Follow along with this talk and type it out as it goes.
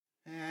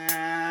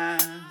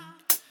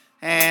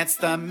It's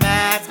the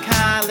Matt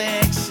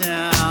College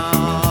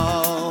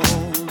Show.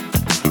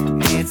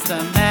 It's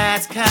the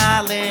Matt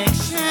College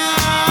Show.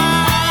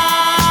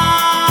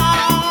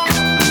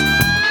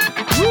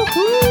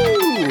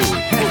 Woohoo!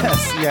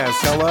 Yes.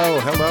 Hello.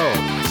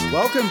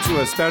 Welcome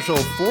to a special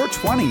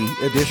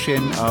 420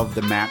 edition of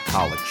the Matt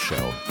College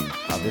Show.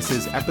 This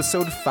is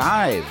episode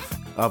 5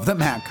 of the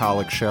Matt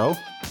College Show.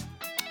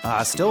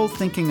 Still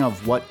thinking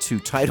of what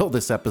to title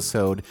this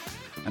episode.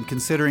 I'm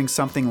considering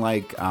something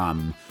like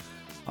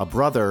a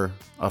brother,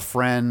 a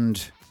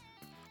friend,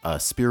 a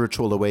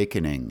spiritual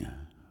awakening,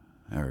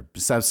 or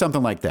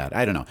something like that.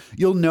 I don't know.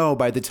 You'll know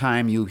by the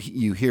time you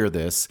hear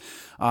this.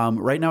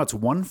 Right now it's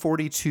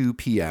 1:42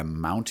 p.m.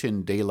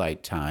 Mountain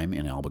Daylight Time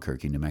in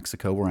Albuquerque, New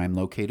Mexico, where I'm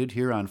located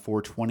here on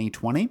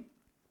 4/20/20.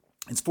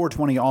 It's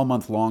 420 all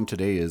month long.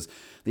 Today is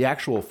the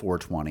actual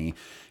 420.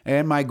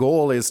 And my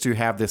goal is to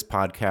have this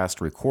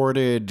podcast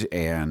recorded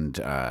and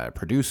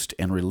produced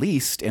and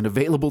released and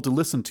available to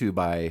listen to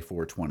by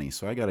 420.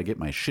 So I got to get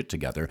my shit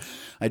together.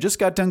 I just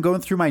got done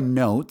going through my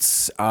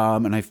notes,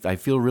 and I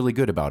feel really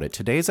good about it.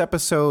 Today's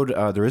episode,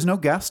 there is no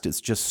guest.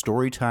 It's just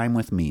story time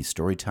with me.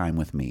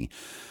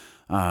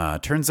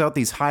 Turns out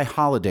these high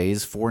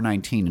holidays,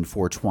 419 and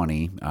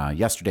 420,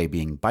 yesterday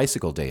being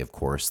Bicycle Day, of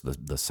course, the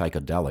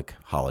psychedelic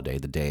holiday,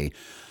 the day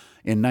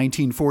in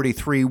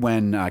 1943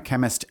 when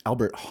chemist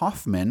Albert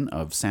Hofmann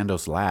of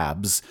Sandoz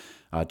Labs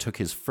took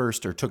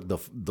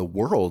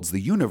the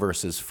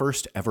universe's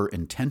first ever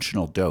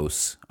intentional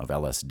dose of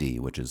LSD,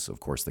 which is,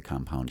 of course, the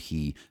compound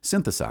he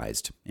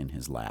synthesized in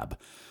his lab.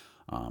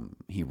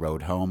 He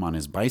rode home on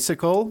his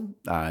bicycle.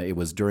 It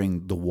was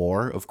during the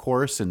war, of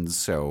course, and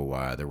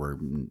so there were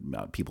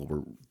people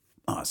were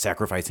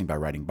sacrificing by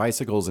riding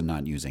bicycles and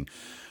not using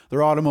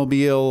their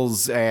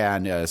automobiles,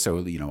 and so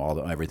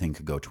everything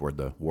could go toward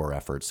the war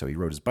effort. So he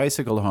rode his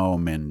bicycle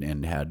home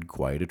and had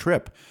quite a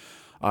trip.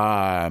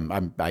 I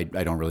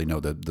don't really know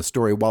the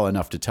story well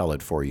enough to tell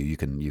it for you. You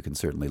can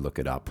certainly look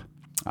it up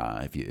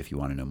if you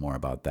want to know more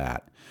about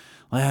that.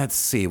 Let's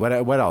see, what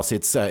else?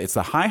 It's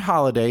the high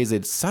holidays.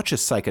 It's such a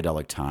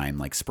psychedelic time.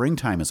 Like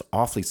springtime is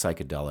awfully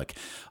psychedelic.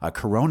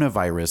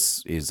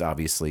 Coronavirus is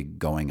obviously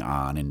going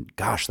on, and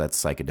gosh,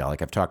 that's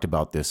psychedelic. I've talked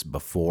about this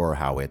before,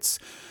 how it's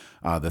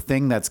the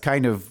thing that's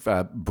kind of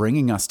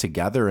bringing us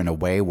together in a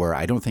way where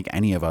I don't think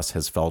any of us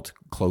has felt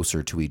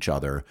closer to each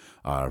other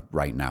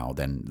right now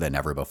than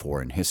ever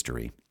before in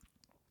history.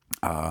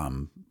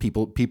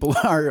 People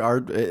are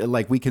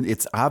like, we can,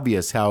 it's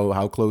obvious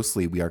how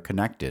closely we are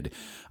connected.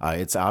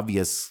 It's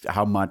obvious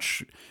how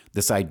much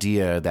this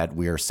idea that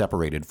we are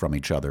separated from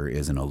each other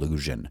is an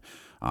illusion.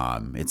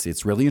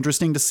 It's really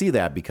interesting to see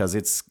that, because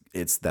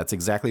that's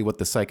exactly what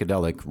the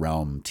psychedelic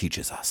realm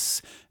teaches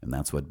us. And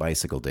that's what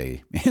Bicycle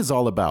Day is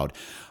all about.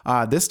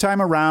 This time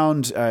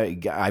around,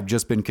 I've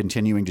just been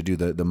continuing to do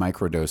the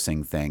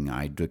microdosing thing.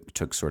 I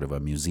took sort of a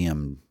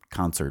museum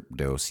concert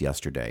dose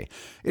yesterday.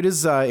 It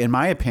is, in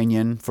my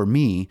opinion, for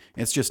me,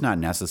 it's just not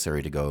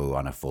necessary to go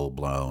on a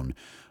full-blown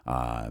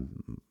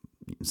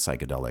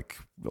psychedelic,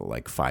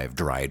 like 5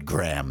 dried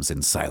grams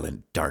in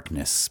silent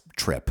darkness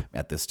trip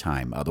at this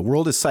time. The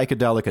world is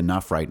psychedelic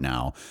enough right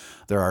now.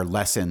 There are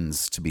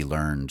lessons to be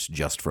learned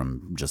just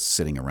from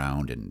sitting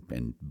around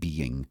and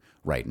being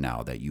right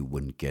now that you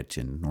wouldn't get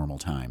in normal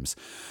times.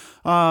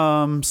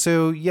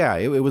 So yeah,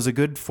 it was a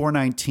good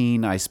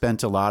 419. I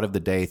spent a lot of the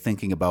day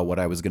thinking about what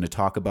I was going to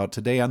talk about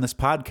today on this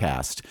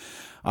podcast.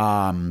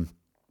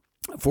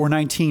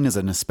 419 is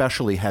an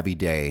especially heavy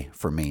day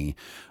for me.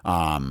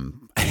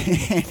 And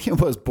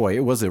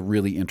it was a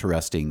really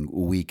interesting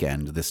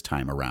weekend this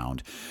time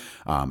around.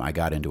 I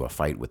got into a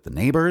fight with the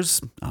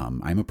neighbors.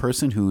 I'm a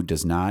person who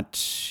does not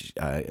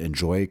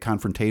enjoy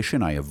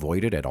confrontation. I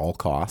avoid it at all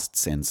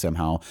costs. And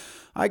somehow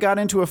I got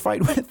into a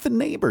fight with the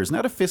neighbors.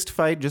 Not a fist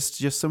fight, just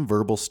some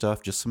verbal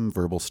stuff,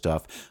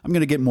 I'm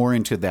going to get more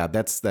into that.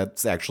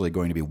 That's actually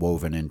going to be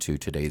woven into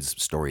today's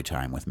story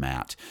time with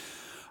Matt.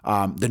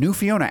 The new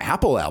Fiona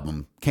Apple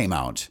album came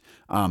out.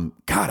 God,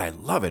 I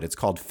love it. It's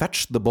called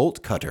Fetch the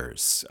Bolt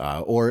Cutters.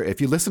 Or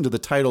if you listen to the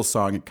title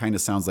song, it kind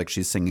of sounds like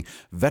she's singing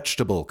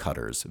Vegetable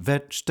Cutters.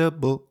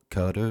 Vegetable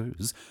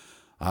Cutters.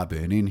 I've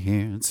been in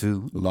here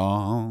too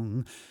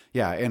long.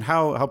 Yeah, and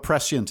how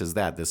prescient is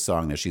that? This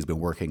song that she's been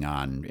working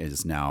on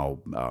is now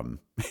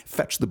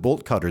Fetch the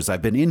Bolt Cutters.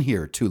 I've been in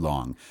here too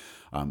long.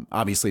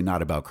 Obviously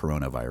not about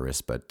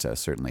coronavirus, but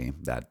certainly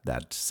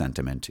that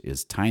sentiment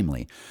is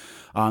timely.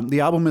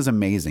 The album is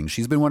amazing.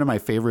 She's been one of my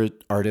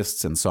favorite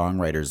artists and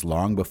songwriters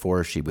long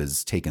before she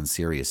was taken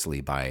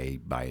seriously by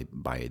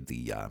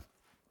the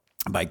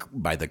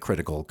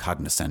critical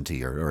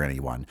cognoscenti or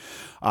anyone.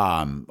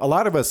 A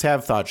lot of us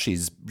have thought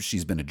she's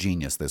been a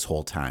genius this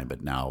whole time,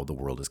 but now the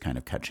world is kind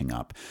of catching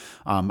up.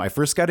 I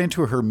first got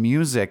into her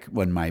music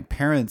when my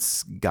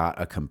parents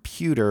got a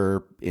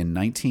computer in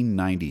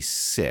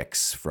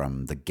 1996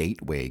 from the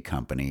Gateway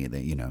Company.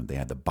 They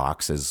had the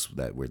boxes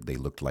they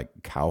looked like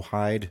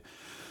cowhide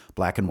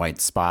black and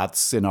white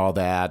spots and all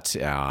that.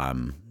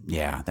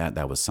 Yeah,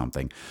 that was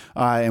something.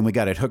 And we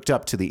got it hooked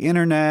up to the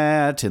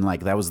internet, and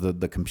like that was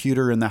the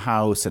computer in the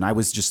house. And I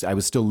was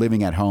still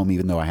living at home,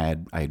 even though I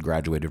had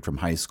graduated from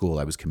high school.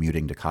 I was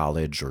commuting to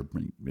college, or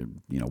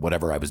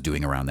whatever I was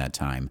doing around that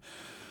time.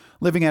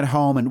 Living at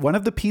home, and one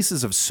of the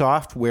pieces of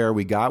software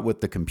we got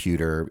with the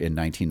computer in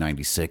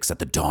 1996 at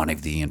the dawn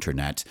of the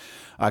internet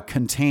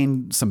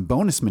contained some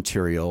bonus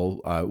material.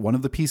 One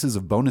of the pieces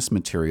of bonus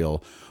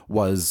material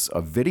was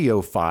a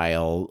video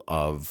file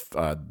of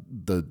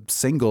the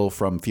single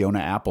from Fiona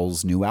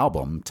Apple's new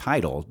album,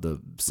 Tidal.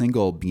 The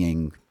single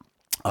being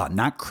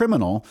not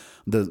Criminal.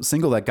 The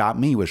single that got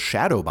me was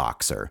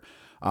Shadowboxer,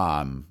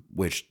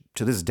 which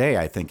to this day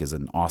I think is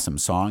an awesome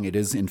song. It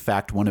is, in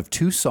fact, one of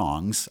two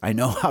songs I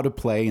know how to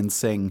play and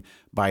sing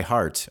by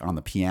heart on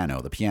the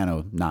piano. The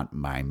piano, not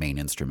my main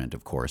instrument,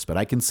 of course, but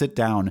I can sit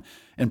down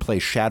and play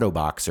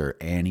Shadowboxer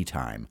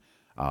anytime.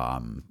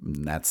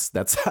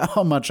 That's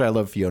how much I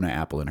love Fiona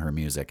Apple and her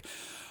music.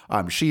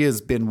 She has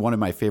been one of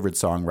my favorite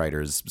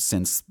songwriters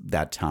since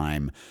that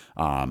time.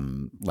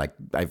 Like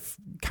I've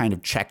kind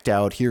of checked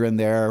out here and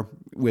there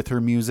with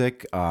her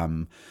music.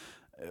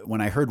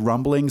 When I heard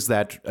rumblings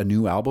that a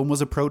new album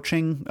was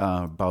approaching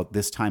about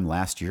this time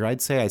last year,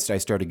 I'd say I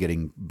started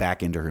getting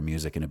back into her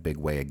music in a big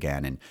way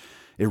again. And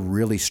it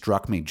really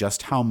struck me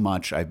just how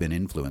much I've been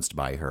influenced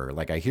by her.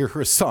 Like I hear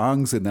her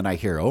songs and then I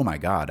hear, oh my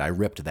God, I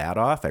ripped that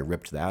off. I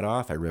ripped that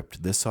off. I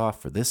ripped this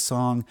off for this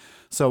song,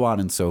 so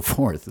on and so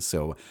forth.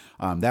 So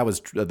that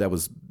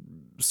was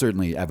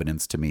certainly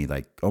evidence to me,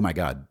 like, oh my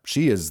God,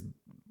 she is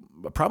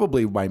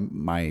probably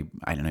my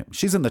I don't know.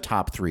 She's in the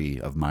top 3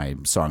 of my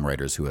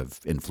songwriters who have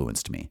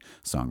influenced me.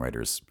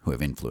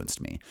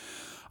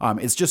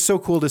 It's just so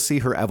cool to see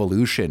her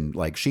evolution.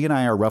 Like she and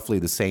I are roughly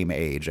the same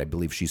age. I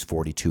believe she's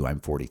 42. I'm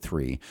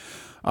 43.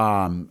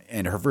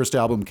 And her first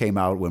album came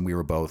out when we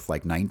were both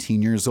like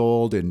 19 years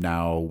old, and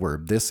now we're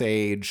this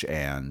age,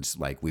 and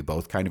like we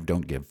both kind of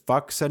don't give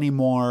fucks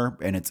anymore.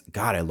 And it's,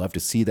 God, I love to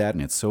see that,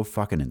 and it's so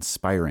fucking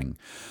inspiring.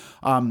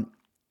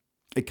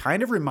 It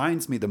kind of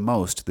reminds me the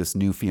most, this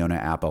new Fiona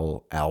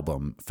Apple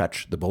album,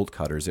 Fetch the Bolt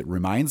Cutters. It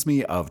reminds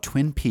me of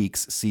Twin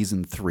Peaks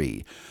Season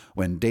 3,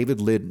 when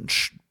David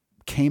Lynch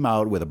came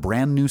out with a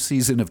brand new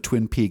season of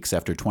Twin Peaks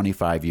after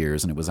 25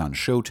 years, and it was on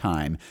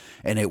Showtime,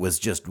 and it was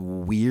just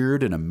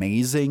weird and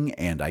amazing,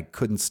 and I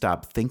couldn't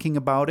stop thinking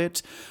about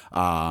it.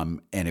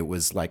 And it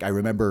was like, I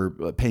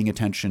remember paying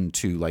attention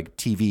to like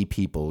TV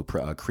people,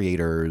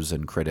 creators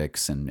and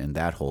critics and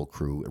that whole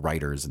crew,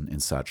 writers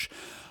and such.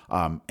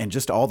 And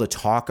just all the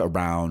talk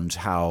around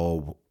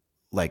how,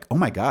 like, oh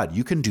my God,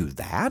 you can do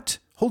that?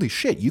 Holy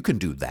shit, you can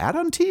do that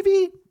on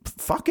TV?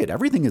 Fuck it,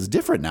 everything is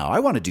different now. I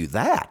want to do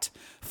that.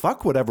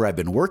 Fuck whatever I've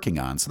been working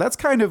on. So that's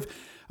kind of,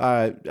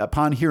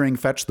 upon hearing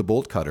Fetch the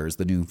Bolt Cutters,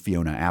 the new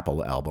Fiona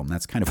Apple album,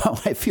 that's kind of how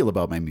I feel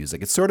about my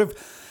music. It's sort of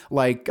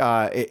like,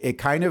 it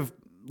kind of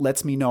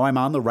lets me know I'm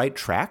on the right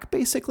track,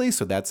 basically.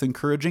 So that's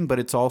encouraging, but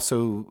it's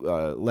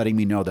also letting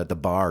me know that the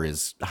bar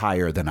is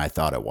higher than I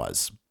thought it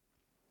was.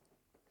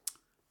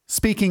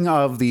 Speaking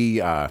of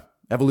the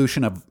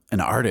evolution of an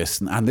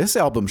artist, on this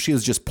album, she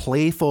is just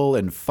playful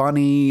and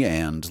funny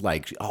and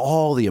like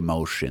all the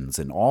emotions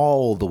and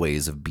all the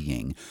ways of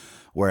being.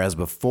 Whereas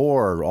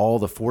before, all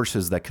the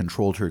forces that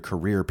controlled her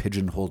career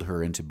pigeonholed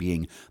her into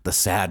being the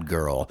sad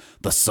girl,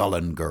 the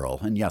sullen girl.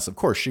 And yes, of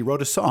course, she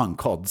wrote a song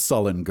called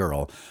Sullen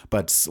Girl,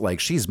 but like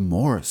she's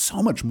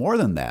so much more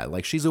than that.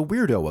 Like she's a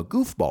weirdo, a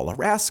goofball, a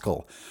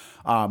rascal.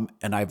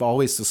 And I've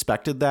always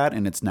suspected that,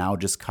 and it's now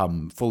just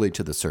come fully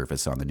to the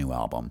surface on the new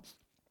album.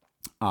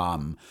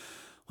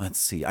 Let's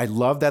see. I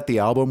love that the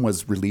album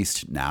was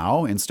released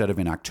now instead of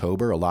in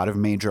October. A lot of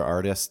major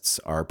artists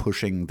are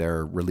pushing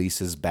their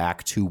releases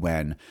back to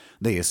when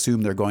they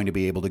assume they're going to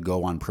be able to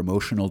go on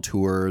promotional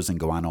tours and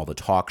go on all the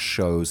talk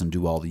shows and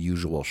do all the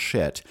usual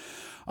shit.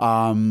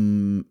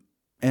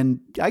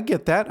 And I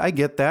get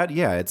that.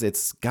 Yeah,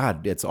 it's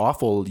God, it's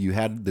awful. You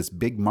had this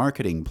big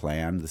marketing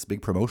plan, this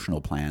big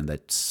promotional plan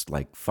that's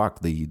like,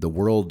 fuck, the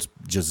world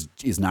just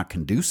is not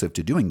conducive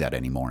to doing that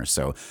anymore.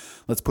 So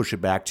let's push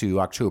it back to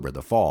October,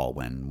 the fall,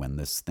 when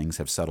this things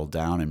have settled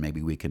down and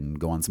maybe we can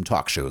go on some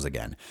talk shows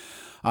again.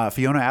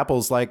 Fiona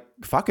Apple's like,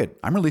 fuck it,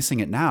 I'm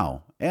releasing it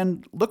now.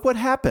 And look what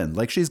happened.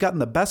 Like, she's gotten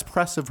the best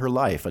press of her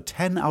life, a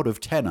 10 out of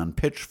 10 on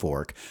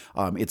Pitchfork.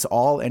 It's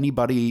all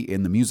anybody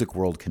in the music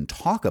world can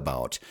talk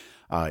about.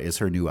 Is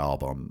her new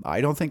album.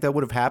 I don't think that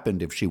would have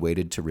happened if she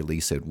waited to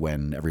release it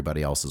when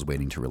everybody else is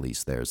waiting to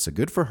release theirs. So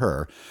good for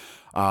her.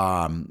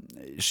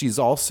 She's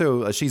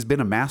been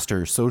a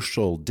master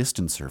social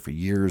distancer for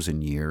years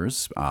and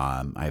years.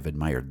 I've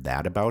admired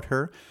that about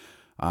her.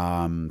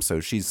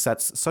 So she's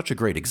such a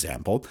great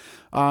example.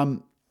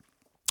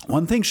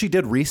 One thing she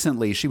did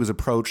recently, she was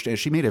approached, and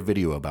she made a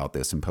video about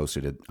this and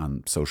posted it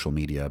on social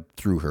media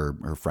through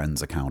her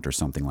friend's account or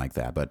something like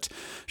that. But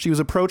she was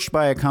approached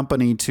by a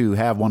company to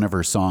have one of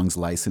her songs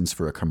licensed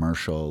for a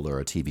commercial or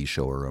a TV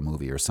show or a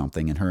movie or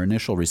something. And her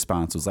initial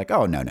response was like,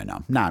 oh, no,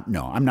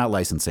 I'm not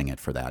licensing it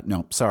for that.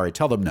 No, sorry,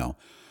 tell them no.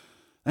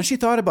 And she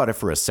thought about it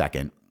for a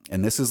second.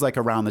 And this is like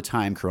around the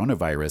time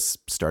coronavirus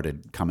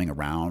started coming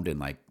around, and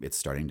like it's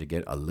starting to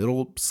get a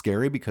little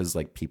scary because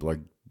like people are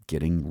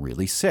getting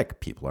really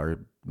sick. We're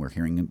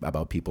hearing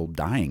about people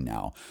dying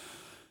now.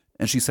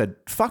 And she said,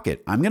 fuck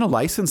it. I'm going to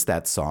license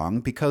that song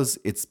because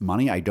it's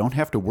money I don't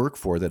have to work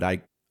for,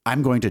 that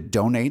I'm going to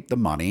donate the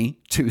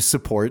money to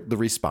support the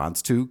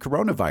response to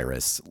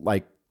coronavirus.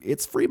 Like,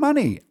 it's free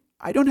money.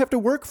 I don't have to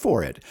work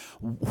for it.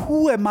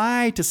 Who am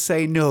I to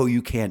say, no,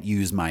 you can't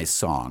use my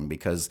song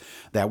because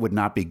that would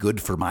not be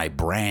good for my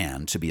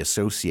brand to be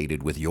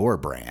associated with your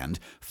brand?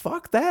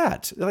 Fuck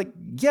that. Like,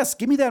 yes,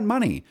 give me that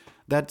money.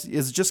 That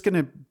is just going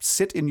to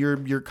sit in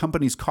your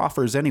company's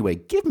coffers anyway.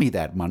 Give me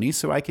that money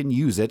so I can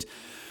use it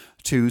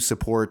to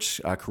support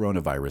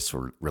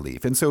coronavirus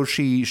relief. And so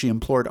she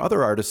implored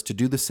other artists to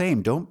do the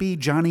same. Don't be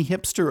Johnny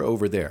Hipster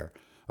over there.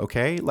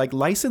 Okay, like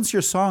license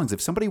your songs. If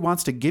somebody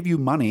wants to give you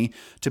money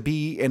to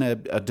be in a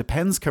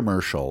Depends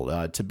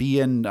commercial, to be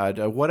in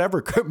a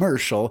whatever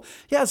commercial,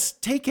 yes,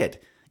 take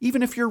it.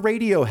 Even if you're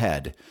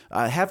Radiohead,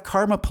 have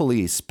Karma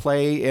Police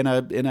play in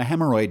a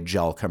hemorrhoid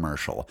gel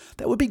commercial.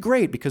 That would be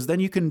great because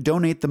then you can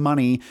donate the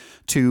money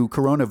to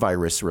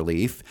coronavirus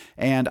relief.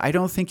 And I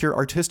don't think your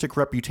artistic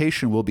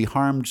reputation will be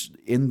harmed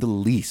in the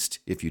least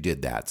if you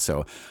did that.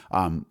 So,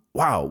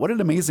 wow, what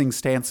an amazing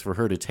stance for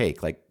her to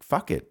take. Like,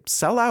 fuck it,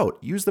 sell out.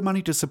 Use the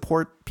money to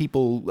support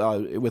people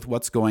with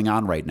what's going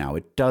on right now.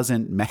 It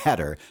doesn't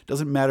matter. It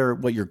doesn't matter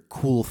what your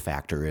cool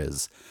factor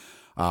is.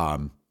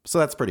 So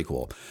that's pretty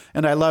cool.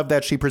 And I love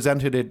that she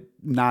presented it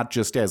not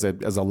just as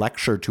a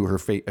lecture to her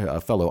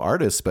fellow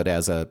artists, but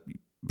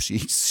she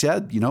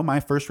said, my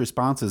first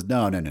response is,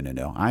 no.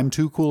 I'm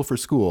too cool for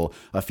school.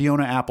 A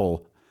Fiona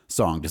Apple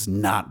song does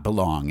not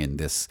belong in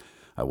this,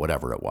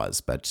 whatever it was.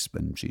 But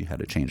she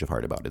had a change of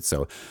heart about it.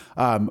 So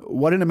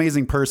what an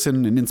amazing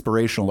person, an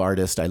inspirational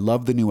artist. I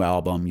love the new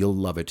album. You'll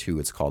love it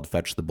too. It's called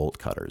Fetch the Bolt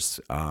Cutters.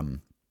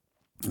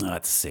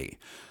 Let's see.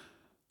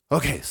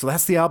 Okay, so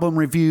that's the album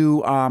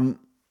review.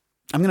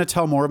 I'm going to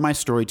tell more of my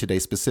story today,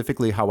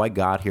 specifically how I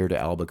got here to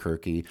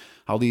Albuquerque,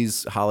 how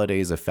these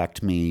holidays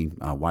affect me,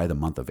 why the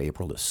month of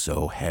April is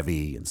so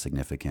heavy and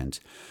significant.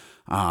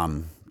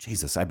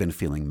 Jesus, I've been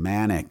feeling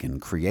manic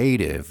and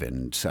creative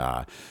and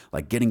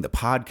like getting the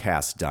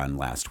podcast done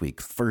last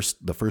week.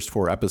 The first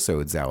 4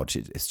 episodes out,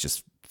 it's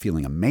just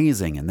feeling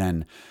amazing. And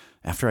then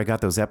after I got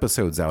those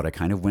episodes out, I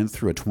kind of went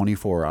through a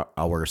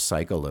 24-hour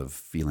cycle of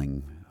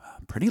feeling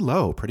pretty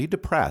low, pretty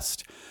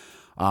depressed.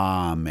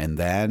 And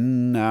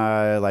then,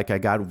 I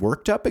got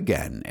worked up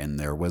again, and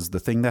there was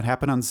the thing that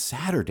happened on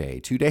Saturday,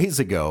 2 days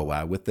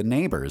ago, with the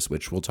neighbors,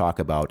 which we'll talk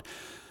about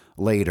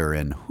later.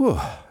 And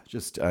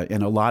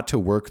and a lot to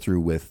work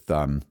through with,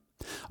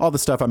 all the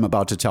stuff I'm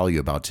about to tell you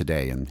about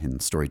today in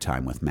story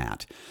time with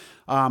Matt.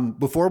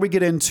 Before we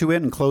get into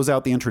it and close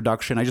out the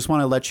introduction, I just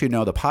want to let you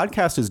know the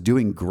podcast is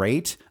doing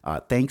great.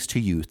 Thanks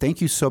to you.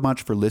 Thank you so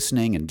much for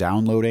listening and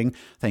downloading.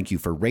 Thank you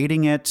for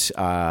rating it.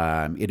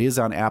 It is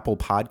on Apple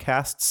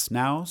Podcasts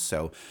now,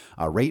 so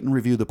rate and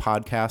review the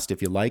podcast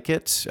if you like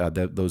it.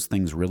 Those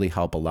things really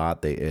help a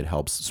lot. It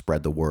helps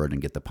spread the word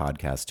and get the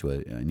podcast to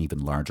an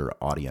even larger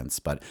audience.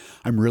 But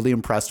I'm really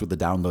impressed with the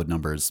download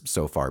numbers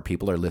so far.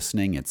 People are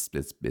listening. It's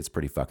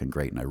pretty fucking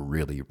great, and I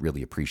really,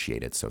 really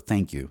appreciate it. So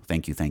thank you.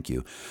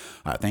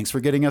 Thanks for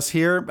getting us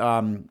here.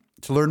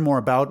 To learn more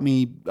about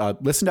me,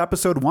 listen to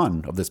episode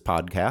 1 of this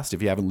podcast.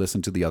 If you haven't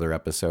listened to the other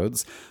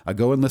episodes,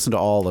 go and listen to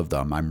all of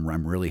them.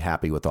 I'm really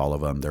happy with all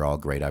of them. They're all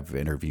great. I've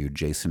interviewed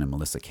Jason and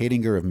Melissa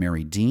Kadinger of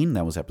Mary Dean.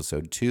 That was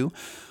episode 2.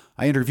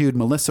 I interviewed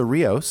Melissa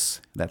Rios.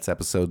 That's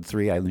episode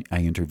 3. I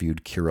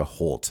interviewed Kira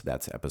Holt.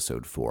 That's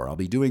episode 4. I'll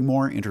be doing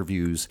more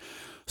interviews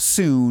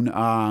soon,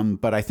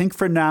 but I think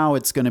for now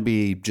it's going to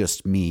be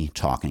just me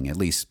talking. At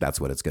least that's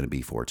what it's going to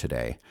be for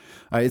today.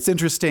 It's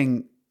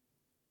interesting.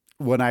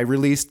 When I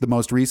released the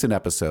most recent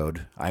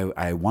episode,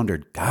 I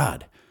wondered,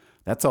 God,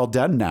 that's all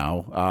done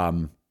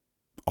now.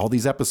 All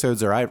these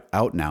episodes are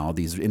out now.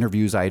 These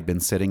interviews I had been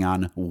sitting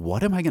on.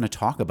 What am I going to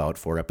talk about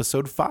for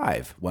episode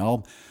 5?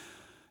 Well,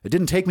 it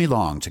didn't take me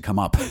long to come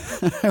up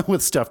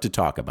with stuff to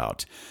talk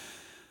about.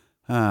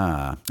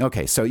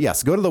 Okay, so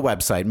yes, go to the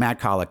website,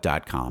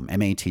 mattkollock.com,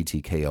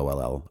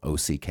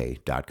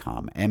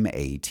 mattkollock.com,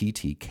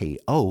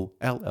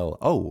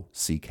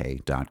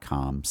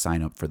 mattkollock.com.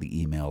 Sign up for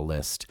the email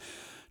list.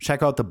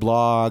 Check out the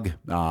blog,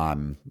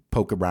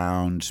 poke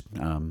around,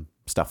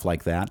 stuff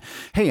like that.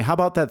 Hey, how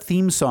about that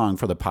theme song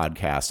for the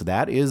podcast?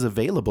 That is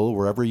available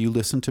wherever you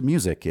listen to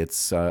music.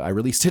 I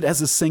released it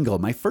as a single,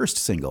 my first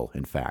single,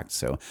 in fact.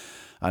 So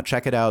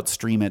check it out,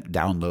 stream it,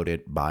 download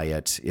it, buy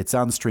it. It's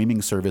on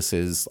streaming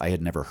services I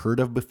had never heard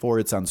of before.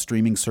 It's on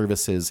streaming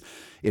services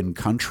in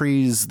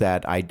countries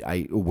that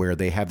where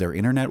they have their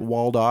internet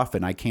walled off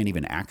and I can't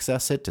even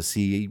access it to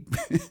see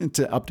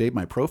to update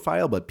my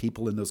profile, but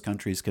people in those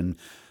countries can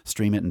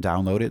stream it and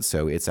download it.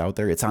 So it's out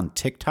there. It's on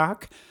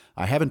TikTok.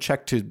 I haven't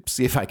checked to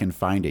see if I can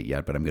find it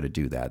yet, but I'm going to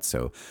do that.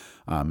 So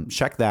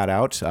check that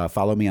out.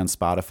 Follow me on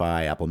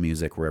Spotify, Apple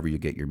Music, wherever you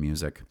get your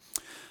music.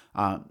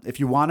 If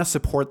you want to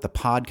support the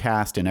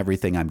podcast and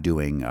everything I'm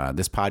doing,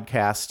 this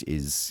podcast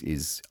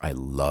is I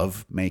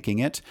love making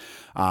it.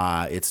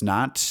 It's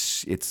not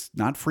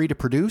free to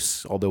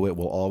produce, although it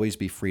will always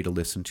be free to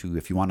listen to.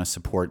 If you want to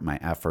support my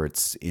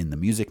efforts in the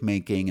music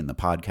making and the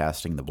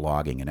podcasting, the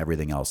blogging, and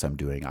everything else I'm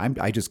doing,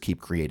 I just keep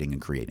creating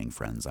and creating,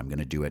 friends. I'm going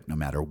to do it no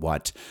matter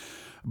what.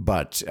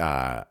 But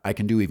I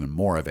can do even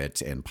more of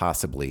it and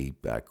possibly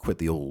quit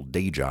the old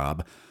day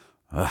job.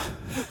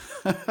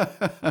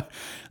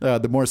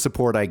 The more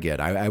support I get,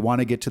 I want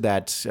to get to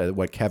that,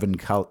 what Kevin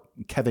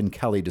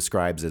Kelly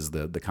describes as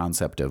the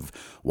concept of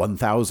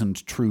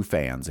 1,000 true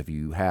fans. If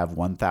you have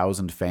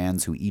 1,000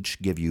 fans who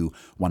each give you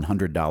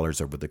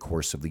 $100 over the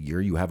course of the year,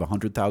 you have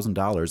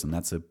 $100,000, and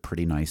that's a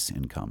pretty nice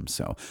income.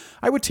 So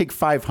I would take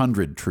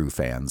 500 true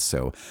fans.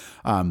 So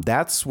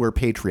that's where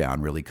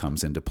Patreon really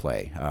comes into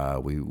play.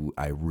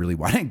 I really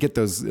want to get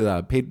those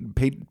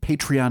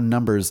Patreon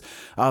numbers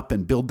up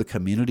and build the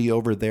community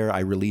over there.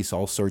 I release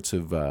all sorts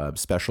of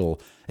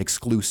special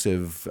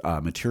exclusive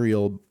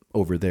material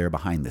over there,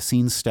 behind the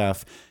scenes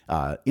stuff,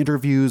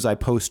 interviews I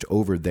post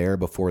over there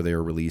before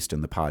they're released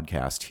in the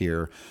podcast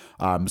here.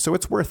 So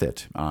it's worth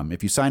it.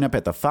 If you sign up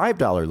at the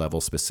 $5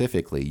 level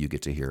specifically, you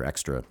get to hear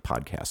extra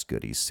podcast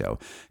goodies. So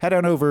head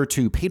on over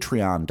to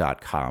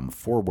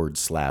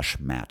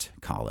patreon.com/Matt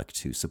Kollick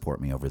to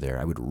support me over there.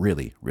 I would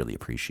really, really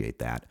appreciate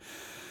that.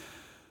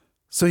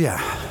 So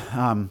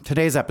yeah,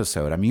 today's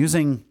episode, I'm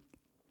using...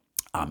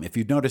 if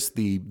you've noticed,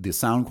 the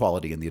sound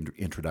quality in the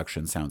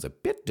introduction sounds a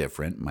bit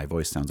different. My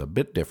voice sounds a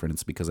bit different.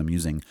 It's because I'm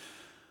using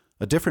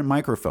a different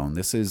microphone.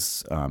 This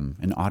is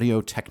an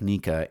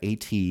Audio-Technica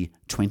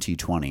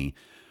AT2020.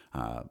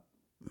 I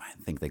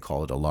think they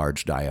call it a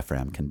large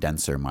diaphragm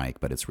condenser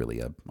mic, but it's really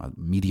a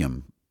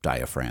medium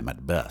diaphragm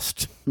at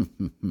best.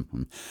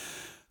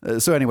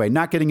 So anyway,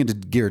 not getting into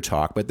gear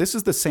talk, but this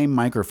is the same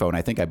microphone.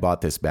 I think I bought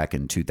this back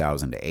in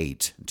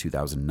 2008,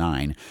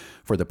 2009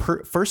 for the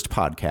first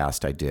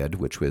podcast I did,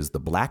 which was the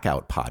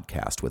Blackout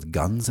podcast with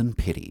Guns and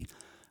Pity.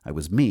 I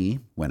was me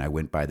when I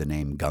went by the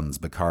name Guns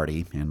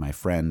Bacardi, and my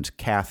friend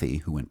Kathy,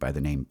 who went by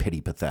the name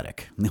Pity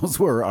Pathetic. Those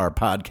were our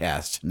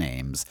podcast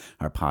names,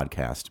 our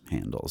podcast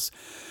handles.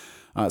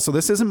 So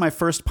this isn't my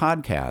first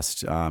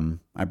podcast.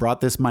 I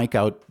brought this mic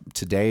out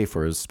today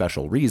for a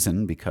special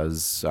reason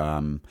because...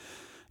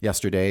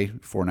 yesterday,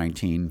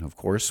 4/19, of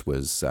course,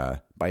 was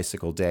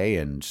Bicycle Day,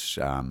 and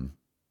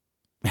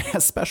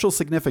has special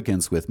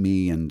significance with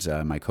me and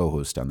my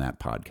co-host on that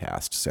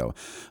podcast. So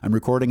I'm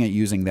recording it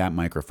using that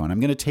microphone. I'm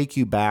going to take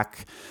you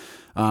back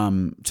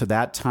to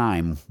that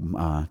time,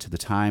 to the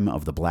time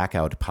of the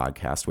Blackout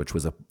podcast, which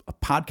was a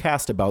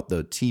podcast about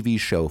the TV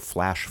show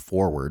Flash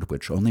Forward,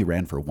 which only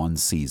ran for one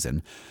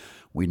season.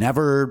 We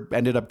never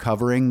ended up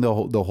covering the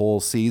whole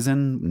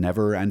season,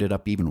 never ended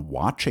up even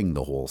watching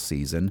the whole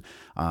season,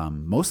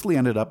 mostly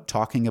ended up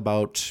talking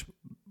about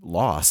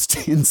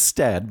Lost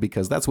instead,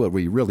 because that's what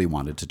we really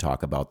wanted to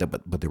talk about,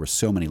 but there were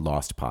so many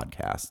Lost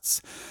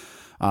podcasts.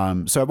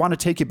 So I want to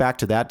take you back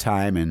to that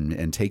time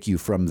and take you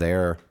from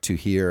there to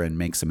here and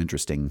make some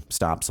interesting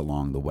stops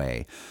along the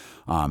way.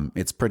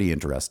 It's pretty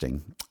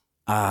interesting.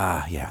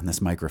 Yeah, and this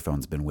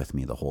microphone's been with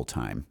me the whole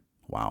time.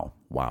 Wow.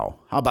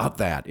 How about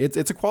that?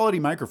 It's a quality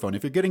microphone.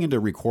 If you're getting into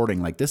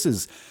recording, like this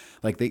is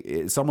like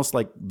it's almost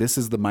like this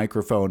is the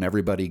microphone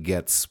everybody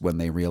gets when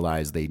they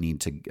realize they need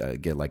to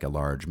get like a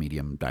large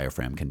medium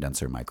diaphragm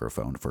condenser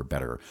microphone for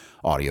better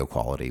audio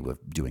quality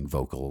with doing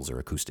vocals or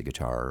acoustic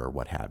guitar or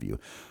what have you.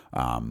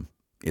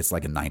 It's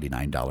like a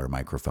 $99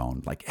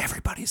 microphone. Like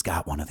everybody's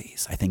got one of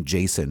these. I think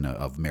Jason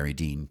of Mary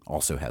Dean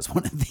also has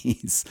one of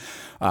these.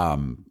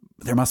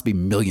 There must be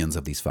millions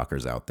of these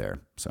fuckers out there.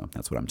 So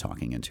that's what I'm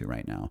talking into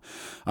right now.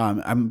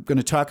 I'm going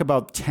to talk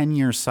about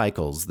 10-year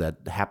cycles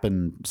that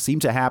seem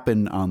to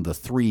happen on the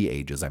three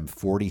ages. I'm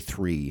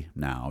 43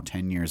 now.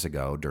 10 years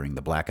ago during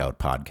the Blackout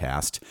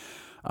podcast,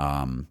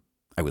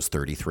 I was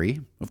 33,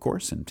 of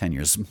course, and 10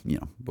 years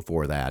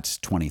before that,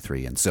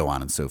 23, and so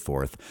on and so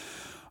forth.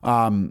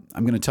 I'm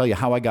going to tell you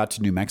how I got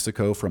to New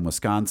Mexico from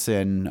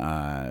Wisconsin,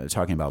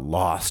 talking about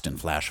Lost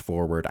and Flash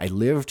Forward. I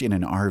lived in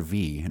an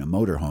RV, in a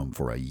motorhome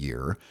for a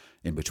year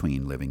in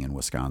between living in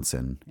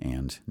Wisconsin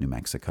and New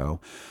Mexico.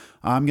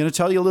 I'm going to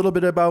tell you a little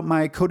bit about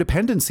my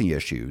codependency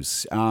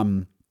issues.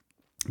 I'm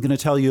going to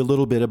tell you a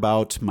little bit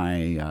about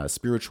my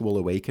spiritual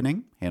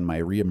awakening and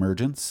my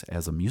reemergence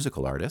as a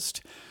musical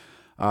artist.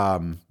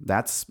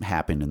 That's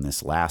happened in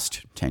this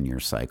last 10-year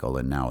cycle,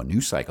 and now a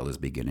new cycle is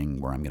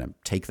beginning where I'm going to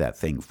take that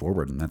thing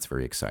forward, and that's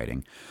very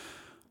exciting.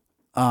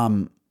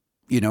 I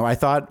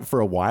thought for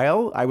a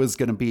while I was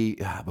going to be,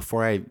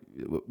 before I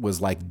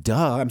was like,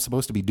 duh, I'm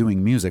supposed to be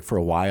doing music. For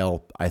a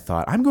while, I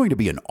thought I'm going to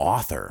be an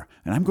author,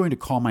 and I'm going to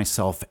call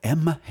myself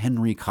M.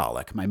 Henry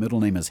Kollick. My middle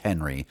name is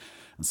Henry,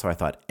 and so I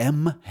thought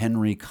M.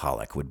 Henry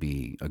Kollick would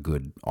be a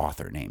good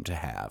author name to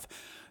have.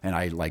 And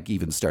I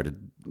even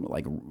started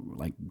like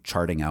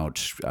charting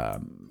out,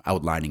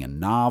 outlining a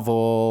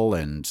novel,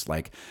 and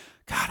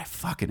God, I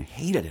fucking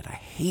hated it. I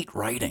hate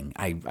writing.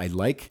 I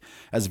like,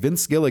 as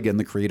Vince Gilligan,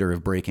 the creator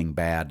of Breaking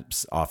Bad,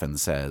 often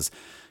says,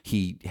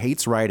 He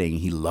hates writing.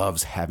 He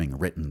loves having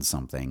written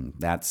something.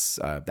 That's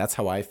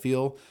how I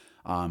feel.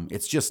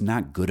 It's just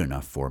not good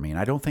enough for me, and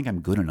I don't think I'm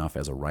good enough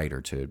as a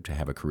writer to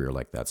have a career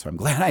like that. So I'm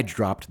glad I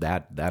dropped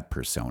that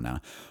persona.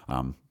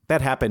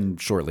 That happened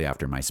shortly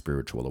after my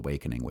spiritual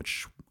awakening,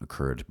 which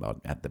occurred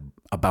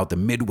about the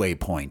midway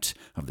point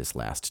of this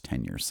last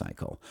 10-year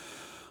cycle.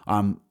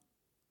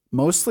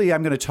 Mostly,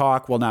 I'm going to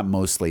talk. Well, not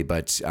mostly,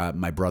 but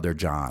my brother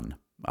John.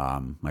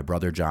 My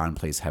brother John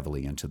plays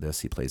heavily into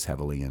this. He plays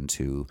heavily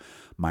into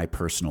my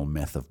personal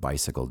myth of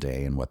Bicycle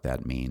Day and what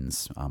that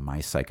means, my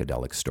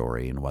psychedelic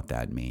story and what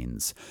that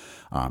means.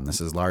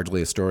 This is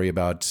largely a story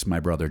about my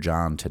brother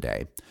John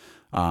today.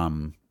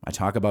 I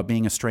talk about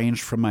being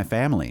estranged from my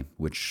family,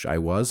 which I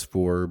was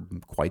for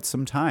quite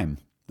some time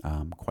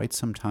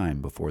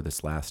before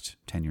this last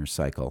 10-year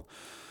cycle.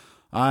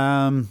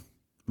 I'm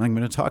going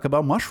to talk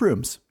about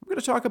mushrooms. I'm going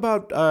to talk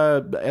about,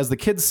 as the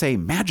kids say,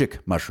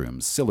 magic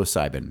mushrooms,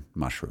 psilocybin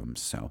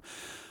mushrooms.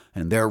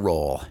 And their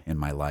role in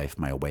my life,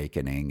 my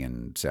awakening,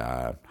 and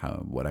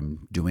what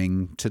I'm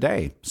doing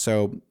today.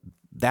 So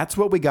that's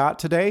what we got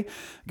today.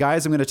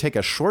 Guys, I'm going to take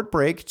a short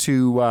break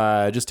to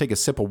just take a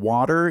sip of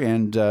water.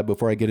 And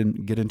before I get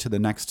into the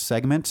next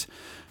segment,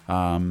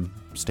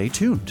 stay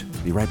tuned.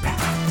 Be right back.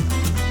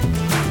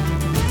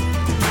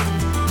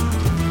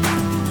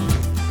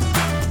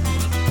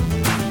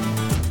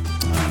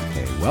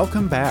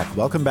 Welcome back.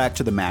 Welcome back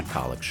to the Matt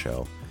Kollich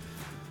Show.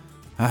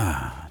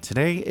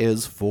 Today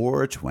is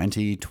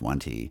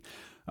 4/20/20.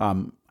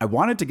 I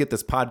wanted to get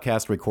this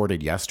podcast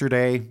recorded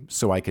yesterday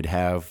so I could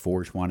have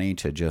 4/20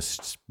 to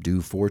just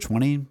do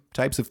 4/20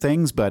 types of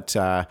things, but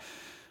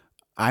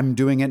I'm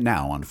doing it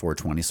now on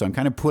 4/20, so I'm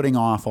kind of putting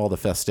off all the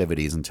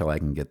festivities until I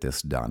can get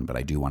this done, but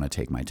I do want to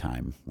take my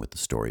time with the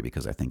story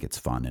because I think it's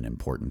fun and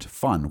important.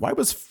 Fun. Why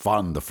was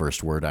fun the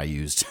first word I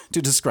used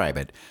to describe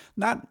it?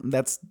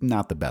 That's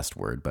not the best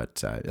word,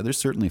 but there's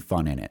certainly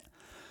fun in it.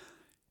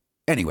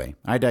 Anyway,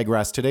 I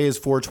digress. Today is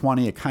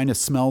 4/20. It kind of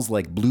smells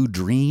like Blue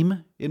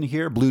Dream in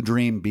here. Blue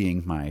Dream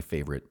being my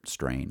favorite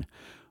strain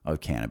of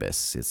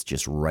cannabis. It's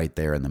just right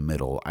there in the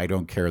middle. I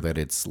don't care that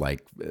it's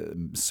like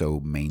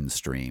so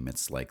mainstream.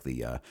 It's like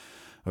the,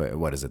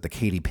 the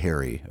Katy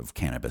Perry of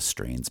cannabis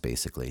strains,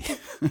 basically.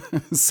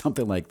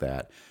 Something like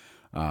that.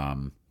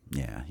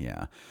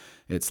 Yeah.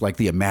 It's like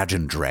the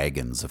Imagine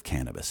Dragons of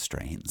cannabis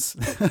strains.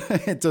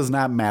 It does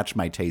not match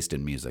my taste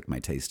in music, my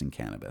taste in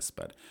cannabis,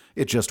 but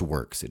it just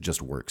works. It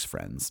just works,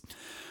 friends.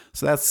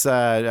 So that's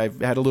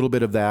I've had a little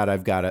bit of that.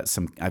 I've got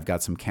some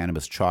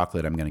cannabis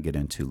chocolate I'm going to get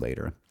into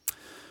later.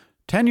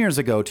 10 years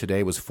ago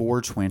today was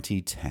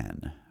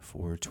 4/20/10.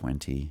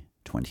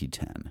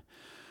 4/20/2010.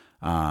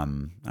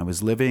 I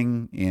was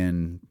living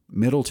in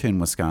Middleton,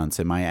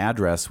 Wisconsin. My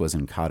address was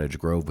in Cottage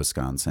Grove,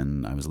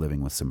 Wisconsin. I was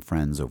living with some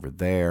friends over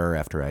there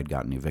after I'd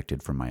gotten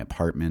evicted from my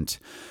apartment.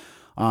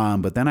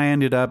 But then I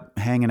ended up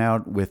hanging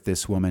out with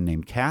this woman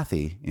named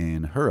Kathy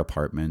in her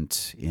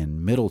apartment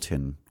in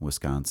Middleton,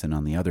 Wisconsin,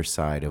 on the other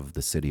side of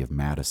the city of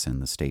Madison,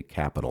 the state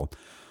capital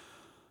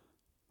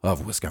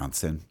of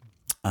Wisconsin.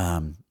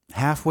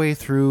 Halfway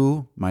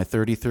through my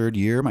 33rd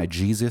year, my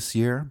Jesus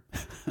year,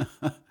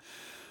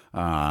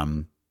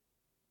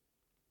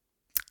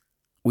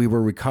 we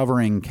were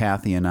recovering,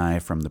 Kathy and I,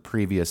 from the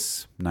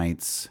previous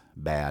night's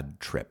bad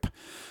trip.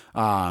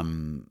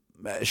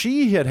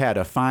 She had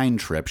a fine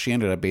trip. She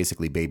ended up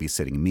basically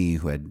babysitting me,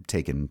 who had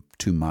taken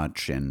too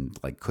much and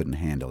couldn't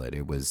handle it.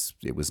 It was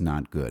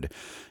not good.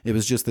 It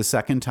was just the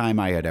second time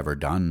I had ever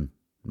done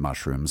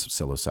mushrooms,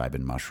 psilocybin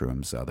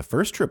mushrooms. The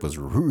first trip was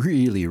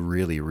really,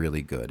 really,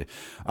 really good.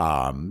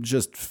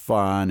 Just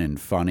fun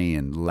and funny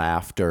and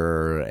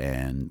laughter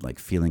and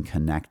feeling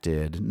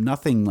connected.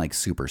 Nothing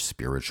super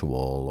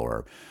spiritual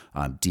or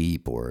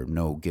deep, or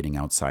no getting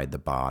outside the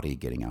body,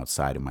 getting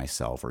outside of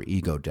myself, or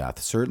ego death.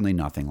 Certainly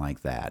nothing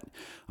like that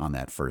on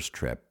that first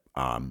trip.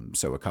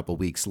 So a couple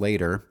weeks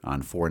later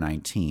on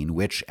 4/19,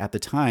 which at the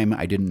time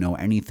I didn't know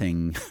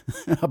anything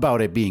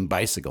about it being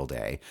Bicycle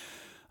Day,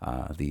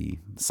 the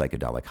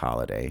psychedelic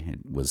holiday.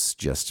 It was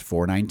just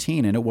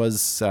 4/19, and it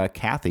was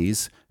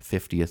Kathy's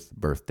 50th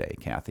birthday.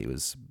 Kathy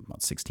was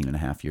about 16 and a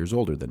half years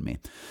older than me.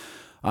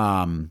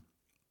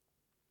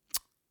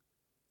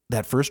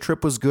 That first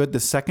trip was good.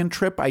 The second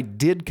trip, I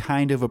did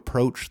kind of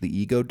approach the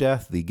ego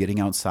death, the getting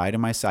outside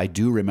of myself. I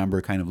do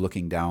remember kind of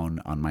looking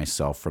down on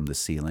myself from the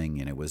ceiling,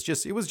 and it was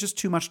just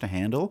too much to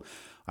handle.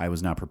 I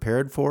was not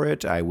prepared for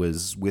it. I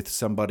was with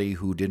somebody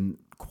who didn't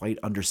quite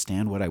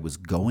understand what I was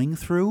going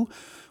through,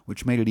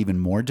 which made it even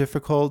more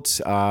difficult.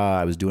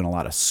 I was doing a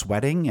lot of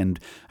sweating, and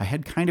I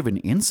had kind of an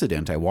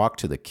incident. I walked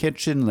to the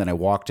kitchen, then I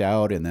walked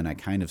out, and then I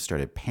kind of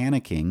started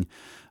panicking,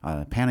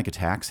 panic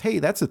attacks. Hey,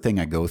 that's a thing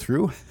I go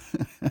through.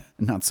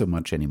 Not so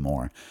much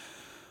anymore.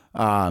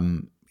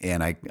 And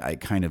I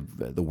kind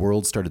of, the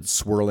world started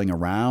swirling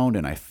around,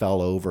 and I fell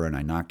over, and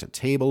I knocked a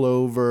table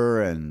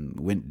over and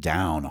went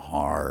down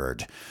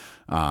hard.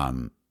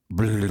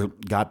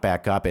 Got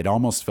back up. It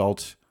almost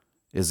felt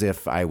as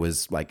if I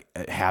was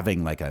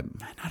having not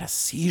a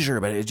seizure,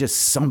 but it just,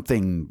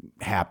 something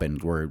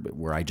happened where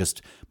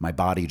my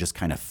body just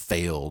kind of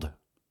failed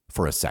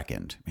for a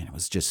second. I mean, it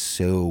was just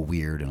so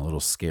weird and a little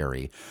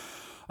scary.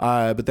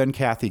 But then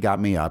Kathy got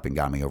me up and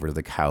got me over to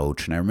the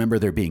couch. And I remember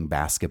there being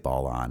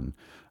basketball on,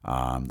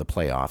 the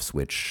playoffs,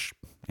 which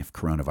if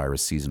coronavirus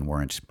season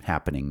weren't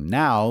happening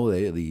now,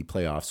 the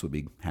playoffs would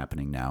be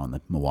happening now and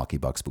the Milwaukee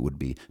Bucks would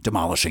be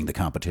demolishing the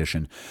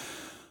competition.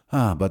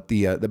 But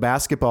the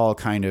basketball,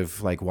 kind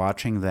of like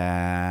watching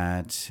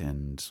that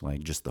and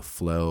like just the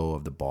flow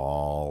of the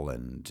ball,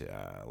 and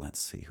let's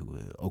see who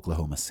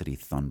Oklahoma City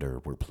Thunder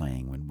were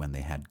playing when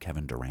they had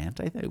Kevin Durant.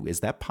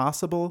 Is that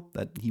possible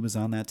that he was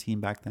on that team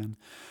back then?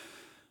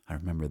 I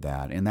remember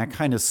that, and that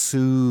kind of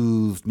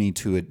soothed me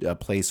to a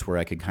place where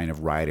I could kind of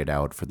ride it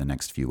out for the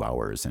next few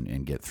hours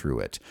and get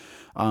through it.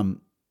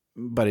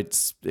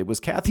 But it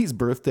was Kathy's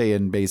birthday,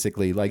 and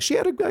basically, like, she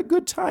had a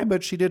good time,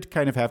 but she did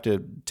kind of have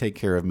to take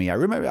care of me. I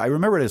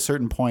remember at a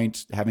certain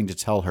point having to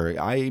tell her,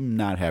 I'm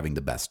not having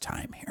the best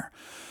time here.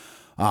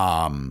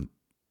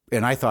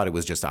 And I thought it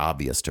was just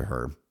obvious to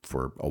her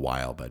for a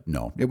while, but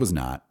no, it was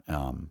not.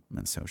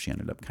 And so she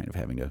ended up kind of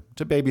having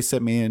to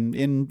babysit me,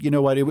 and you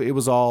know what? It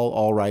was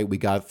all right. We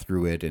got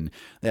through it. And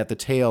at the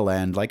tail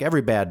end, like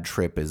every bad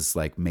trip is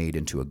like made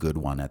into a good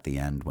one at the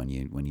end when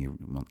you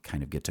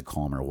kind of get to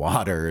calmer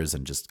waters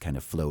and just kind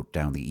of float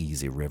down the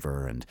easy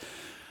river, and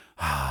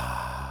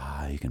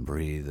you can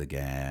breathe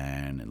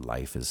again, and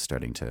life is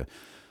starting to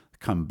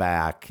come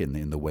back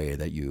in the way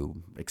that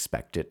you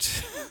expect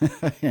it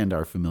and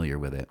are familiar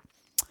with it.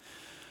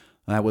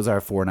 That was our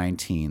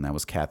 419. That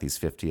was Kathy's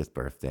 50th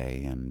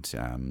birthday. And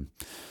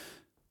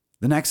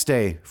the next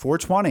day,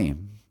 420.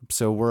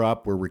 So we're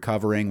up, we're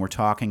recovering, we're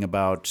talking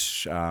about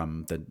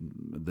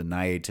the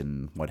night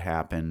and what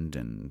happened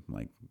and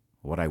like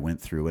what I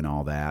went through and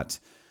all that.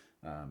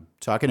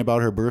 Talking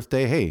about her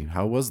birthday. Hey,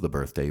 how was the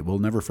birthday? We'll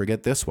never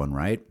forget this one,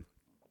 right?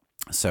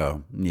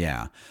 So,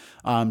 yeah,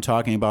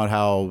 talking about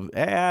how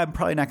I'm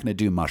probably not going to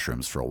do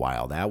mushrooms for a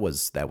while. That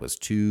was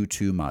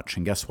too much.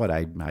 And guess what?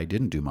 I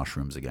didn't do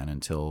mushrooms again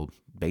until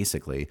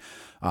basically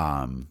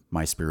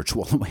my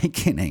spiritual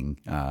awakening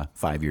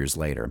 5 years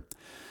later.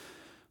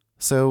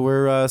 So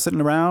we're sitting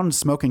around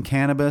smoking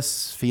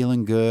cannabis,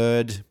 feeling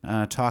good,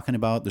 talking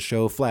about the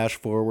show Flash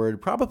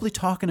Forward, probably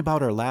talking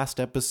about our last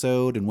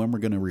episode and when we're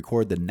going to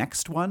record the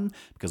next one,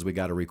 because we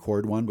got to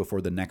record one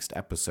before the next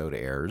episode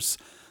airs.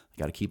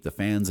 Got to keep the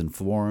fans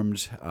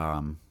informed,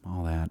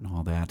 all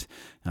that.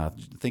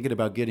 Thinking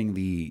about getting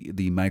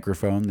the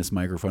microphone, this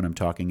microphone I'm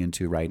talking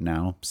into right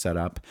now, set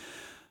up.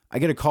 I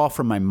get a call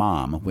from my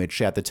mom,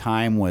 which at the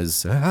time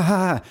was,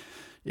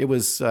 it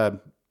was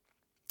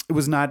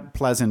not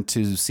pleasant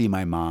to see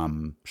my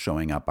mom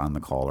showing up on the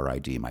caller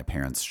ID, my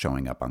parents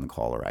showing up on the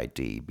caller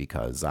ID,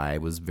 because I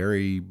was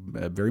very,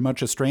 very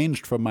much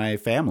estranged from my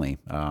family.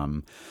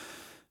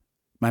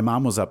 My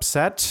mom was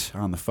upset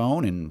on the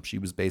phone, and she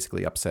was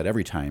basically upset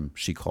every time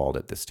she called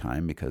at this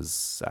time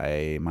because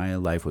my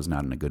life was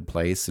not in a good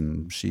place,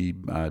 and she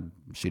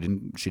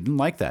didn't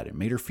like that. It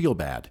made her feel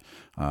bad.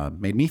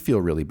 Made me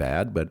feel really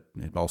bad, but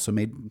it also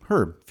made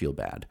her feel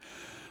bad.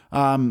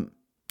 And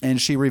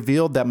she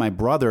revealed that my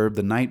brother,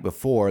 the night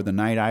before, the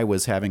night I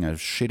was having a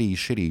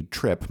shitty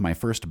trip, my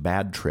first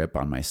bad trip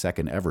on my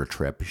second ever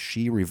trip,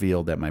 she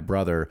revealed that my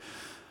brother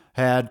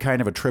had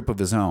kind of a trip of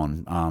his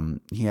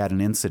own. He had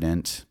an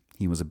incident.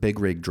 He was a big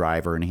rig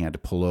driver, and he had to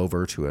pull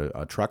over to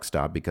a truck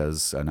stop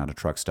because, not a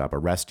truck stop, a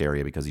rest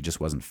area, because he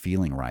just wasn't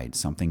feeling right.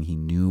 Something he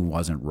knew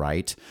wasn't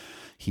right.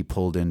 He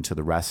pulled into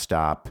the rest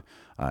stop,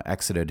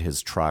 exited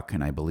his truck,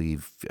 and I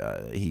believe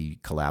he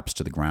collapsed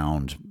to the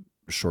ground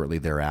shortly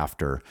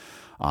thereafter,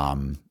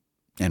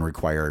 and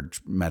required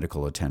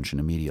medical attention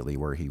immediately,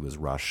 where he was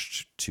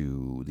rushed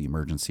to the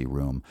emergency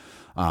room.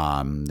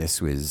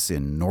 This was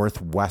in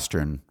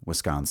northwestern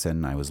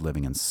Wisconsin. I was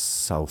living in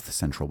south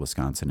central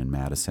Wisconsin in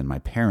Madison. My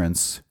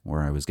parents,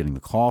 where I was getting the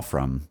call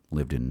from,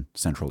 lived in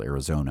central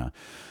Arizona,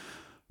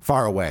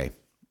 far away.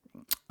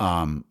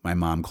 My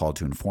mom called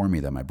to inform me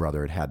that my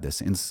brother had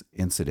this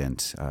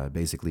incident.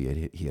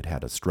 Basically, he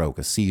had a stroke,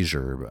 a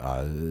seizure,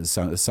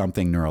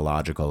 something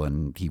neurological,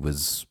 and he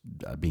was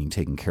being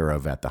taken care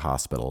of at the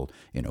hospital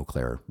in Eau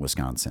Claire,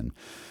 Wisconsin.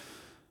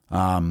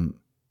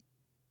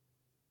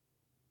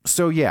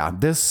 So yeah,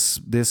 this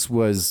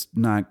was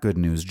not good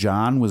news.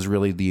 John was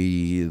really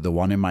the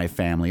one in my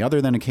family,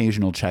 other than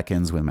occasional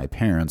check-ins with my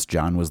parents.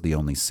 John was the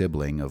only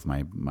sibling of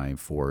my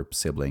four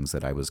siblings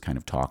that I was kind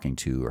of talking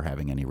to or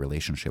having any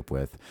relationship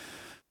with.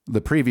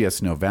 The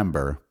previous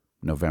November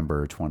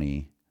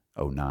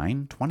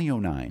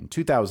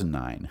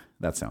 2009.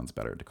 That sounds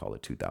better to call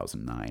it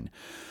 2009.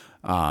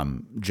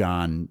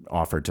 John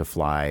offered to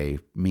fly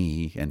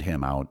me and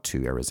him out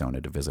to Arizona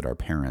to visit our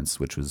parents,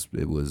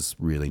 it was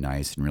really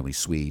nice and really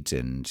sweet.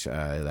 And,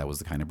 that was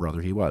the kind of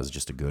brother he was,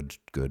 just a good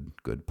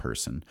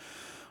person.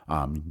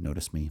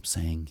 Notice me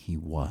saying he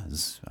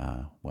was,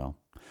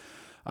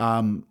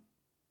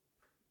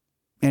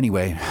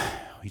 anyway,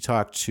 I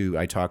talked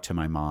to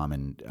my mom,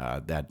 and,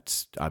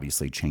 that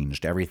obviously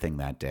changed everything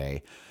that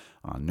day.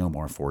 No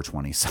more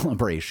 420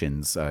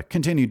 celebrations.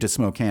 Continued to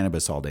smoke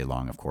cannabis all day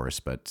long, of course,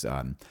 but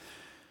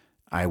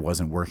I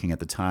wasn't working at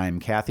the time.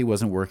 Kathy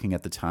wasn't working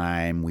at the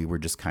time. We were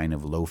just kind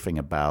of loafing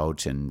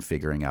about and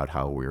figuring out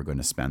how we were going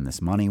to spend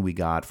this money we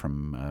got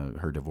from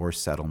her divorce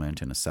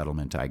settlement and a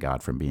settlement I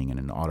got from being in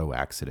an auto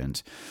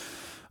accident.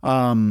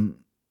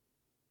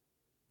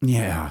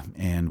 Yeah,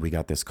 and we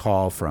got this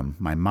call from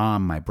my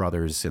mom. My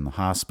brother's in the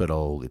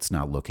hospital. It's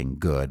not looking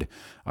good.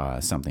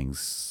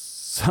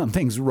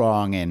 Something's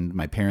wrong, and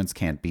my parents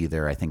can't be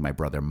there. I think my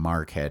brother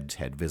Mark had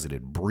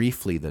visited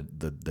briefly the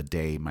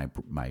day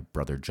my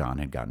brother John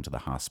had gotten to the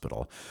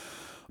hospital.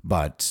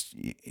 But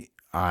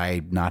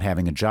I, not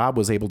having a job,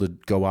 was able to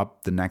go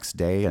up the next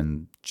day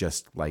and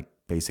just like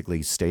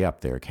basically stay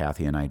up there.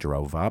 Kathy and I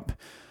drove up,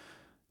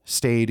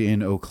 stayed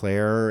in Eau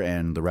Claire,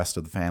 and the rest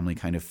of the family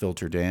kind of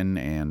filtered in,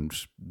 and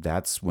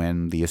that's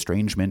when the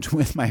estrangement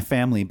with my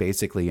family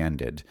basically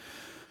ended.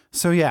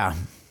 So yeah,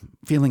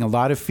 feeling a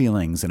lot of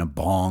feelings in a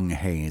bong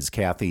haze.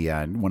 Kathy,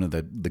 one of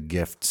the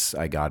gifts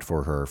I got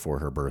for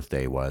her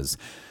birthday was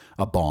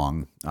a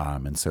bong,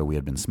 and so we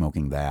had been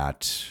smoking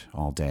that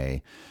all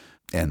day,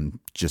 and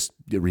just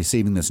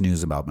receiving this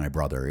news about my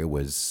brother, it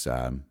was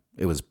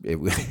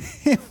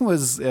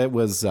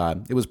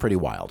pretty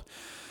wild.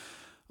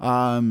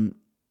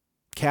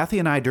 Kathy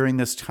and I, during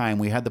this time,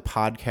 we had the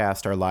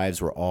podcast. Our lives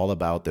were all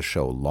about the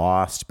show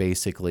Lost,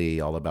 basically,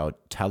 all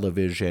about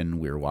television.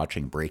 We were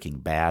watching Breaking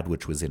Bad,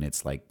 which was in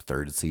its like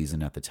third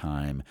season at the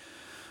time.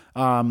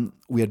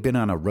 We had been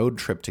on a road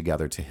trip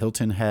together to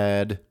Hilton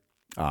Head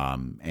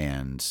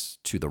and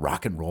to the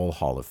Rock and Roll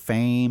Hall of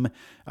Fame.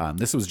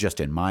 This was just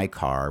in my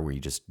car. We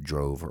just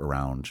drove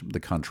around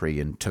the country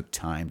and took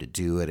time to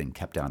do it and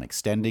kept on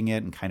extending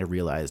it and kind of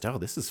realized, oh,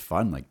 this is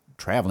fun, like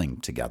traveling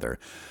together.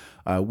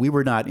 We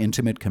were not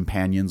intimate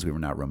companions. We were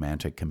not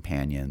romantic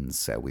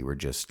companions. We were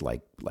just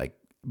like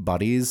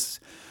buddies.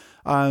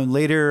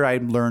 Later, I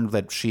learned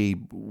that she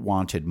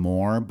wanted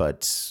more,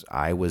 but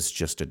I was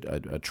just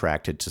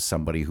attracted to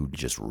somebody who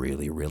just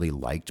really, really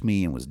liked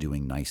me and was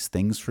doing nice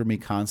things for me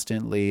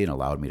constantly and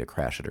allowed me to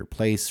crash at her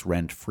place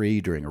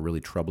rent-free during a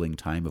really troubling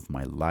time of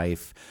my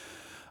life.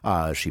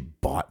 She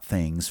bought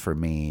things for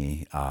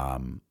me.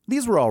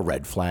 These were all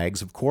red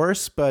flags, of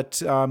course,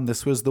 but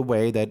this was the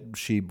way that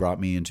she brought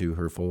me into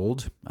her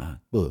fold.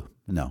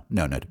 No,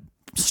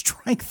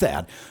 strike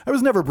that. I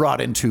was never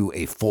brought into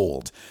a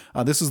fold.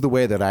 This is the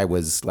way that I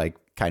was like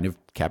kind of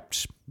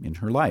kept in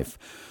her life.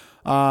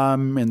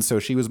 And so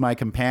she was my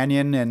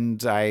companion,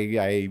 and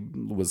I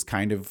was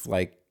kind of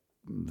like,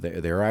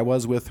 there I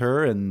was with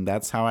her, and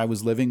that's how I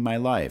was living my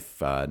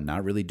life.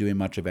 Not really doing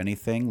much of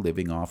anything,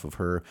 living off of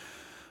her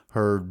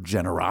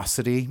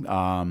generosity,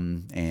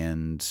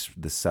 and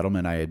the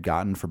settlement I had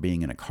gotten for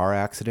being in a car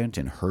accident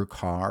in her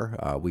car.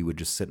 We would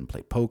just sit and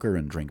play poker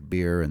and drink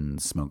beer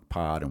and smoke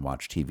pot and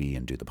watch TV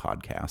and do the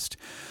podcast.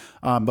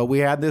 But we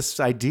had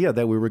this idea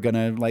that we were going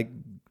to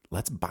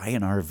let's buy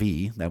an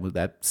RV.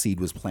 That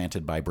seed was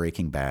planted by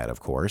Breaking Bad, of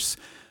course.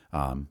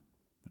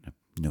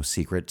 No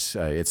secret.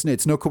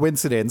 It's no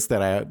coincidence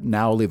that I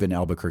now live in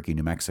Albuquerque,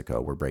 New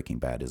Mexico, where Breaking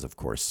Bad is, of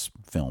course,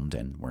 filmed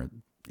and where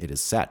it is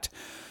set.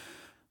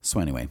 So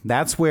anyway,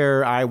 that's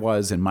where I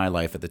was in my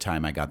life at the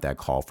time I got that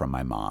call from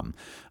my mom.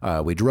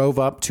 We drove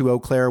up to Eau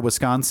Claire,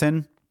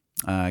 Wisconsin,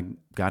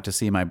 got to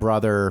see my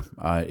brother.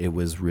 It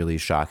was really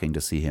shocking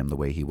to see him the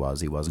way he was.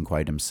 He wasn't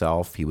quite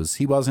himself. He was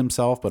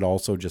himself, but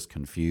also just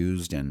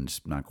confused and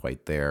not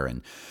quite there.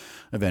 And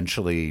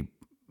eventually,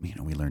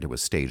 we learned it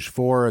was stage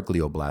 4, a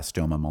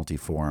glioblastoma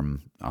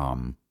multiforme,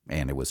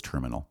 and it was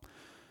terminal.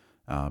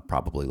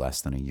 Probably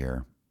less than a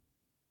year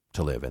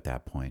to live at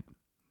that point.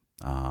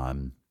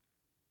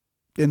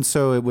 And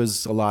so it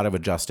was a lot of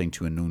adjusting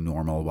to a new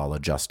normal while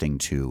adjusting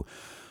to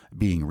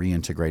being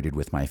reintegrated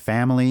with my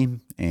family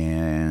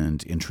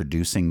and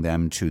introducing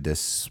them to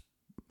this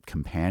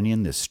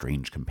companion, this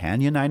strange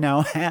companion I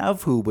now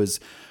have,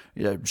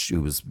 she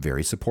was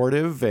very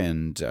supportive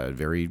and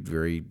very,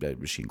 very,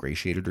 she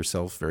ingratiated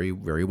herself very,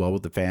 very well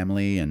with the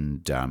family.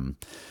 And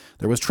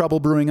there was trouble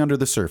brewing under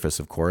the surface,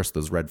 of course,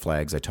 those red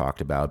flags I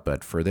talked about.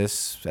 But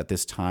at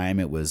this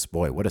time, it was,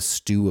 boy, what a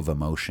stew of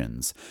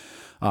emotions.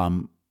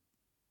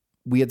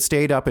 We had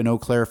stayed up in Eau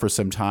Claire for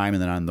some time,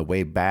 and then on the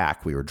way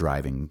back, we were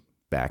driving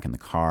back in the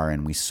car,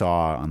 and we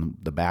saw on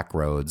the back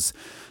roads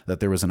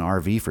that there was an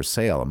RV for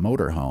sale, a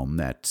motorhome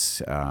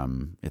that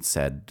it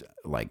said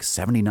like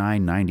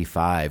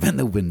 $79.95 in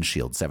the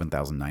windshield,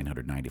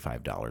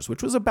 $7,995,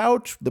 which was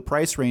about the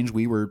price range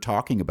we were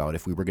talking about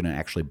if we were going to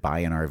actually buy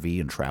an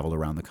RV and travel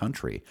around the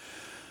country.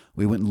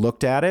 We went and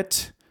looked at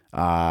it.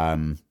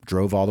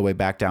 Drove all the way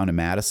back down to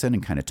Madison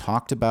and kind of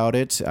talked about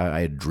it. I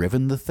had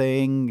driven the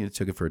thing,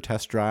 took it for a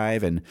test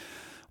drive, and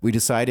we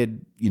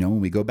decided, when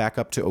we go back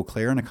up to Eau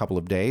Claire in a couple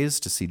of days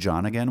to see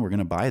John again, we're going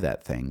to buy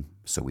that thing.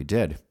 So we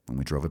did, and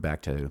we drove it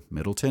back to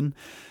Middleton,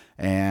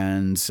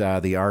 and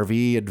the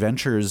RV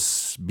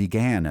adventures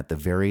began at the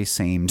very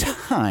same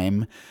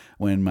time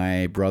when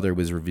my brother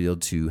was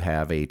revealed to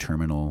have a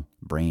terminal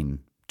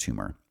brain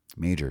tumor,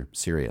 major,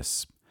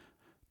 serious,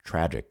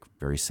 tragic,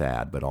 very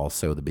sad, but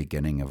also the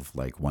beginning of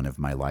one of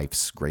my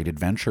life's great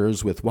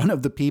adventures with one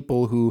of the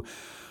people who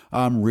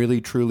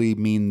really truly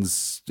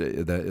means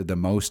the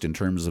most in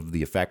terms of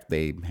the effect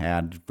they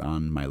had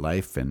on my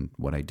life and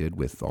what I did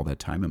with all that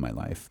time in my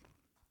life.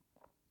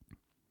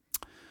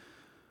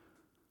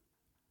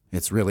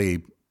 It's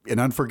really an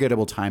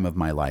unforgettable time of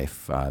my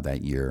life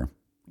that year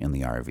in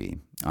the RV.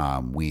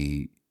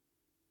 We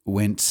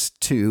went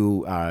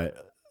to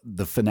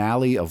the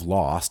finale of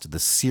Lost, the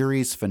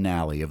series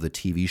finale of the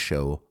TV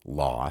show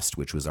Lost,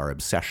 which was our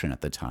obsession at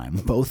the time.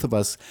 Both of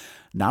us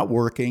not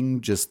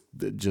working,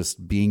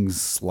 just being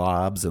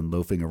slobs and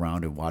loafing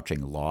around and watching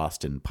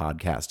Lost and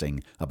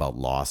podcasting about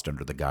Lost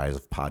under the guise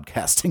of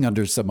podcasting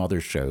under some other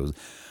shows,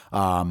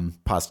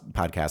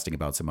 podcasting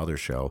about some other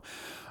show.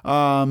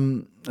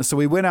 So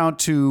we went out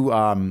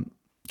to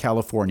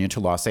California, to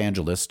Los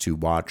Angeles, to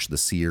watch the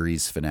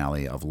series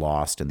finale of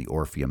Lost in the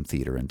Orpheum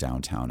Theater in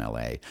downtown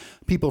LA.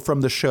 People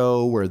from the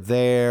show were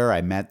there.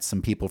 I met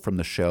some people from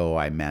the show.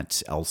 I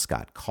met L.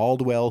 Scott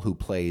Caldwell, who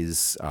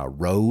plays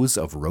Rose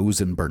of Rose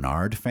and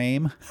Bernard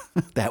fame.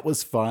 That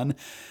was fun.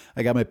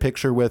 I got my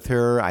picture with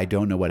her. I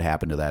don't know what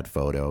happened to that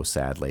photo,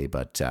 sadly,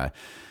 but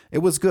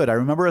it was good. I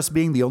remember us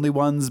being the only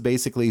ones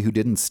basically who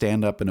didn't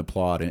stand up and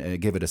applaud and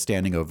give it a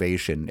standing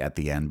ovation at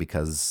the end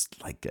because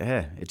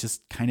it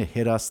just kind of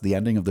hit us, the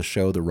ending of the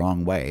show, the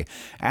wrong way.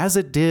 As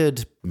it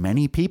did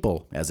many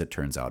people, as it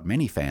turns out.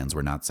 Many fans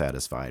were not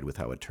satisfied with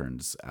how it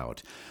turns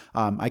out.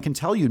 I can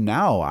tell you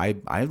now,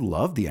 I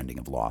love the ending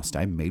of Lost.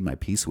 I made my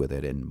peace with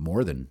it and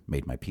more than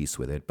made my peace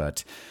with it.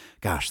 But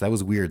gosh, that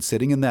was weird.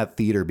 Sitting in that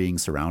theater being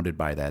surrounded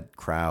by that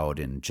crowd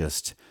and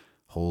just...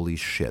 holy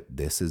shit,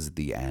 this is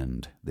the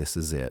end. This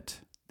is it.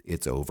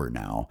 It's over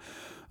now.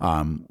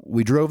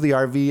 We drove the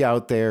RV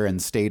out there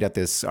and stayed at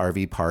this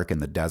RV park in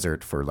the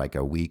desert for like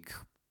a week,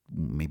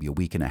 maybe a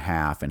week and a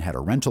half, and had a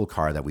rental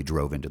car that we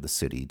drove into the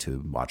city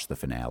to watch the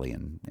finale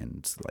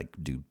and like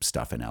do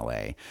stuff in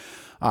LA.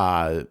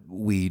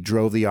 We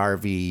drove the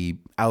RV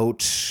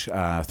out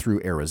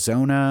through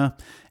Arizona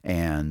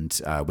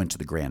and went to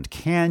the Grand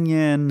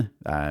Canyon,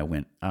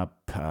 went up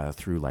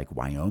through like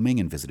Wyoming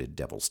and visited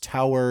Devil's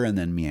Tower, and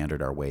then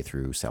meandered our way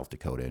through South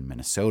Dakota and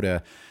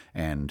Minnesota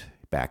and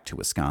back to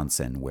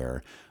Wisconsin,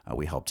 where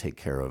we helped take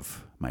care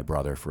of my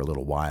brother for a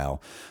little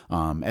while.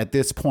 At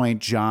this point,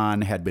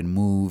 John had been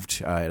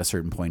moved at a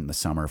certain point in the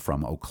summer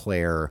from Eau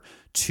Claire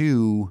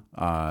to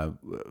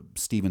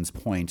Stevens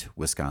Point,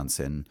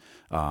 Wisconsin,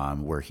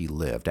 where he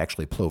lived.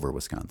 Actually, Plover,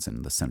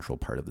 Wisconsin, the central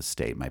part of the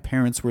state. My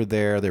parents were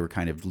there. They were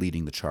kind of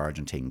leading the charge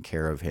and taking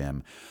care of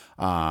him.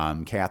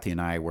 Kathy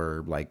and I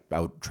were like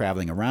out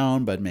traveling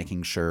around, but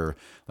making sure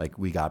like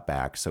we got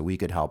back so we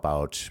could help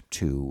out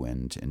too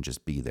and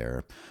just be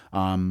there.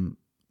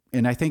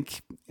 And I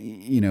think,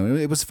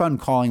 it was fun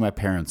calling my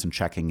parents and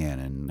checking in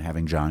and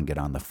having John get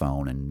on the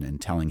phone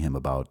and telling him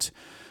about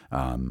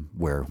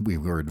where we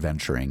were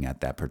adventuring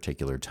at that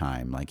particular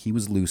time. Like, he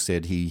was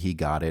lucid, he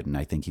got it, and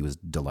I think he was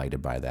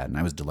delighted by that. And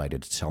I was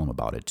delighted to tell him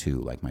about it too.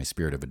 Like, my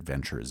spirit of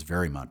adventure is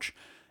very much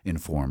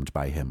informed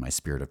by him. My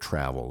spirit of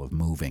travel, of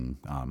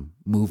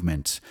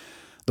movement.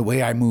 The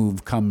way I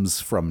move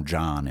comes from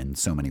John in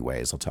so many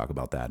ways. I'll talk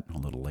about that a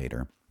little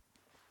later.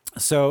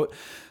 So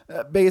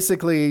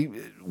basically,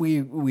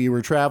 we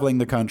were traveling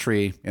the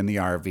country in the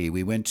RV.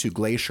 We went to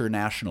Glacier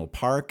National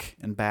Park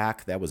and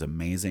back. That was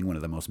amazing, one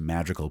of the most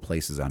magical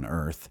places on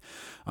Earth.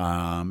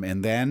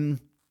 And then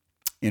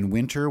in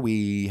winter,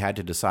 we had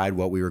to decide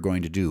what we were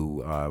going to do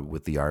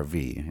with the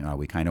RV.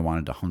 We kind of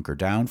wanted to hunker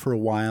down for a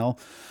while.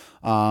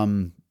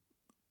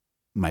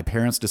 My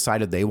parents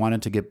decided they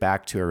wanted to get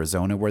back to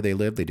Arizona where they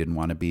lived. They didn't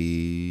want to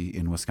be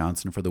in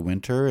Wisconsin for the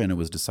winter, and it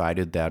was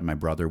decided that my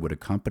brother would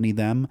accompany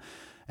them.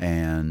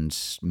 And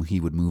he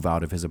would move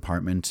out of his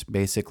apartment,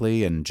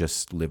 basically, and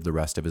just live the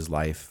rest of his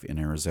life in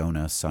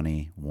Arizona,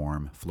 sunny,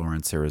 warm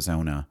Florence,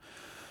 Arizona.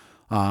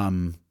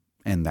 And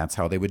that's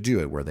how they would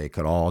do it, where they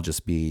could all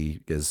just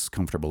be as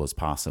comfortable as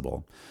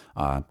possible.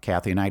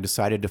 Kathy and I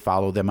decided to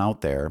follow them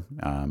out there,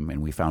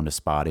 and we found a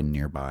spot in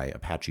nearby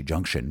Apache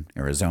Junction,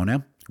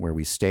 Arizona, where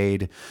we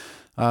stayed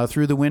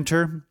through the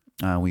winter.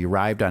 We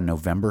arrived on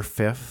November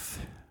 5th,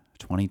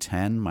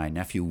 2010, my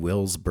nephew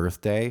Will's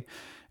birthday.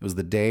 It was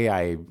the day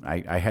I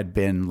had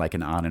been like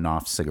an on and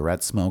off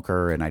cigarette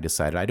smoker, and I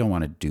decided I don't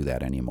want to do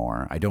that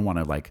anymore. I don't want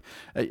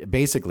to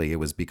basically it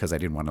was because I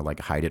didn't want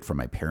to hide it from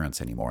my parents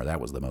anymore. That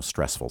was the most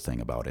stressful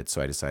thing about it.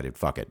 So I decided,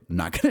 fuck it, I'm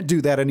not going to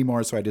do that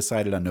anymore. So I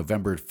decided on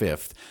November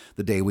 5th,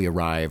 the day we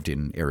arrived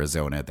in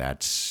Arizona,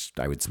 that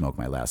I would smoke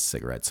my last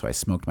cigarette. So I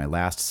smoked my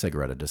last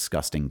cigarette, a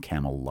disgusting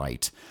Camel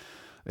Light,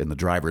 in the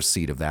driver's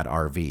seat of that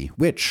RV,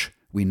 which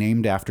we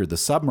named after the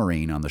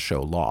submarine on the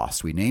show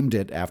Lost. We named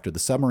it after the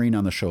submarine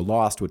on the show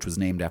Lost, which was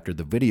named after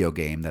the video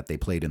game that they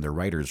played in their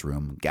writer's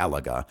room,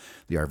 Galaga.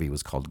 The RV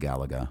was called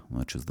Galaga,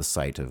 which was the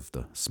site of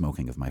the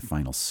smoking of my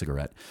final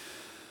cigarette.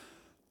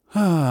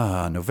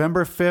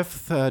 November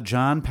 5th,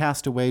 John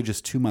passed away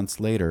just 2 months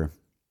later,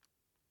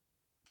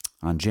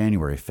 on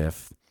January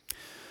 5th.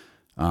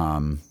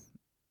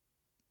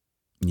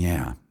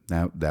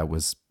 That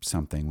was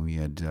something. We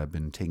had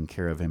been taking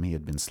care of him. He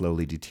had been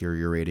slowly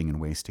deteriorating and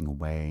wasting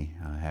away,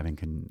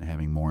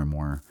 having more and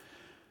more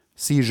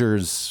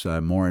seizures,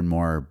 more and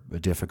more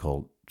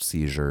difficult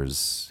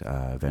seizures.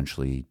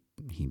 Eventually,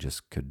 he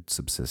just could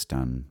subsist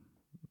on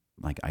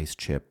like ice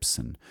chips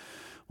and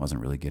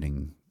wasn't really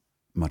getting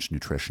much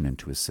nutrition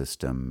into his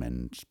system,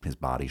 and his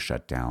body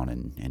shut down,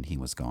 and he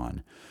was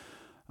gone.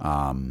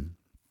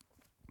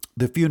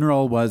 The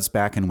funeral was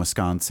back in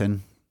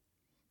Wisconsin.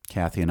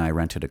 Kathy and I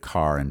rented a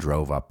car and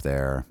drove up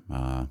there.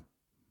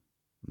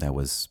 That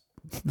was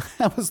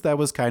that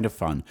was kind of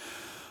fun.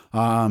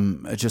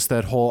 Just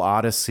that whole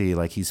odyssey,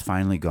 like he's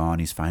finally gone,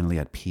 he's finally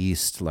at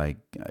peace, like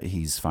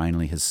his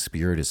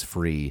spirit is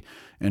free.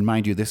 And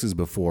mind you, this is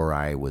before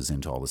I was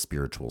into all the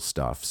spiritual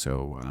stuff,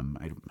 so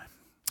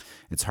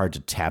it's hard to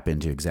tap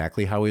into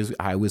exactly how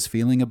I was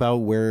feeling about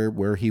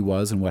where he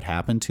was and what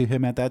happened to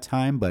him at that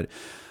time. But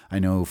I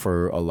know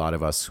for a lot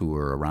of us who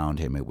were around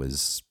him, it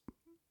was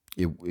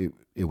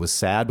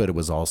sad, but it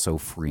was also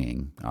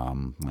freeing.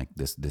 Like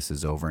this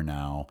is over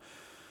now.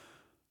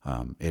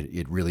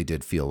 It really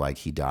did feel like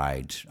he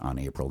died on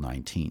April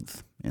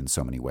 19th in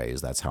so many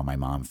ways. That's how my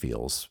mom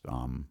feels,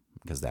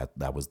 because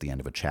that was the end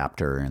of a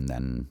chapter, and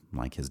then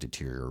like his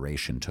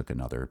deterioration took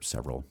another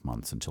several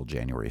months until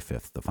January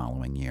 5th the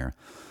following year.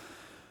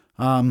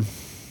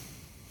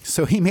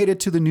 So he made it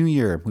to the new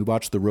year. We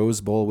watched the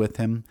Rose Bowl with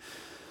him.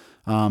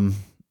 And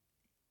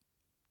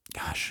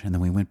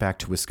then we went back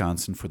to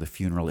Wisconsin for the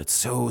funeral. It's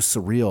so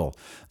surreal.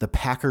 The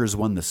Packers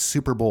won the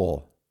Super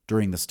Bowl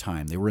during this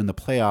time. They were in the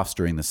playoffs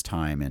during this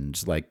time, and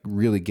like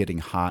really getting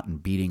hot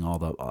and beating all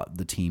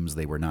the teams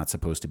they were not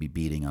supposed to be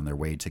beating on their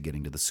way to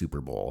getting to the Super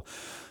Bowl.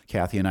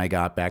 Kathy and I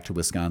got back to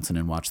Wisconsin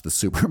and watched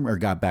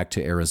got back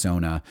to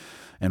Arizona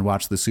and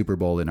watched the Super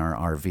Bowl in our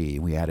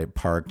RV. We had it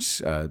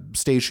parked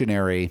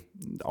stationary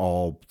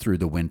all through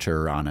the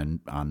winter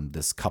on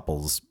this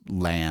couple's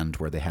land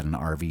where they had an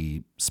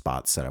RV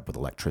spot set up with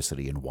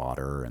electricity and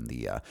water, and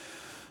the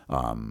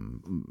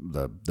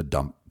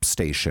dump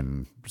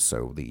station,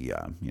 so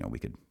we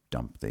could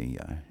dump the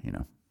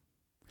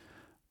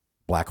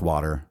black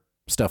water,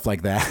 stuff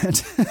like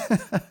that.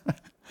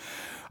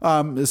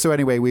 So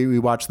anyway, we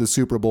watched the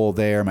Super Bowl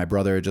there. My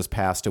brother had just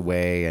passed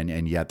away,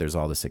 and yet there's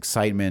all this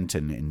excitement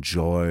and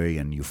joy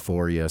and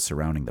euphoria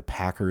surrounding the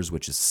Packers,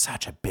 which is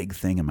such a big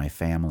thing in my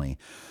family.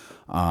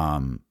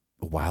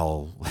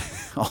 While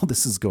all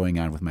this is going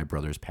on with my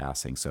brother's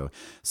passing. So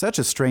such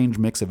a strange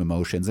mix of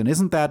emotions. And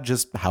isn't that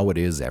just how it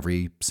is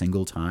every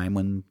single time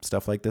when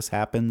stuff like this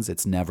happens?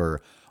 It's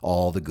never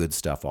all the good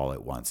stuff all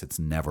at once. It's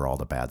never all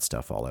the bad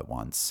stuff all at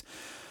once.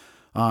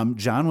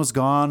 John was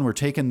gone. We're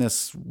taking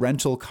this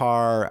rental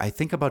car. I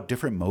think about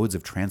different modes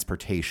of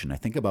transportation. I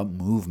think about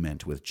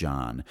movement with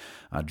John.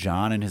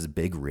 John and his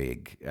big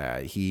rig.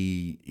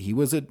 He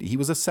was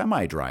a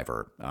semi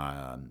driver.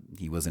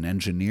 He was an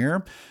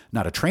engineer,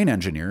 not a train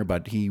engineer,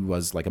 but he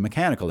was like a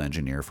mechanical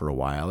engineer for a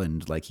while.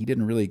 And like he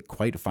didn't really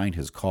quite find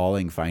his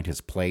calling, find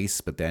his place.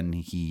 But then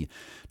he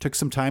took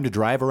some time to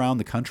drive around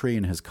the country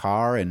in his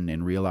car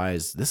and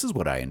realized this is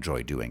what I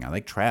enjoy doing. I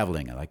like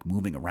traveling. I like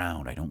moving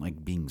around. I don't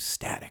like being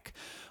static.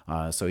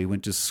 So he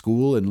went to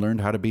school and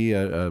learned how to be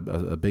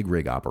a big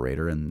rig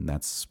operator, and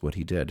that's what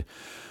he did.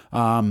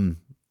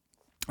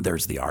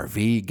 There's the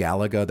RV,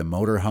 Galaga, the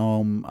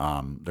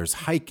motorhome. There's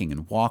hiking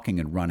and walking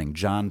and running.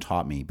 John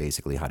taught me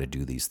basically how to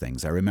do these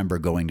things. I remember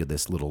going to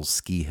this little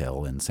ski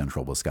hill in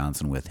central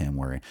Wisconsin with him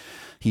where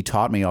he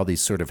taught me all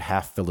these sort of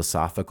half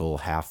philosophical,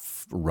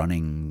 half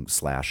running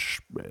 /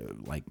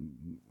 like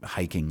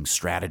hiking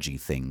strategy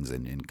things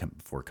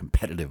for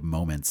competitive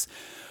moments,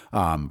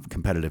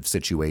 competitive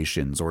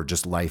situations, or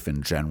just life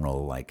in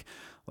general, like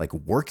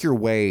work your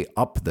way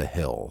up the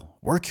hill.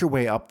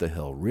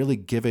 Really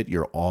give it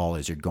your all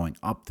as you're going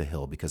up the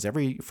hill, because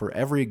for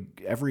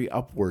every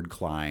upward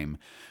climb,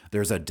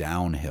 there's a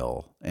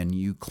downhill, and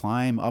you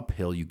climb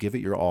uphill. You give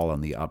it your all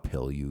on the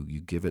uphill. You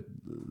give it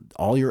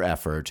all your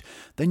effort.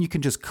 Then you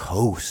can just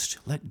coast.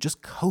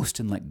 Just coast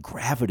and let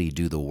gravity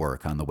do the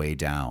work on the way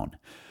down.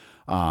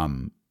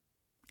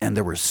 And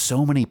there were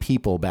so many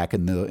people back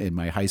in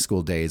my high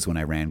school days when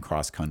I ran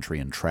cross country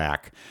and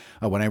track.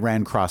 When I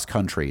ran cross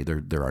country,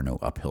 there are no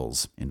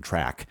uphills in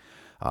track.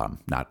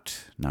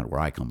 Not where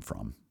I come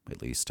from,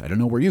 at least. I don't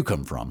know where you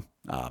come from.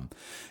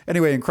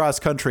 Anyway, in cross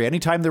country,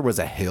 anytime there was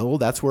a hill,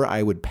 that's where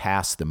I would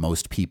pass the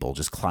most people,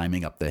 just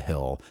climbing up the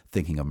hill,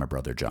 thinking of my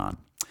brother John.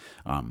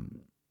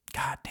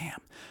 God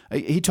damn.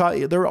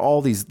 There are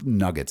all these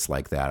nuggets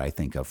like that I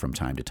think of from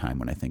time to time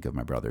when I think of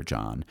my brother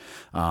John.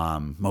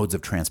 Modes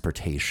of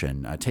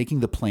transportation,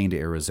 taking the plane to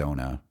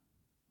Arizona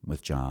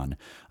with John.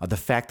 The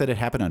fact that it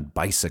happened on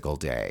Bicycle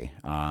Day.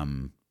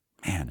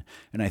 Man,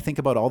 and I think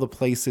about all the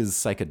places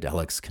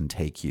psychedelics can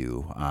take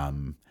you.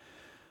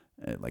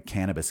 Like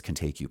cannabis can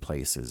take you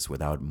places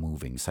without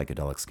moving.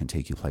 Psychedelics can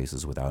take you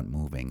places without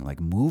moving. Like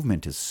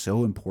movement is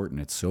so important.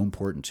 It's so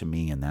important to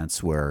me, and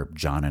that's where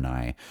John and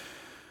I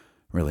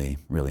really,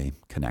 really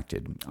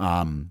connected.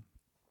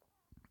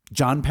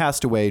 John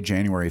passed away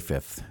January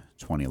 5th,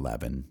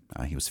 2011.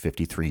 He was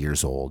 53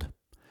 years old.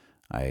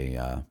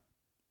 I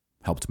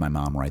helped my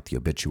mom write the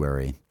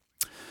obituary.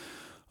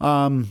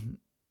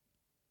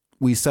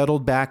 we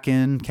settled back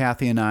in,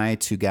 Kathy and I,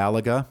 to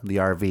Galaga, the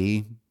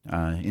RV,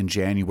 in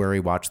January,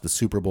 watched the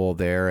Super Bowl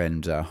there,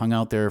 and hung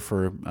out there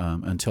for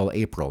until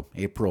April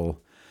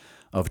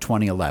of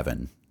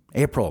 2011.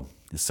 April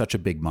is such a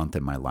big month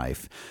in my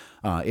life.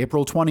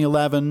 April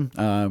 2011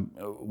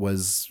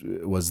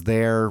 was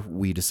there.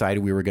 We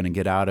decided we were going to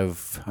get out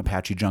of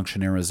Apache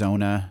Junction,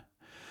 Arizona.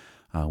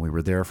 We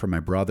were there for my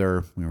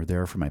brother. We were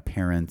there for my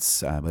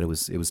parents. But it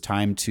was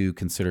time to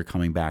consider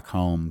coming back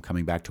home,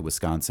 coming back to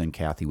Wisconsin.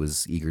 Kathy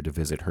was eager to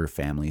visit her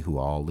family, who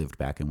all lived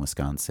back in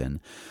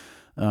Wisconsin.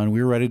 And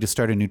we were ready to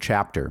start a new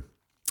chapter.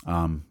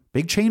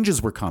 Big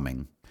changes were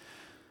coming.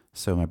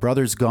 So my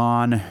brother's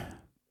gone.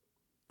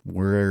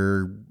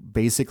 We're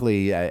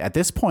basically, at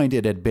this point,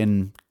 it had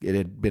been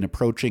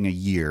approaching a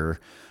year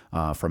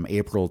from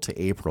April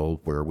to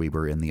April where we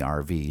were in the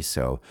RV.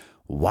 So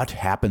what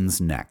happens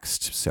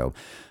next? So,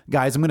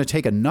 guys, I'm going to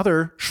take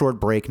another short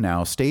break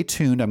now. Stay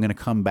tuned. I'm going to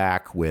come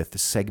back with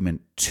segment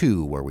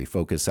 2, where we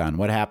focus on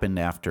what happened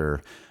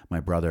after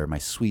my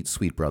sweet,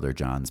 sweet brother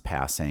John's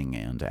passing,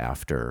 and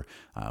after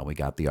we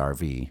got the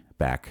RV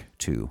back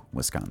to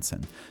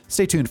Wisconsin.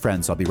 Stay tuned,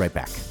 friends. I'll be right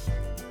back.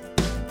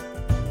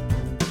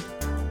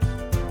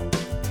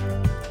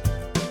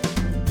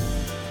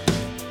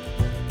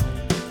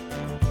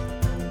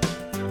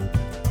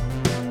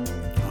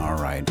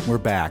 We're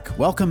back.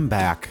 Welcome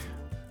back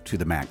to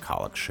the Matt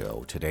Kollock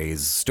Show.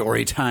 Today's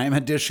Storytime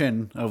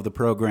edition of the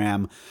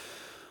program.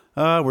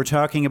 We're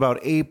talking about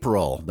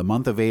April, the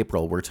month of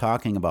April. We're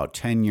talking about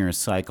 10-year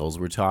cycles.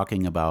 We're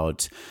talking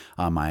about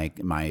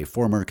my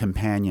former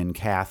companion,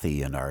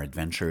 Kathy, and our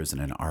adventures in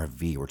an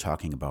RV. We're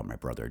talking about my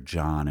brother,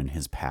 John, and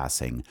his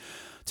passing.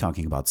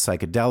 Talking about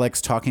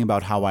psychedelics. Talking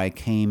about how I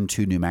came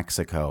to New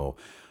Mexico.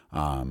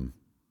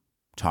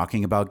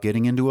 Talking about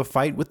getting into a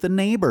fight with the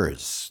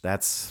neighbors.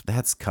 That's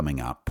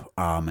coming up.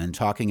 And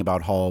talking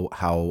about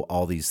how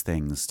all these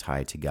things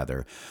tie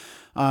together.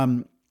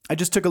 I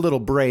just took a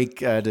little break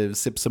to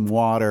sip some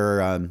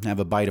water, have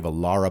a bite of a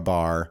Lara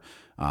bar,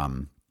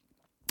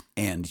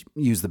 and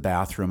use the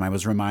bathroom. I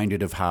was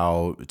reminded of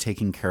how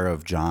taking care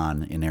of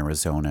John in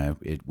Arizona,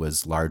 it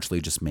was largely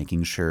just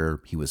making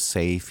sure he was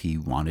safe. He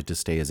wanted to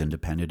stay as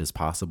independent as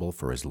possible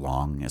for as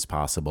long as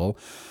possible.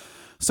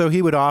 So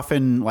he would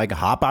often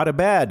hop out of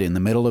bed in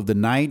the middle of the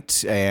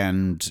night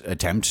and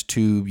attempt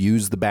to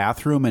use the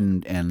bathroom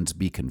and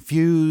be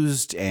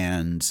confused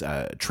and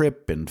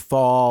trip and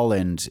fall.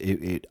 And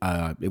it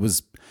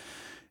was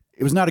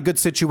not a good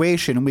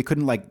situation, and we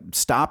couldn't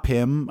stop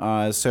him.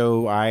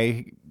 So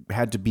I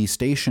had to be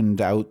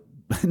stationed out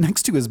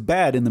next to his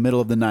bed in the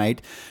middle of the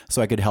night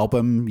so I could help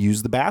him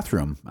use the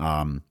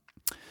bathroom.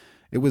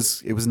 It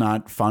was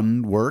not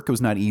fun work. It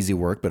was not easy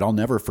work, but I'll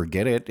never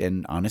forget it.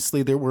 And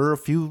honestly, there were a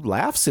few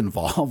laughs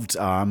involved,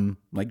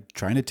 like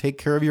trying to take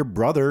care of your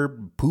brother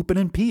pooping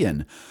and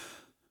peeing.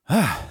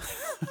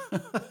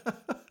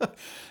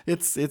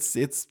 It's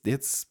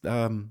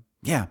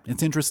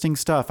interesting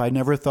stuff. I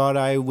never thought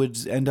I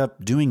would end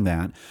up doing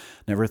that.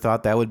 Never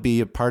thought that would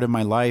be a part of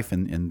my life.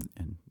 And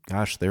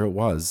gosh, there it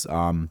was.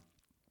 I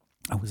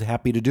was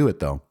happy to do it,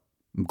 though.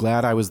 I'm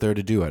glad I was there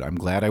to do it. I'm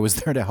glad I was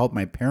there to help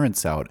my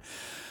parents out.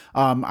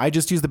 I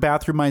just use the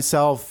bathroom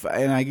myself,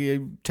 and I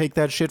take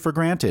that shit for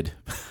granted.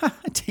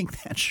 Take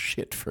that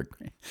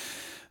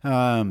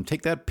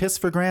piss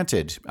for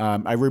granted.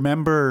 I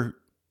remember,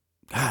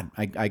 God,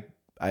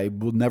 I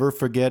will never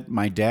forget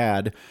my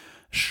dad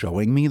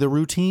showing me the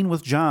routine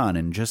with John,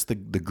 and just the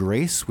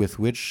grace with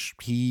which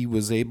he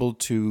was able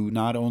to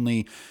not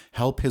only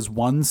help his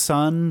one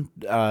son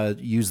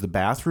use the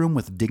bathroom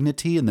with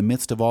dignity in the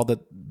midst of all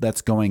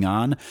that's going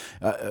on,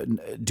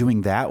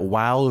 doing that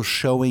while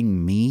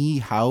showing me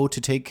how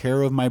to take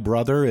care of my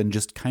brother and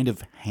just kind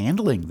of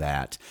handling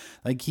that.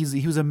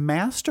 He was a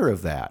master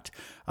of that.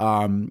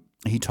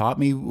 He taught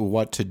me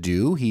what to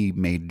do. He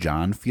made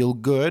John feel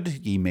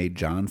good. He made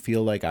John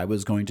feel like I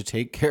was going to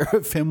take care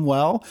of him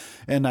well.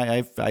 And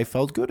I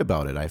felt good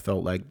about it. I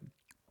felt like,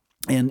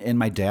 and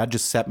my dad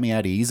just set me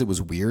at ease. It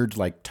was weird,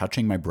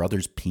 touching my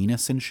brother's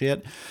penis and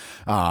shit.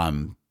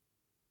 My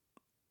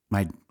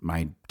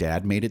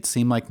dad made it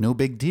seem like no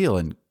big deal.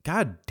 And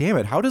God damn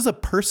it, how does a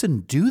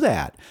person do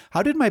that?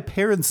 How did my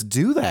parents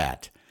do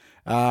that?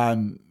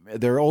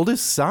 Their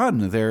oldest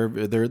son, their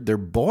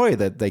boy,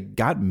 that they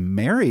got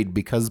married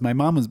because my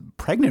mom was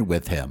pregnant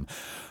with him.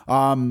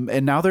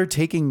 And now they're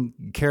taking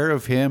care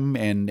of him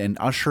and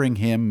ushering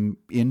him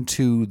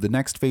into the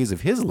next phase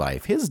of his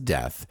life, his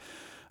death.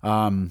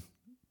 God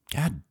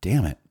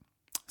damn it.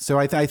 So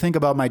I think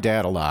about my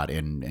dad a lot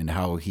and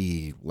how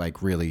he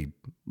really,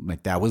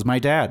 that was my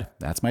dad.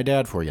 That's my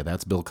dad for you.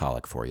 That's Bill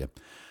Kollock for you.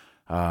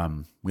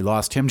 We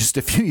lost him just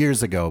a few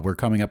years ago. We're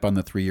coming up on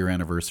the 3-year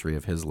anniversary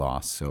of his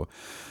loss. So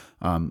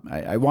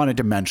I wanted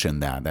to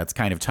mention that. That's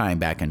kind of tying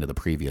back into the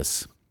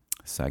previous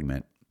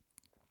segment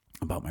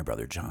about my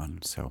brother John.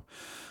 So,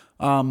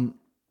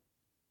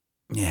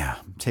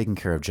 taking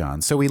care of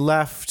John. So we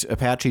left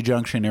Apache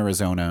Junction,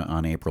 Arizona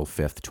on April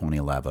 5th,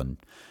 2011.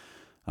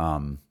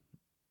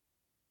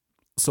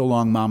 So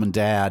long, Mom and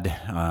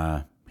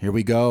Dad. here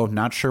we go.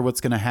 Not sure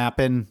what's going to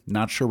happen.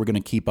 Not sure we're going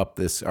to keep up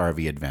this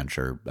RV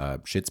adventure.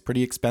 Shit's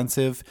pretty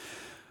expensive.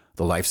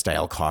 The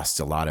lifestyle costs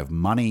a lot of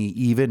money,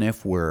 even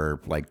if we're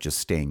like just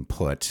staying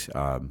put.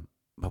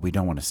 But we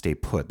don't want to stay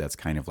put. That's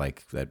kind of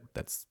like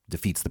that's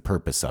defeats the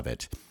purpose of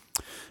it.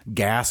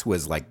 Gas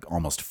was like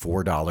almost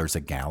 $4 a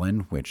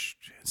gallon, which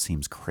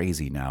seems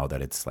crazy now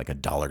that it's like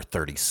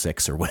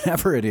 $1.36 or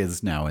whatever it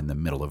is now in the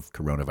middle of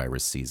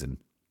coronavirus season.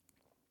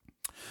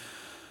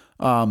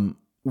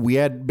 We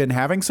had been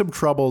having some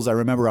troubles. I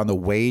remember on the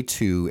way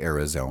to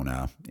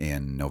Arizona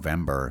in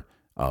November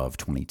of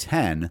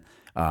 2010,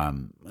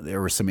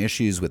 there were some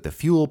issues with the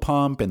fuel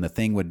pump, and the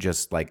thing would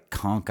just like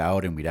conk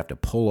out, and we'd have to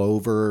pull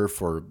over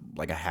for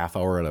like a half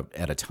hour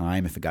at a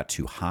time if it got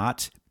too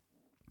hot.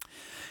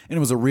 And it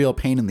was a real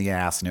pain in the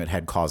ass, and it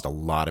had caused a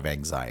lot of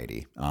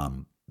anxiety.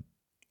 On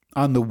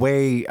the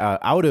way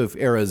out of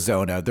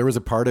Arizona, there was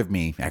a part of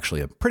me, actually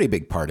a pretty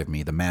big part of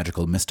me, the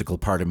magical, mystical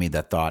part of me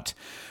that thought,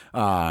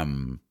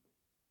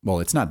 well,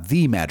 it's not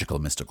the magical,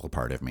 mystical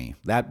part of me.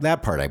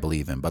 That part I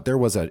believe in, but there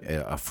was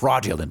a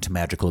fraudulent,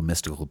 magical,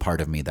 mystical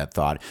part of me that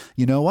thought,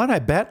 you know what? I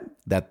bet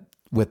that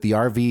with the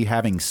RV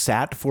having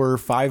sat for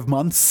 5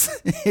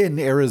 months in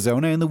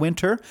Arizona in the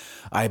winter,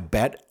 I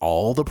bet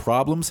all the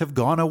problems have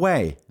gone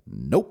away.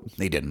 Nope,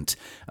 they didn't.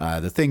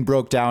 The thing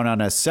broke down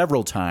on us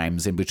several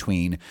times in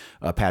between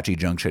Apache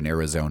Junction,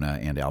 Arizona,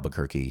 and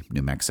Albuquerque,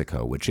 New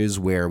Mexico, which is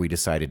where we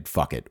decided,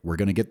 fuck it. We're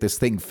going to get this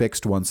thing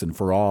fixed once and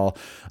for all.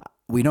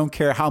 We don't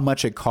care how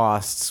much it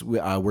costs.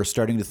 We're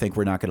starting to think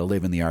we're not going to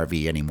live in the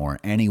RV anymore.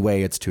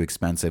 Anyway, it's too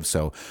expensive,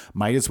 so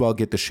might as well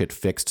get the shit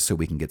fixed so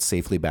we can get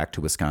safely back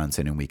to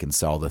Wisconsin and we can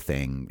sell the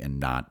thing and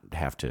not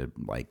have to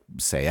like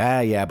say,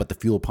 yeah, but the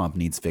fuel pump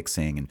needs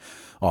fixing and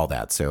all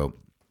that. So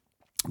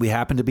we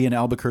happened to be in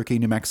Albuquerque,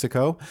 New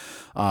Mexico.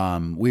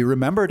 We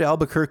remembered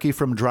Albuquerque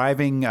from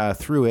driving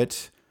through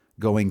it,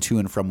 going to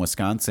and from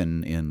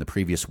Wisconsin in the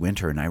previous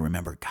winter. And I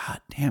remember,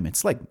 God damn,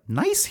 it's like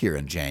nice here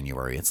in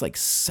January. It's like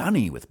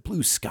sunny with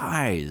blue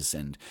skies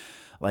and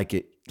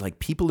like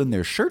people in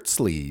their shirt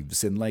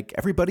sleeves and like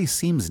everybody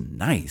seems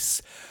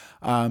nice.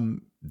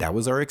 That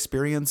was our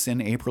experience in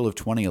April of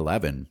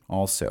 2011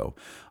 also.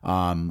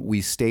 We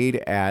stayed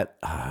at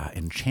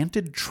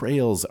Enchanted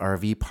Trails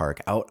RV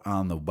Park out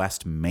on the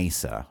West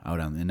Mesa,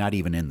 not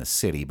even in the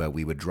city, but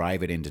we would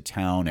drive it into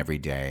town every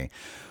day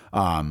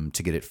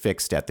to get it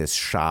fixed at this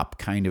shop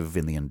kind of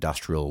in the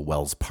industrial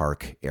Wells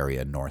Park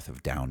area north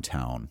of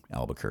downtown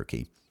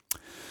Albuquerque.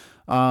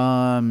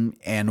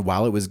 And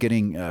while it was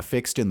getting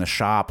fixed in the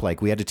shop,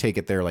 like we had to take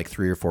it there like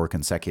 3 or 4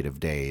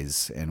 consecutive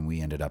days. And we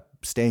ended up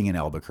staying in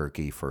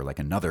Albuquerque for like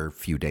another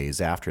few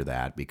days after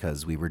that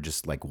because we were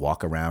just like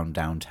walk around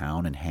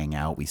downtown and hang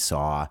out. We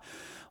saw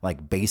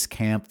like base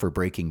camp for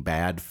Breaking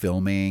Bad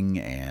filming.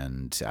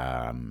 And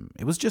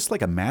it was just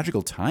like a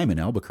magical time in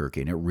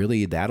Albuquerque. And it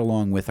really, that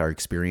along with our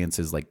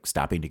experiences like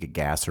stopping to get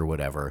gas or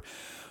whatever,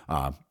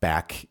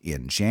 back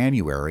in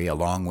January,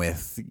 along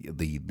with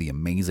the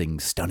amazing,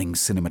 stunning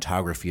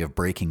cinematography of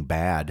Breaking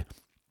Bad,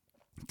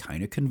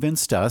 kind of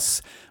convinced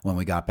us when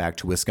we got back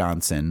to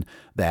Wisconsin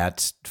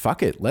that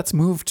fuck it, let's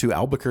move to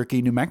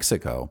Albuquerque, New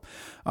Mexico.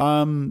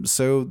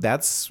 So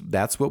that's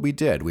what we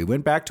did. We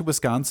went back to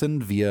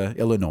Wisconsin via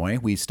Illinois.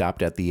 We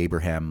stopped at the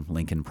Abraham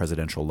Lincoln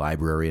Presidential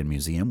Library and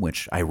Museum,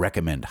 which I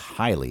recommend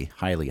highly,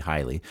 highly,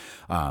 highly.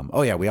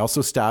 We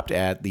also stopped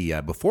at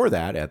before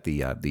that at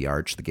the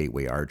Arch, the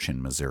Gateway Arch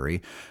in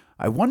Missouri.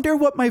 I wonder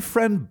what my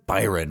friend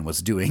Byron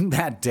was doing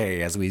that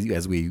day as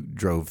we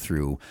drove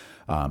through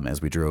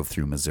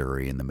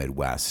Missouri in the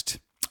Midwest.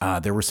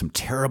 There were some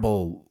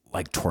terrible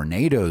like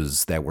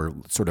tornadoes that were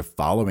sort of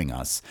following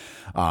us.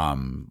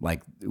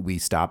 Like we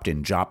stopped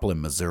in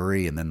Joplin,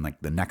 Missouri, and then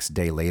like the next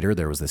day later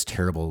there was this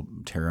terrible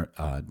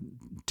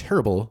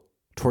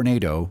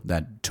tornado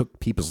that took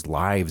people's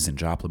lives in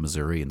Joplin,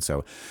 Missouri. And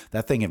so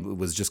that thing, it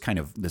was just kind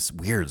of this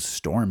weird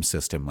storm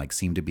system, like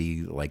seemed to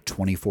be like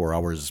 24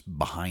 hours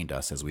behind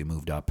us as we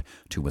moved up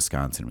to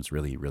Wisconsin. It was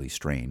really, really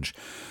strange.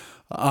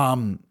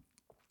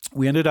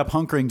 We ended up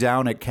hunkering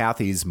down at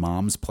Kathy's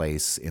mom's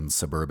place in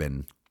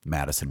suburban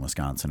Madison,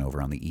 Wisconsin,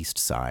 over on the east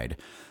side.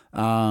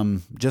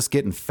 Just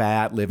getting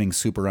fat, living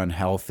super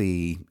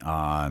unhealthy,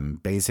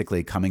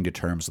 basically coming to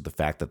terms with the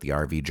fact that the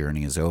RV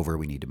journey is over.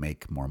 We need to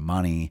make more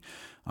money.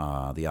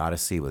 The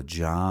Odyssey with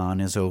John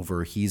is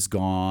over. He's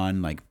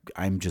gone. Like,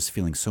 I'm just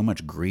feeling so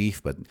much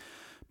grief, but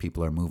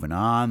people are moving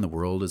on. The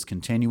world is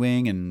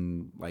continuing.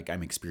 And like,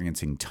 I'm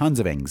experiencing tons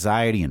of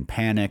anxiety and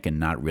panic and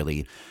not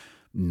really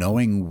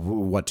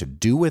knowing what to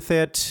do with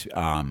it.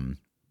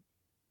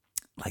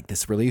 Like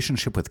this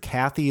relationship with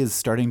Kathy is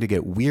starting to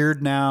get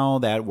weird now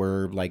that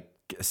we're like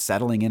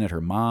settling in at her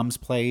mom's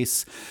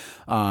place.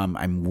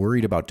 I'm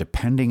worried about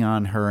depending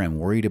on her. I'm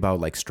worried about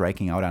like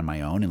striking out on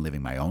my own and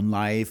living my own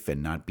life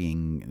and not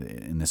being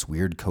in this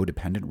weird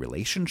codependent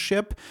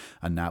relationship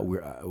and not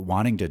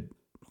wanting to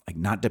like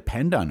not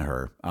depend on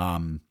her.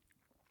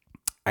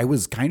 I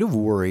was kind of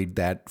worried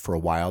that for a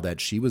while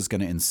that she was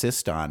going to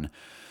insist on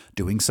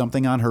doing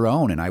something on her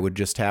own, and I would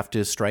just have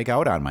to strike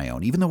out on my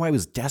own, even though I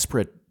was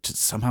desperate to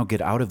somehow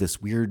get out of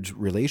this weird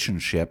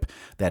relationship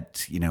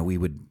that, we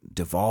would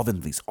devolve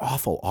into these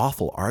awful,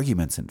 awful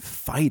arguments and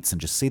fights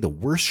and just say the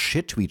worst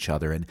shit to each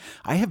other. And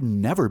I have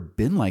never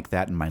been like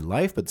that in my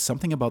life, but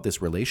something about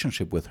this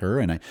relationship with her,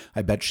 and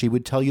I bet she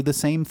would tell you the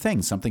same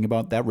thing. Something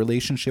about that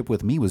relationship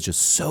with me was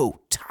just so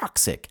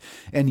toxic.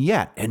 And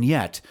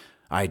yet,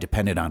 I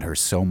depended on her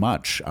so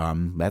much.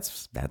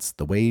 That's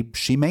the way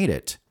she made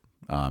it.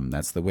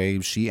 That's the way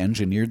she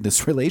engineered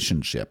this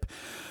relationship.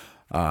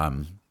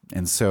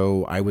 And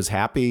so I was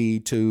happy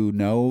to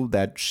know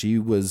that she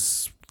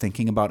was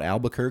thinking about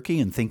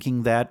Albuquerque and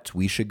thinking that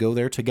we should go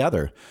there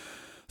together.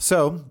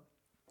 So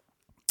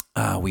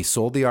we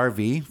sold the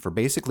RV for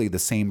basically the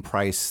same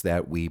price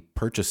that we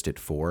purchased it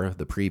for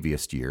the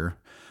previous year.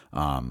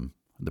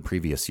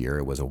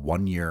 It was a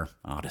 1-year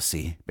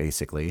odyssey,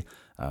 basically.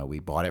 We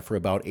bought it for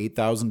about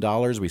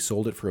 $8,000. We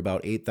sold it for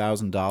about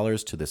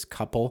 $8,000 to this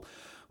couple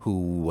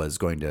who was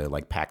going to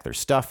pack their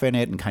stuff in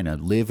it and kind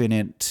of live in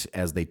it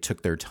as they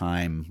took their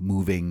time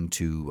moving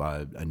to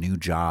a new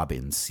job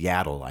in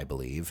Seattle, I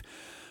believe.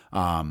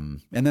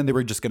 And then they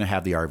were just going to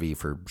have the RV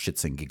for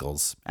shits and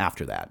giggles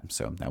after that.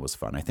 So that was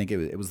fun. I think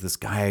it was this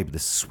guy,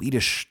 this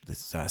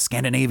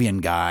Scandinavian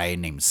guy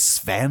named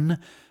Sven.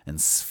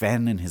 And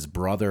Sven and his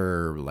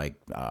brother,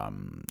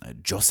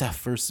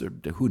 Joseph, or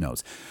who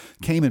knows,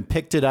 came and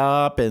picked it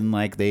up, and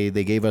they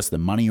gave us the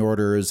money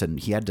orders, and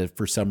he had to,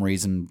 for some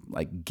reason,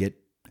 get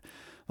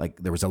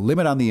there was a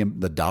limit on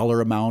the dollar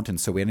amount, and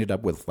so we ended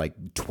up with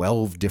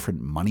 12 different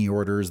money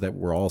orders that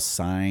were all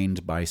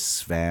signed by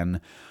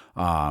Sven.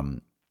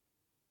 And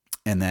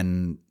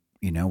then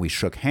we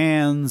shook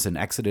hands and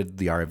exited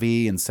the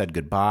RV and said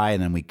goodbye.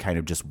 And then we kind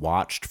of just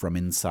watched from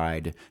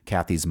inside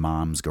Kathy's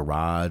mom's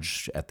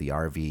garage at the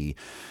RV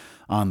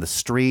on the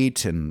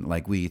street. And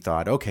we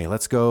thought, okay,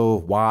 let's go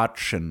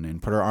watch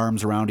and put our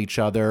arms around each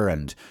other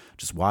and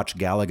just watch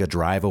Galaga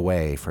drive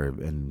away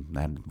and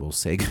then we'll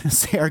say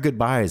our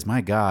goodbyes. My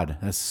God,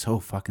 that's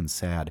so fucking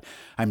sad.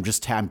 I'm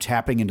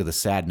tapping into the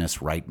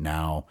sadness right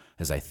now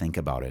as I think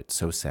about it.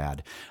 So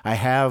sad. I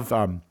have,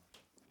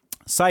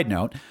 side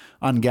note,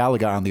 on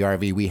Galaga on the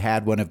RV, we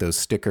had one of those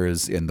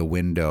stickers in the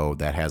window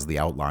that has the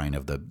outline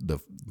of the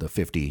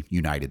 50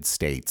 United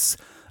States.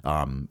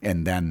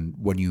 And then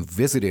when you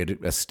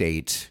visited a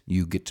state,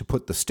 you get to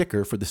put the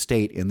sticker for the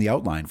state in the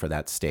outline for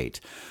that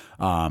state.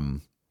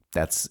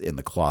 That's in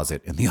the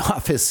closet in the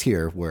office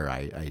here where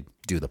I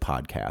do the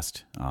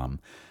podcast.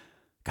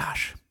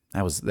 Gosh,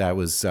 that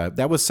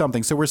was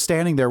something. So we're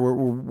standing there.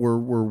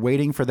 We're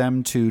waiting for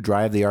them to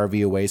drive the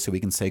RV away so we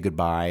can say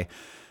goodbye.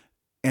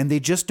 And they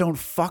just don't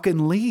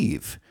fucking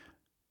leave.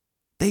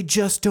 They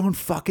just don't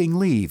fucking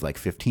leave.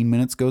 15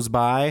 minutes goes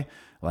by.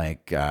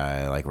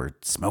 We're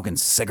smoking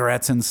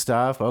cigarettes and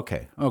stuff.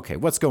 Okay.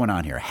 What's going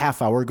on here?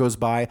 Half hour goes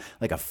by.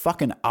 A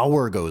fucking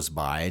hour goes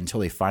by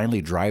until they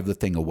finally drive the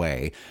thing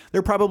away.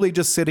 They're probably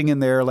just sitting in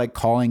there,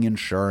 calling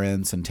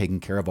insurance and taking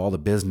care of all the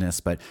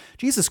business. But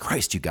Jesus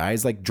Christ, you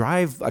guys,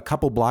 drive a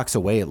couple blocks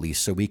away at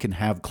least so we can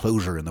have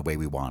closure in the way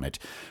we want it.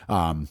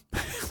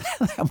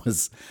 That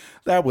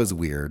was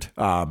weird.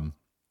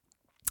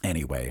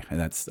 Anyway,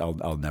 and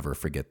I'll never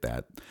forget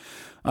that.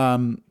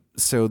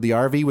 So the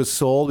RV was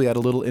sold. We had a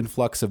little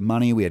influx of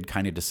money. We had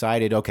kind of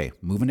decided, okay,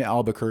 moving to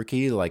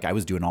Albuquerque. I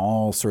was doing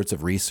all sorts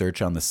of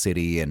research on the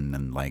city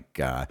and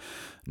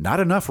not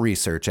enough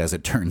research as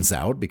it turns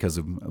out because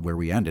of where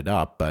we ended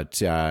up.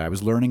 But I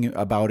was learning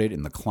about it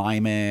and the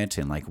climate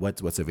and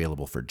what's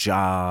available for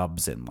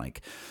jobs and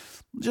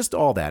just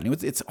all that.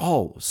 And it's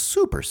all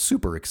super,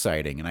 super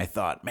exciting. And I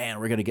thought, man,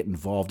 we're going to get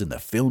involved in the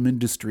film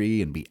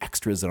industry and be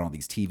extras on all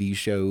these TV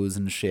shows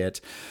and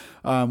shit.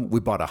 We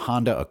bought a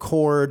Honda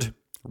Accord,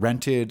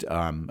 rented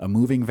a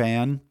moving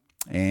van,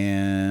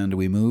 and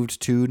we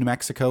moved to New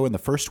Mexico in the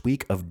first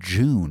week of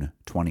June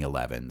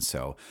 2011.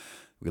 So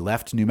we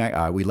left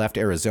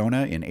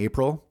Arizona in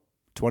April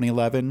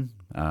 2011,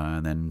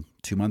 and then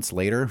 2 months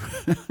later,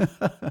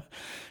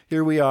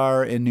 here we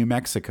are in New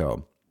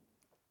Mexico.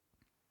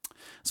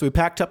 So we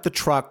packed up the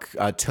truck,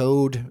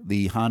 towed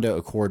the Honda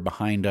Accord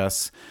behind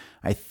us.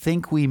 I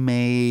think we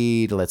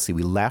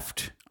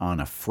left on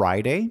a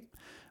Friday,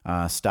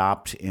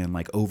 stopped in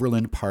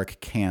Overland Park,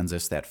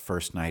 Kansas that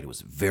first night. It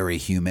was very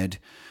humid.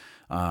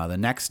 The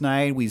next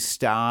night we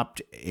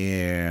stopped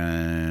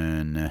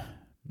in,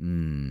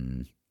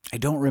 I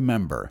don't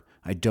remember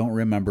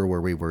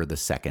where we were the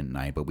second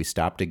night, but we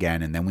stopped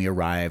again, and then we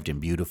arrived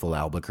in beautiful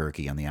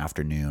Albuquerque on the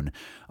afternoon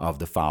of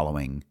the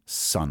following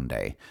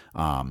Sunday.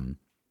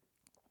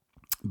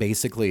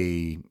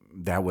 Basically,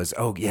 That was,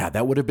 oh, yeah,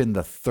 that would have been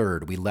the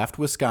 3rd. We left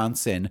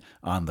Wisconsin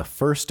on the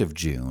 1st of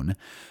June.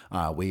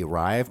 We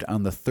arrived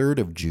on the 3rd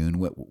of June,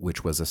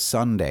 which was a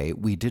Sunday.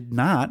 We did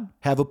not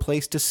have a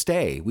place to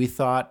stay. We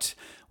thought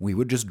we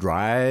would just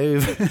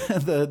drive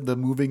the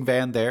moving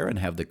van there and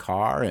have the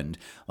car and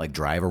like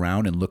drive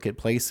around and look at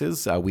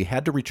places. We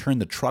had to return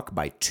the truck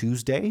by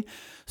Tuesday.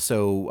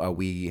 So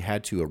we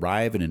had to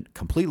arrive in a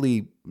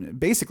completely,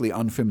 basically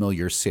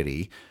unfamiliar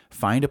city,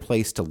 find a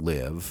place to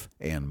live,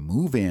 and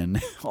move in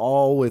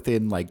all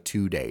within like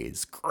 2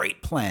 days.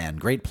 Great plan,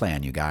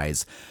 you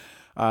guys.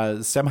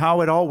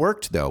 Somehow it all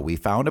worked, though. We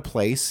found a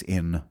place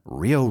in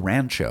Rio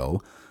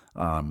Rancho.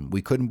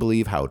 We couldn't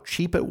believe how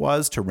cheap it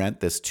was to rent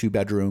this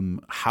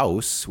 2-bedroom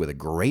house with a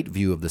great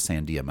view of the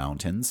Sandia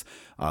Mountains,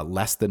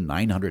 less than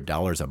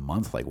 $900 a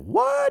month. Like,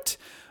 what?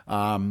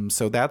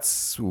 So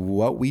that's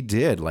what we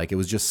did. Like, it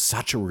was just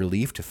such a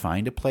relief to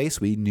find a place.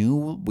 We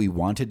knew we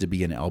wanted to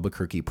be in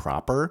Albuquerque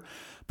proper,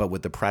 but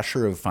with the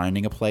pressure of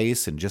finding a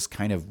place and just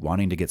kind of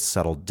wanting to get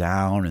settled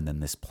down, and then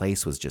this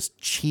place was just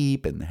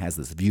cheap and has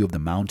this view of the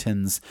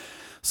mountains.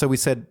 So we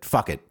said,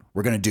 fuck it,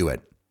 we're going to do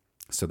it.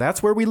 So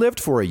that's where we lived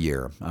for a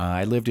year.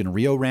 I lived in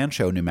Rio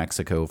Rancho, New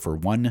Mexico for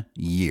 1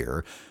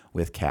 year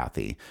with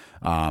Kathy.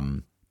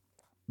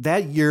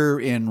 That year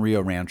in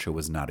Rio Rancho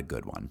was not a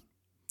good one.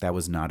 That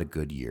was not a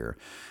good year.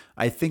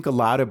 I think a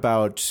lot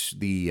about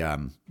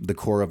the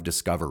Corps of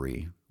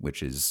Discovery,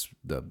 which is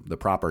the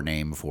proper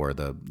name for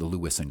the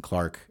Lewis and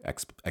Clark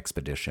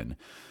expedition,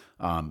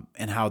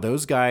 and how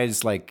those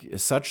guys, like,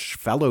 such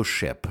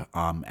fellowship.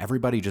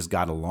 Everybody just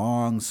got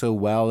along so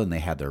well, and they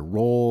had their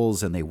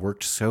roles, and they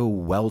worked so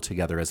well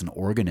together as an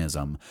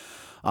organism.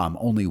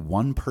 Only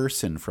one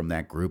person from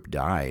that group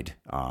died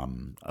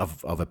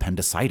of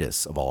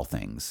appendicitis, of all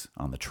things,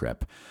 on the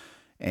trip.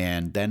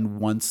 And then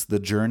once the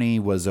journey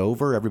was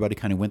over, everybody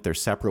kind of went their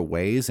separate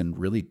ways, and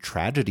really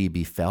tragedy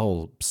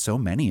befell so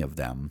many of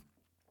them.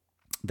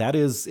 That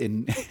is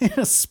in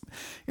a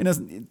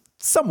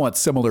somewhat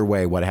similar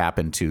way what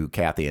happened to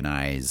Kathy and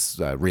I's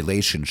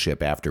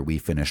relationship after we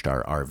finished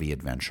our RV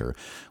adventure.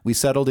 We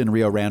settled in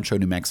Rio Rancho,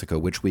 New Mexico,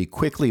 which we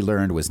quickly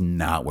learned was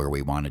not where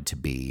we wanted to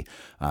be.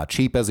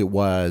 Cheap as it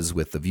was,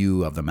 with the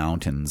view of the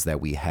mountains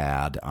that we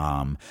had,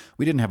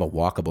 we didn't have a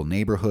walkable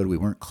neighborhood. We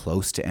weren't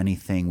close to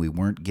anything. We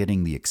weren't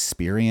getting the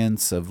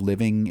experience of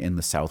living in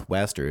the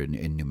Southwest or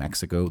in New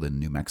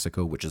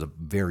Mexico, which is a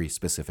very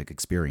specific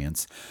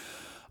experience.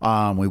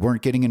 We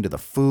weren't getting into the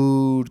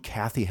food.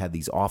 Kathy had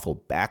these awful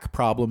back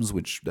problems,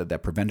 which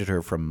that prevented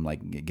her from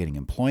like getting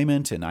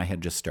employment. And I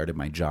had just started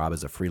my job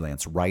as a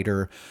freelance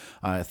writer.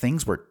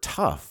 Things were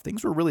tough.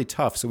 Things were really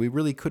tough. So we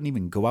really couldn't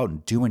even go out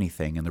and do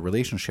anything. And the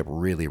relationship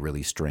really,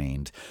 really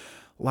strained.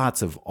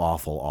 Lots of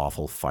awful,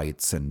 awful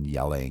fights and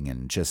yelling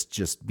and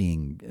just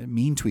being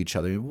mean to each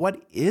other.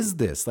 What is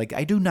this? Like,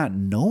 I do not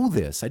know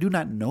this. I do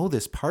not know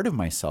this part of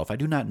myself. I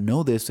do not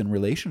know this in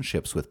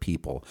relationships with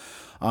people.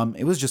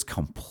 It was just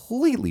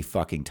completely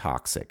fucking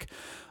toxic.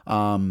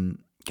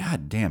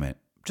 God damn it.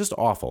 Just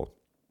awful.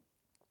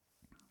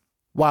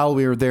 While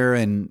we were there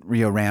in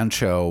Rio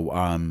Rancho,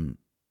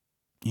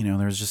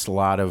 there was just a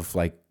lot of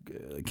like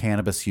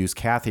cannabis use.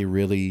 Kathy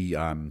really,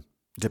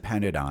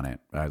 depended on it,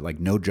 like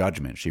no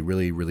judgment. She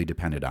really, really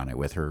depended on it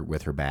with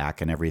her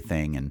back and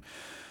everything, and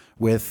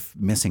with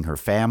missing her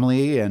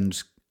family. And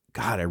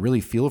God, I really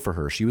feel for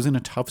her. She was in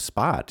a tough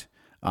spot,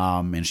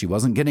 and she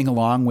wasn't getting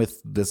along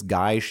with this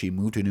guy she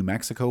moved to New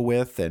Mexico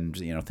with. And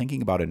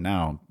thinking about it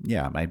now,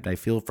 yeah, I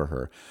feel for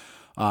her.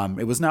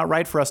 It was not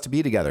right for us to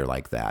be together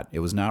like that. It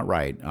was not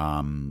right.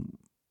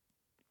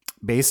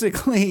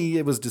 Basically,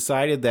 it was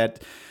decided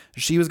that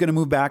she was going to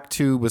move back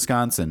to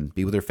Wisconsin,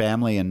 be with her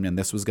family, and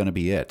this was going to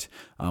be it.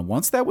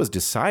 Once that was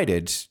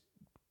decided,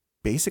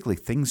 basically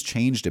things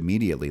changed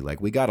immediately.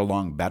 Like, we got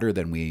along better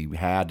than we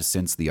had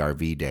since the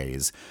RV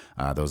days,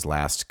 those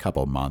last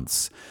couple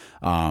months.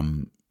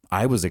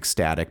 I was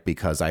ecstatic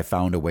because I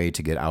found a way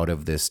to get out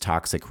of this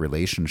toxic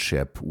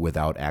relationship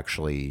without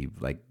actually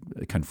like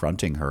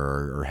confronting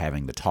her or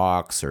having the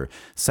talks or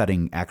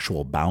setting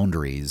actual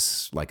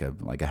boundaries like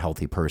a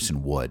healthy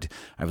person would.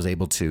 I was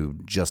able to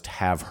just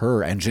have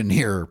her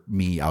engineer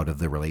me out of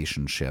the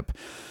relationship.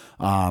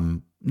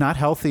 Not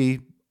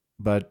healthy,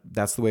 but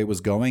that's the way it was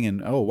going.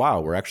 And oh,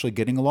 wow, we're actually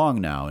getting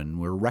along now,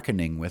 and we're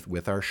reckoning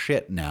with our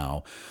shit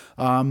now.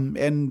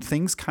 And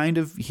things kind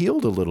of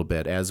healed a little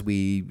bit as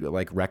we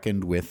like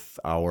reckoned with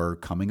our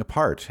coming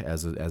apart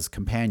as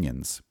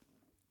companions.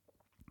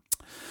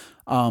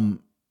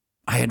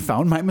 I had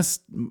found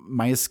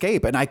my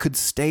escape, and I could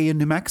stay in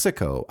New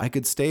Mexico. I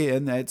could stay,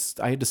 and I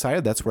had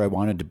decided that's where I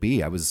wanted to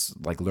be. I was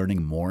like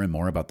learning more and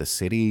more about the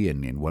city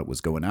and what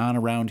was going on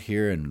around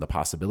here and the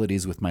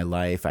possibilities with my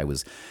life. I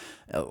was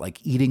like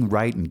eating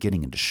right and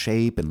getting into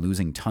shape and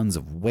losing tons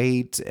of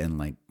weight and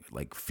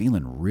like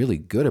feeling really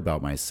good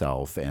about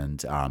myself,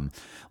 and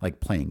like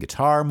playing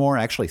guitar more.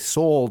 I actually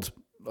sold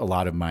a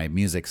lot of my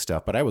music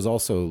stuff, but I was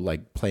also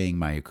like playing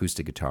my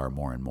acoustic guitar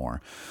more and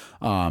more.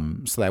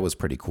 So that was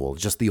pretty cool.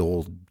 Just the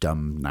old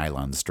dumb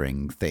nylon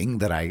string thing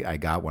that I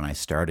got when I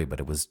started, but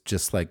it was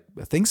just like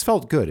things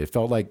felt good. It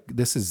felt like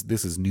this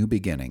is new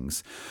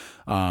beginnings.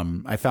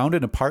 I found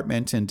an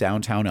apartment in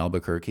downtown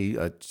Albuquerque,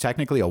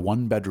 technically a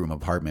 1-bedroom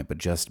apartment, but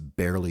just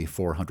barely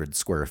 400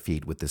 square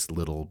feet with this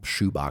little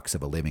shoebox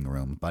of a living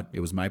room. But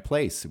it was my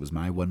place. It was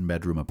my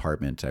 1-bedroom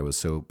apartment. I was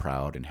so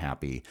proud and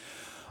happy.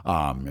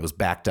 It was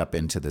backed up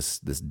into this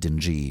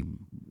dingy,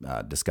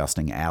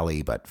 disgusting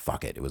alley, but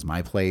fuck it. It was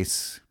my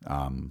place.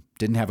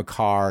 Didn't have a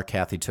car.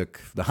 Kathy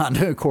took the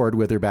Honda Accord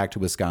with her back to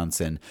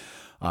Wisconsin.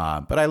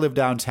 But I lived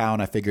downtown.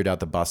 I figured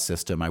out the bus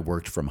system. I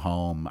worked from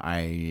home.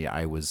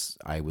 I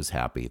was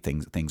happy.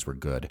 Things were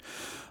good.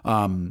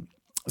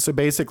 So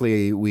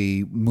basically,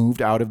 we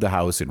moved out of the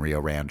house in Rio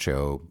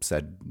Rancho,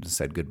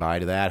 said goodbye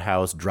to that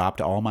house,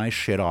 dropped all my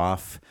shit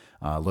off,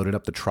 loaded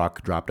up the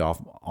truck, dropped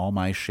off all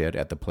my shit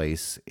at the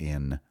place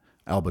in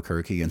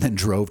Albuquerque, and then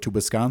drove to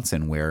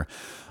Wisconsin, where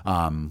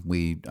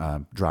we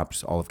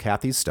dropped all of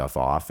Kathy's stuff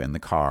off in the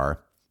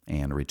car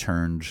and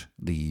returned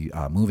the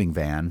moving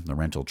van, the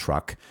rental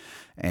truck,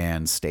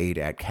 and stayed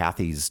at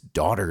Kathy's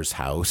daughter's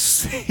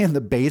house in the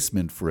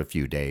basement for a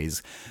few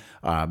days.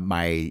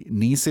 My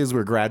nieces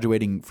were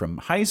graduating from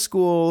high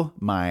school.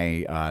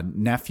 My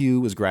nephew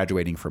was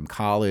graduating from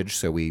college,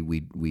 so we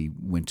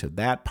went to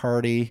that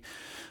party.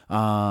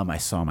 I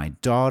saw my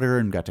daughter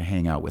and got to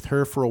hang out with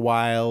her for a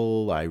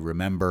while. I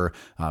remember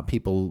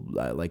people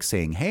like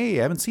saying, "Hey,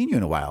 I haven't seen you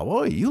in a while.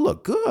 Boy, you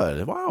look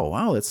good.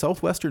 Wow, that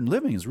Southwestern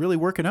living is really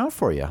working out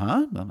for you,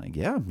 huh?" I'm like,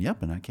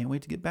 yep, and I can't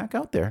wait to get back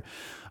out there.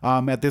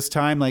 At this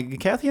time, like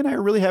Kathy and I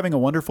are really having a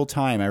wonderful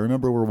time. I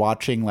remember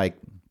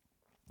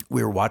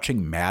we were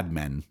watching Mad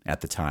Men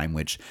at the time,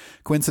 which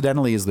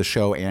coincidentally is the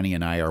show Annie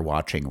and I are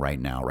watching right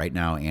now. Right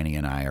now, Annie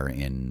and I are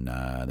in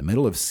the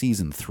middle of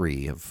season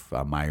 3 of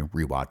my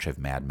rewatch of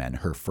Mad Men,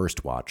 her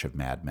first watch of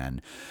Mad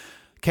Men.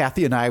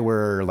 Kathy and I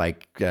were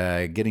like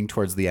getting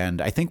towards the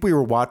end. I think we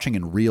were watching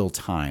in real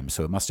time,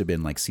 so it must have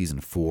been like season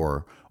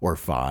 4 or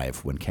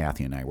 5 when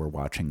Kathy and I were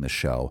watching the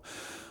show.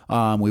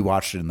 We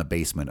watched it in the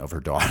basement of her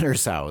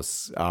daughter's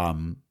house.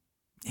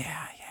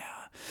 Yeah.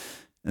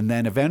 And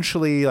then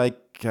eventually,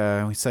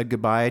 we said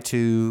goodbye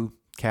to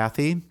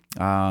Kathy.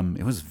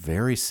 It was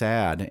very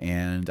sad,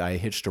 and I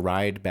hitched a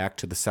ride back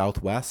to the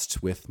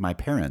Southwest with my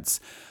parents.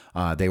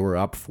 They were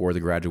up for the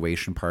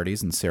graduation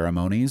parties and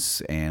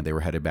ceremonies, and they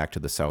were headed back to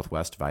the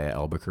Southwest via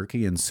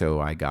Albuquerque, and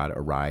so I got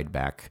a ride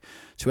back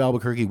to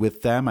Albuquerque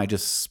with them. I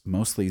just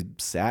mostly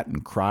sat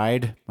and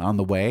cried on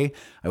the way.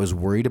 I was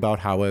worried about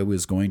how I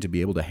was going to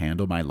be able to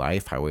handle my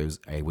life, how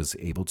I was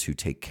able to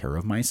take care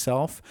of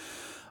myself.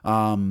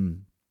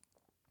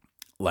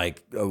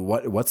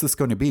 What's this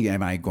going to be?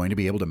 Am I going to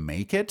be able to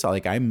make it?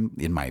 Like, I'm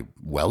into my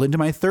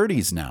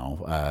 30s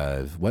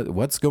now.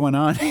 What's going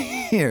on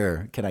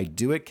here? Can I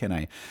do it? Can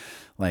I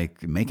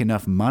make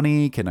enough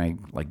money? Can I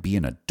be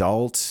an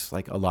adult?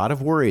 Like, a lot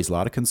of worries, a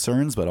lot of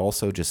concerns, but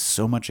also just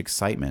so much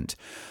excitement.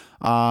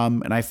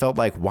 And I felt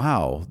like,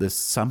 wow,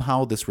 this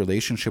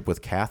relationship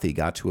with Kathy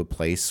got to a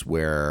place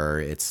where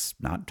it's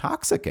not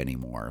toxic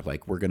anymore.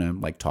 Like, we're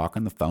going to talk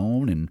on the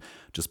phone and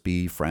just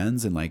be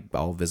friends, and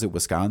I'll visit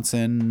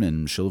Wisconsin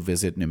and she'll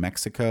visit New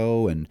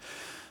Mexico, and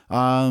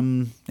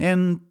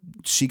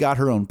she got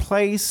her own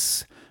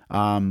place.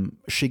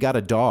 She got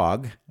a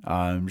dog.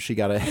 She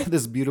got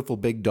this beautiful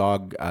big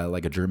dog,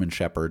 like a German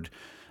Shepherd,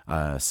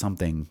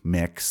 something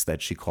mix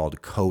that she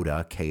called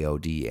Coda,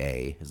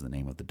 Koda is the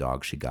name of the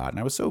dog she got. And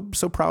I was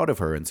so proud of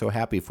her and so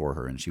happy for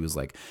her. And she was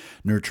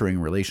nurturing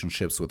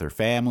relationships with her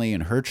family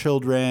and her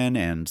children.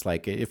 And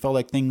it felt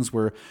like things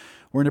were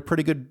in a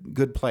pretty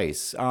good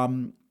place.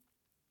 Of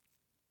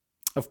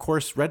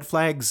course, red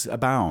flags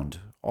abound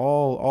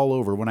all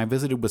over. When I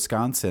visited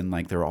Wisconsin,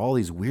 there were all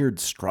these weird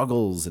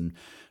struggles and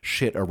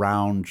shit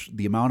around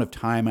the amount of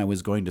time I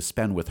was going to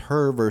spend with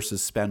her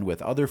versus spend with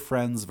other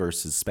friends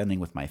versus spending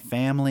with my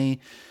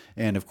family.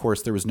 And of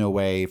course, there was no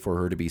way for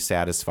her to be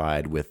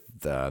satisfied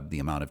with the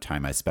amount of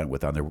time I spent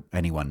with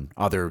anyone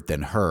other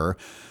than her.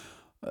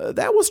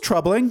 That was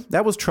troubling.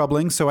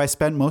 So I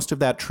spent most of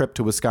that trip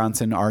to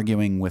Wisconsin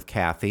arguing with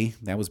Kathy.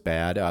 That was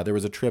bad. There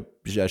was a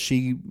trip,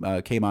 she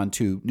came on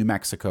to New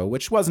Mexico,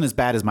 which wasn't as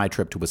bad as my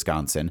trip to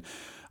Wisconsin.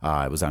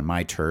 It was on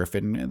my turf,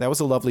 and that was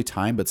a lovely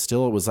time, but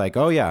still it was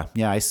oh yeah,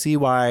 I see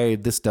why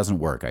this doesn't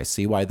work. I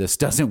see why this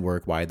doesn't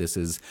work, why this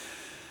is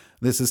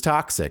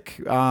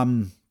toxic.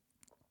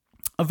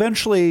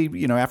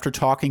 Eventually, after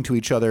talking to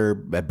each other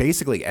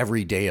basically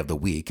every day of the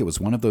week, it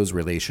was one of those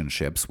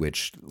relationships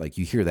which,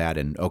 you hear that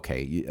and,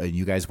 okay,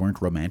 you guys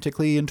weren't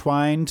romantically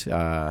entwined,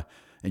 and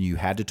you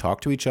had to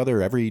talk to each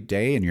other every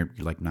day, and you're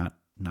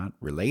not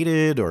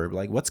related, or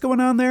what's going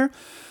on there?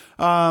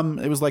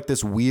 It was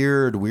this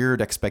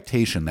weird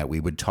expectation that we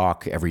would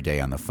talk every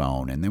day on the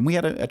phone. And then we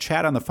had a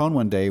chat on the phone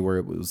one day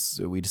where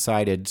we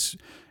decided,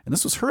 and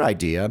this was her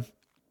idea,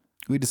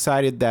 we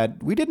decided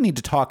that we didn't need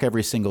to talk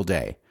every single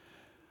day.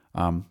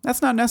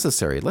 That's not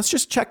necessary. Let's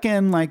just check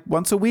in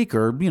once a week,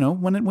 or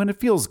when it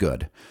feels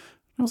good.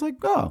 I was like,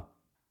 oh,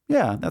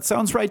 Yeah, that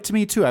sounds right to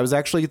me too. I was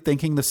actually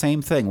thinking the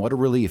same thing. What a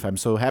relief. I'm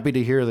so happy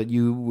to hear that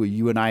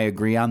you and I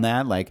agree on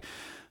that. Like,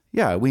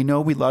 yeah, we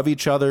know we love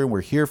each other.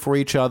 We're here for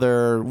each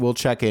other. We'll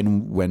check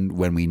in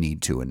when we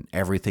need to, and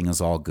everything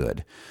is all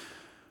good.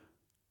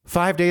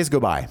 5 days go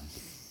by.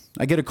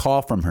 I get a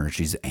call from her.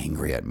 She's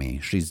angry at me.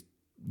 She's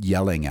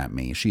yelling at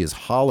me. She is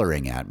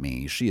hollering at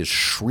me. She is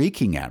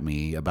shrieking at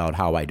me about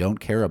how I don't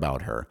care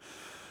about her.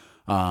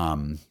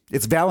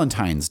 It's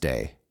Valentine's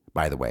Day,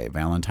 by the way,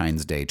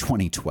 Valentine's Day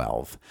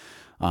 2012.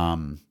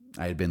 I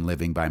had been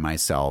living by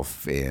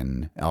myself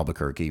in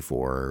Albuquerque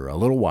for a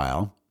little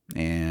while,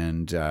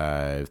 and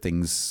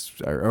things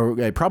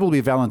are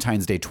probably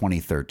Valentine's Day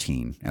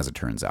 2013, as it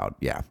turns out.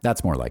 Yeah,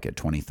 that's more like it,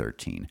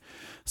 2013.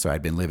 So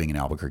I'd been living in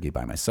Albuquerque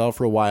by myself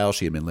for a while.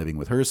 She had been living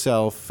with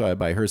herself,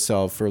 by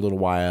herself for a little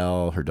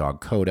while, her dog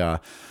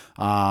Coda.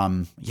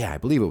 I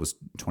believe it was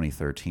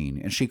 2013.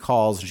 And she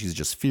calls and she's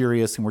just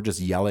furious, and we're just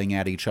yelling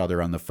at each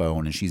other on the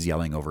phone, and she's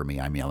yelling over me.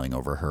 I'm yelling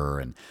over her.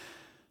 And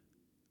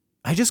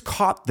I just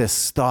caught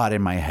this thought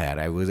in my head.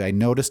 I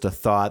noticed a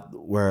thought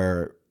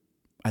where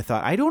I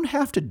thought, I don't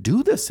have to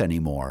do this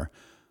anymore.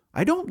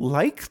 I don't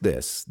like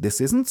this.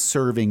 This isn't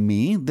serving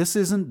me. This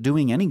isn't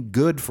doing any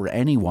good for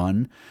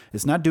anyone.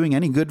 It's not doing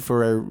any good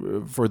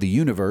for the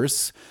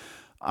universe.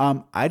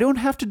 I don't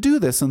have to do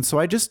this. And so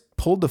I just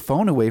pulled the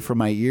phone away from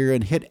my ear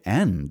and hit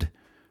end.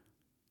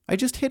 I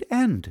just hit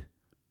end.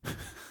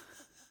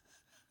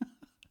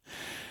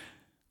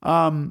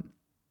 And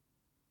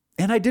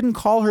I didn't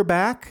call her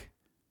back.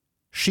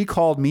 She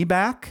called me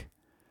back.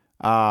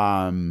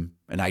 And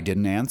I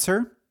didn't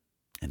answer.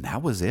 And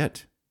that was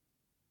it.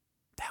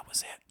 That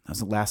was it. That was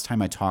the last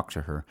time I talked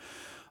to her.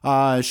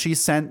 She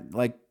sent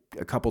like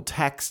a couple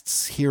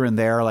texts here and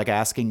there, like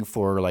asking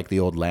for like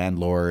the old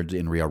landlord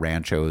in Rio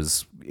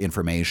Rancho's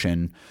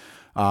information.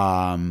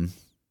 So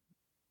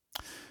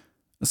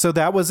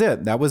that was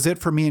it. That was it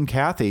for me and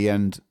Kathy.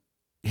 And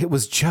it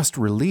was just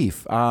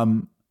relief.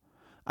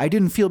 I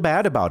didn't feel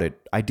bad about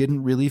it. I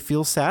didn't really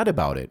feel sad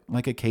about it.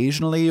 Like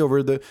occasionally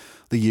over the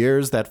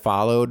years that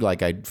followed,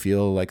 like I'd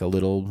feel like a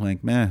little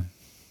like, man,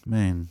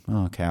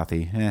 oh,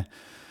 Kathy,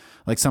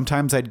 Like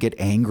sometimes I'd get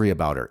angry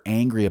about her,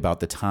 angry about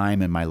the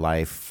time in my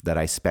life that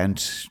I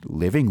spent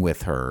living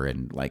with her.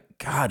 And like,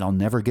 God, I'll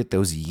never get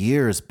those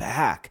years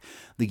back.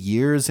 The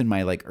years in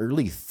my like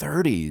early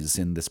 30s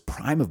in this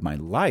prime of my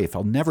life,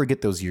 I'll never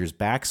get those years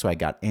back. So I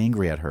got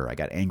angry at her. I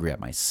got angry at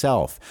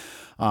myself.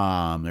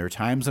 There were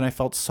times when I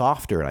felt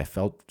softer and I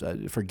felt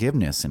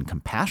forgiveness and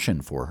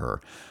compassion for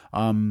her.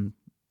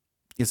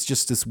 It's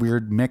just this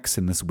weird mix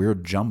and this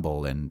weird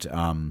jumble. And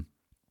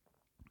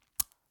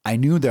I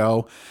knew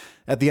though,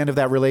 at the end of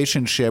that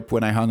relationship,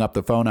 when I hung up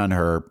the phone on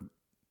her,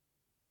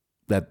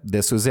 that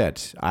this was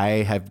it.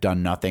 I have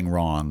done nothing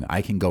wrong.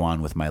 I can go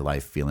on with my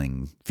life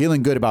feeling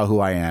good about who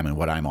I am and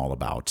what I'm all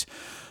about.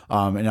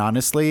 And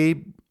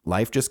honestly,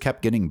 life just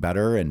kept getting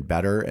better and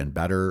better and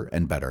better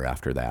and better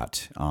after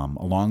that.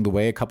 Along the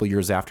way, a couple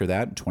years after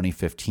that, in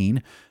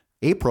 2015,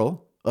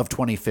 April of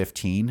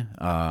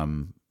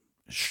 2015,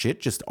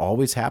 shit just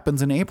always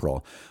happens in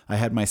April. I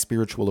had my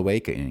spiritual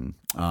awakening.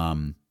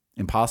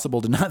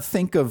 Impossible to not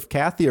think of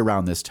Kathy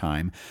around this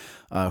time.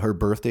 Her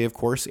birthday, of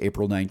course,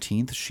 April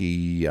 19th.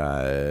 She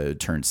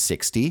turned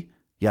 60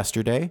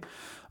 yesterday.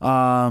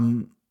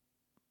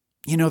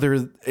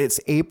 It's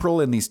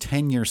April in these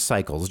 10-year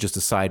cycles, just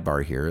a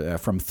sidebar here,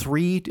 from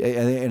 3,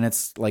 and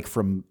it's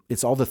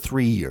all the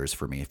 3 years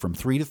for me. From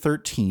 3 to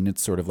 13,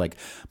 it's sort of like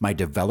my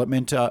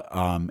development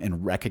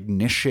and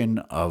recognition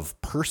of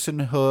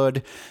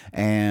personhood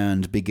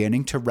and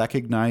beginning to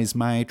recognize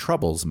my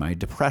troubles, my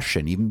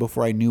depression. Even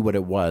before I knew what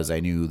it was,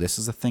 I knew this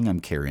is a thing I'm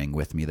carrying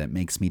with me that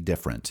makes me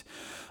different,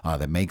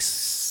 that makes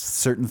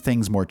certain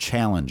things more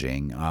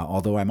challenging,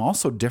 although I'm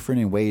also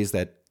different in ways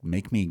that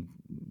make me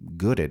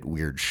good at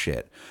weird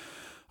shit.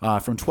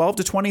 From 12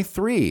 to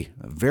 23,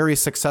 a very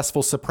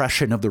successful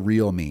suppression of the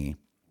real me.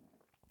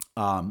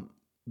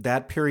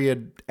 That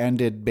period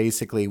ended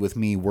basically with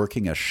me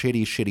working a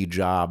shitty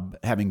job,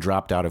 having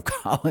dropped out of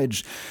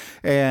college,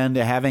 and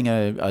having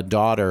a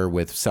daughter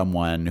with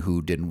someone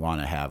who didn't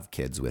want to have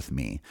kids with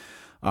me.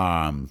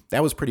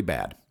 That was pretty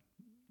bad.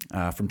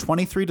 From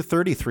 23 to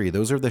 33,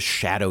 those are the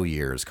shadow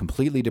years,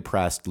 completely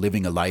depressed,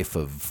 living a life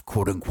of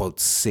quote unquote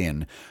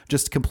sin,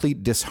 just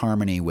complete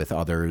disharmony with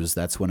others.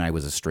 That's when I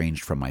was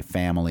estranged from my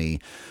family,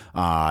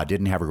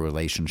 didn't have a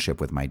relationship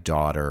with my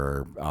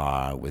daughter,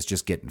 was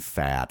just getting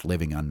fat,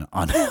 living an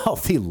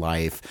unhealthy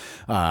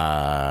life.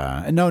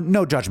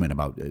 No judgment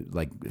about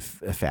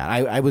fat.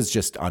 I was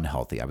just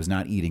unhealthy. I was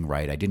not eating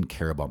right. I didn't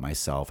care about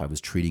myself. I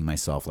was treating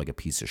myself like a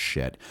piece of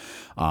shit.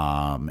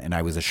 And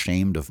I was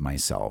ashamed of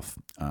myself.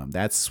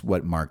 That's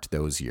what marked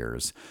those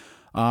years.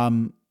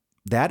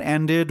 That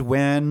ended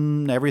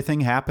when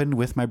everything happened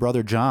with my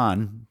brother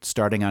John,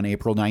 starting on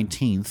April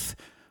 19th,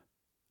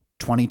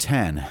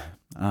 2010,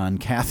 on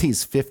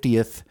Kathy's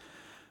 50th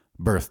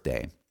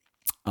birthday.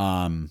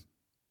 How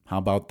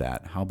about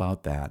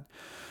that?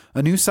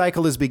 A new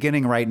cycle is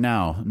beginning right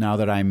now. Now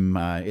that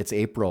it's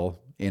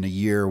April in a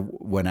year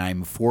when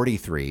I'm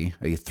 43,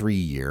 a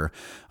 3-year.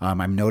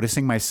 I'm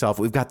noticing myself.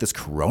 We've got this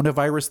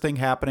coronavirus thing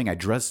happening. I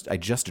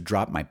just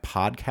dropped my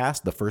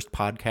podcast, the first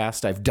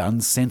podcast I've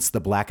done since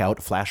the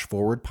Blackout Flash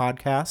Forward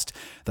podcast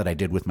that I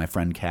did with my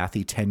friend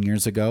Kathy 10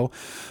 years ago.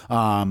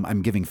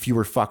 I'm giving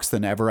fewer fucks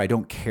than ever. I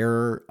don't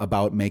care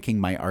about making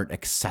my art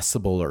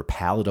accessible or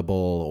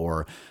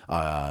palatable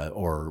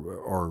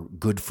or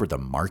good for the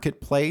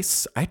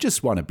marketplace. I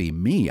just want to be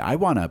me. I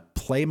want to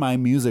play my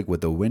music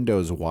with the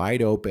windows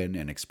wide open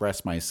and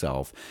express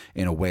myself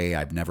in a way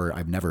I've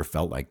never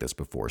felt like this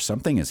before.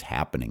 Something is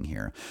happening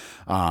here.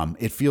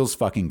 It feels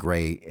fucking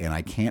great, and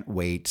I can't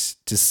wait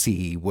to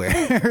see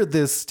where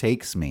this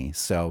takes me.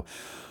 So,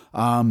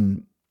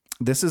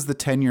 this is the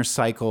 10-year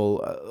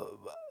cycle.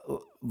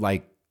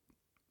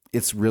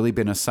 It's really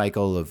been a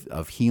cycle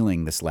of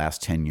healing this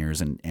last 10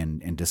 years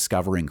and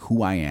discovering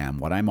who I am,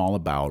 what I'm all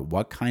about,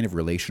 what kind of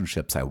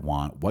relationships I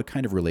want, what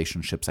kind of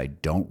relationships I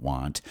don't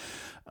want.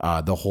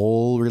 The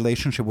whole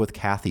relationship with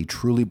Kathy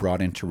truly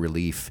brought into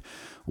relief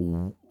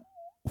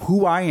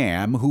who I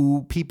am,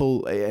 who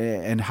people,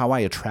 and how I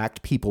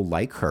attract people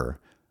like her.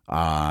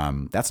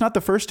 That's not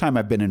the first time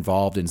I've been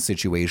involved in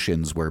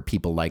situations where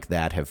people like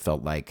that have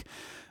felt like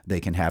they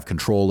can have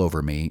control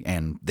over me,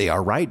 and they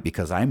are right,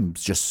 because I'm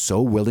just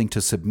so willing to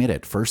submit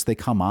it. First, they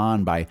come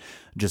on by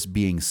just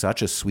being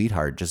such a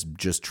sweetheart,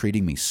 just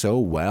treating me so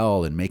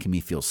well and making me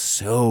feel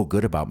so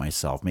good about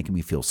myself, making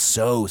me feel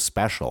so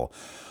special.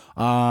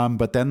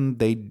 But then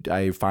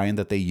I find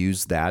that they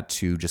use that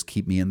to just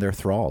keep me in their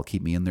thrall,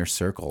 keep me in their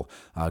circle,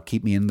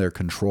 keep me in their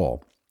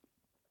control.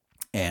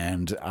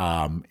 And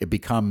it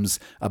becomes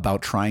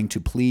about trying to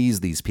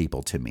please these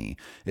people to me.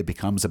 It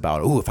becomes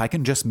about, if I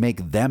can just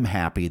make them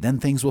happy, then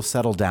things will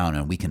settle down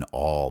and we can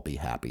all be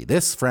happy.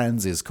 This,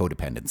 friends, is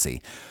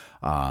codependency.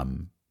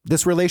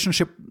 This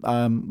relationship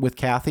with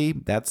Kathy,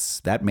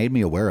 that made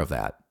me aware of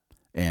that.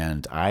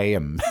 And I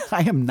am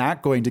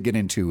not going to get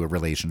into a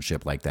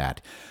relationship like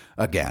that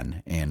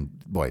again. And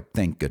boy,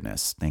 thank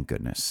goodness.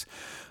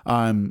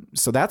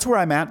 So that's where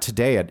I'm at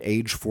today at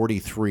age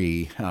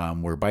 43,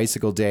 where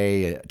Bicycle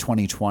Day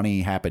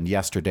 2020 happened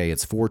yesterday.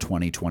 It's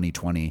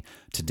 4/20/2020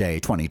 today,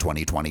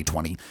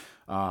 2020.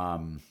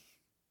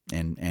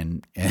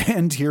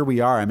 And here we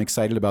are. I'm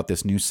excited about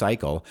this new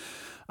cycle.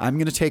 I'm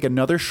going to take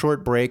another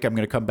short break. I'm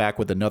going to come back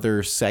with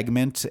another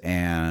segment,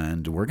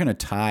 and we're going to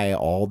tie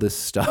all this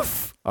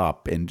stuff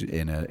up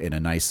in a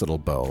nice little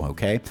bow,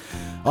 okay?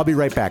 I'll be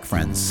right back,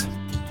 friends.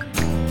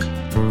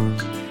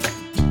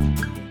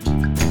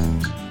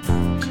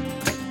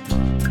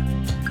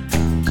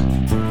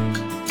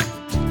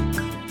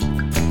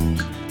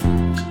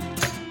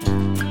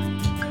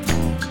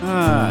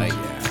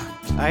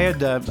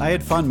 I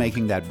had fun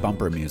making that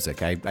bumper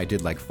music. I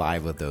did like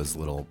 5 of those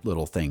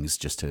little things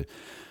just to,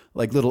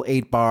 like little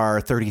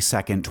 8-bar,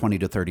 30-second, 20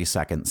 to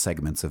 30-second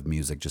segments of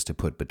music just to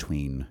put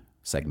between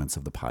segments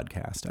of the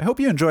podcast. I hope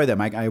you enjoy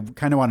them. I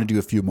kind of want to do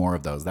a few more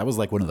of those. That was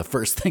like one of the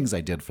first things I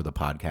did for the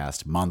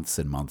podcast months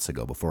and months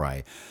ago before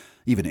I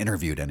even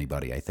interviewed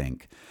anybody, I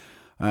think.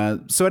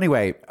 So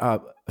anyway,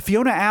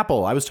 Fiona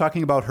Apple, I was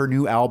talking about her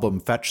new album,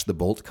 Fetch the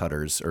Bolt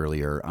Cutters,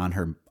 earlier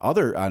on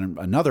on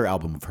another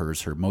album of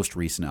hers, her most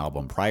recent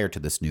album prior to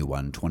this new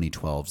one,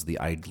 2012's The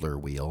Idler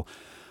Wheel.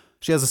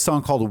 She has a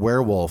song called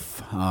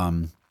Werewolf.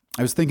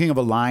 I was thinking of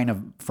a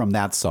line from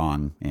that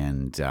song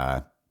and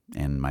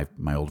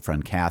my old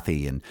friend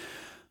Kathy, and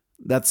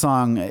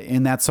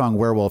in that song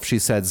Werewolf, she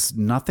says,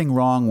 "Nothing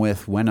wrong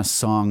with when a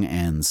song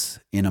ends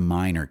in a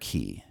minor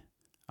key."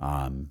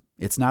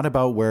 It's not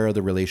about where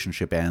the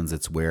relationship ends.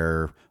 It's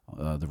where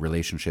the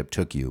relationship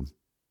took you.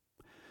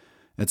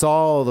 It's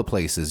all the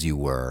places you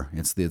were.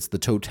 It's the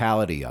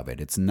totality of it.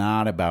 It's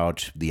not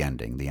about the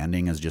ending. The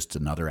ending is just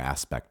another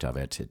aspect of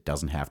it. It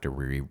doesn't have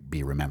to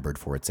be remembered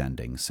for its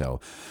ending.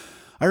 So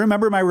I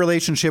remember my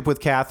relationship with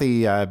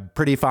Kathy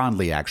pretty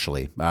fondly,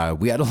 actually.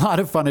 We had a lot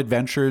of fun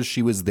adventures.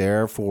 She was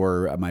there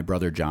for my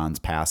brother John's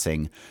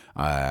passing.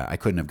 I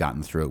couldn't have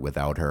gotten through it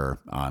without her.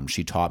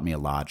 She taught me a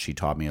lot. She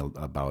taught me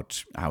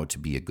about how to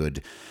be a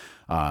good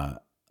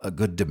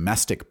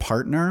domestic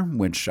partner,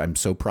 which I'm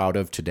so proud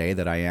of today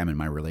that I am in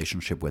my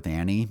relationship with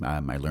Annie.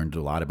 I learned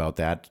a lot about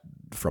that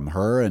from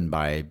her, and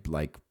by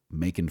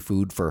making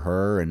food for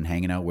her and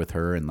hanging out with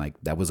her, and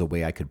that was a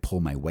way I could pull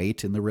my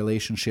weight in the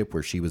relationship,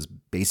 where she was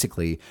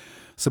basically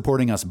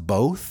supporting us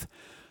both.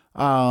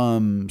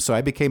 So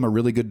I became a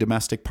really good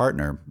domestic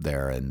partner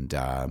there, and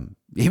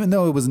even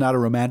though it was not a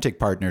romantic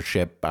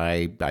partnership,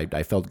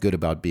 I felt good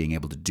about being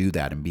able to do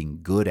that and being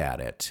good at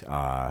it,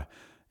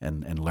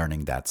 and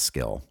learning that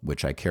skill,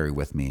 which I carry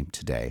with me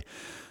today.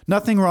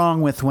 Nothing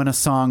wrong with when a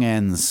song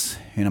ends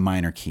in a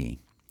minor key.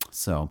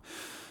 So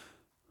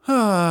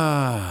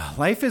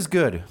life is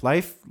good.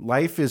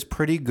 Life is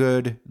pretty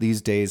good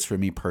these days for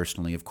me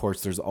personally. Of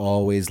course, there's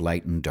always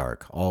light and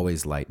dark,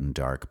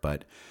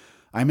 but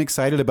I'm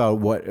excited about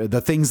what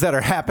the things that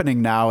are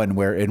happening now and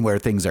where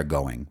things are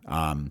going.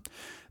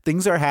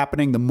 Things are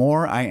happening. The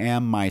more I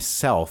am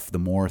myself, the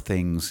more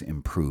things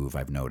improve,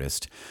 I've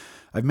noticed.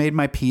 I've made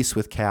my peace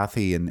with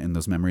Kathy and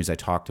those memories I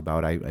talked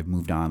about. I've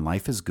moved on.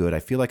 Life is good. I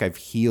feel like I've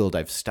healed.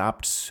 I've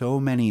stopped so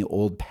many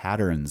old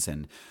patterns,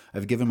 and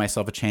I've given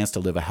myself a chance to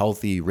live a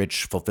healthy,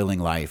 rich, fulfilling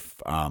life.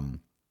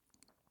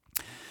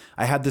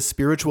 I had this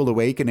spiritual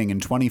awakening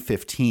in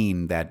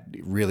 2015 that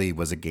really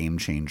was a game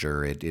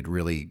changer. It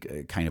really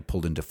kind of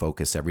pulled into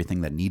focus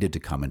everything that needed to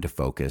come into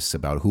focus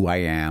about who I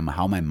am,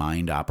 how my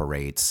mind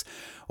operates,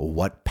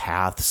 what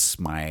paths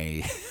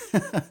my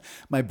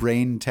my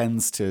brain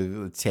tends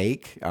to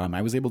take.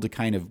 I was able to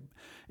kind of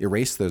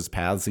erase those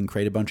paths and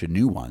create a bunch of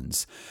new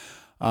ones.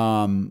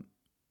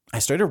 I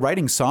started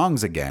writing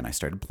songs again. I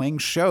started playing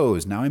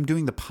shows. Now I'm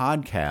doing the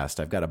podcast.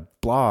 I've got a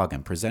blog.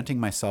 I'm presenting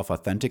myself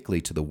authentically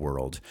to the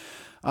world.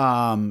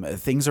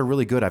 Things are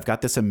really good. I've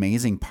got this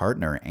amazing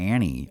partner,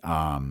 Annie.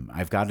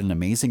 I've got an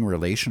amazing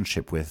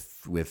relationship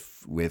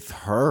with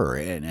her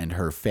and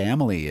her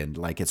family, and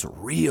like it's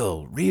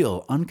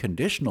real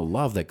unconditional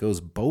love that goes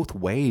both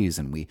ways,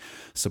 and we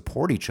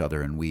support each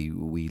other, and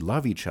we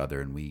love each other,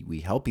 and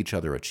we help each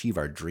other achieve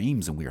our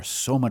dreams, and we are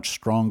so much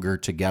stronger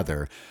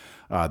together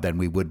than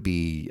we would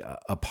be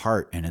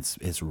apart. And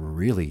it's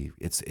really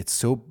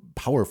so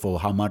powerful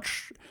how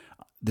much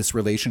this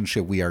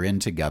relationship we are in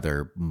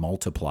together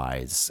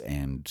multiplies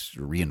and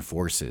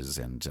reinforces.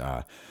 And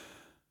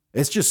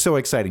it's just so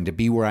exciting to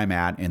be where I'm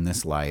at in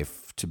this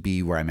life, to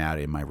be where I'm at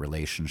in my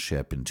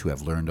relationship, and to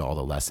have learned all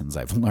the lessons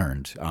I've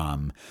learned.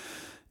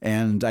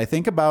 And I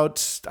think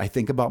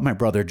about my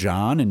brother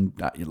John, and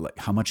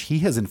how much he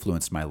has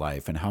influenced my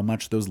life, and how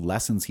much those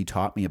lessons he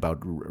taught me about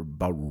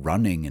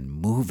running and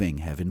moving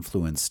have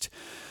influenced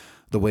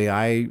the way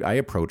I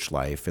approach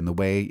life, and the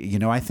way,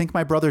 I think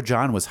my brother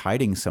John was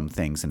hiding some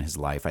things in his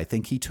life. I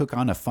think he took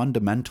on a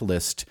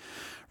fundamentalist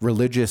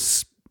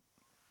religious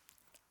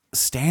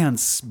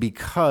stance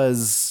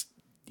because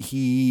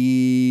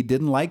he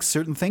didn't like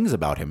certain things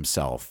about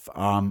himself.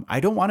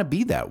 I don't want to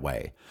be that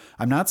way.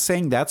 I'm not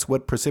saying that's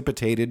what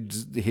precipitated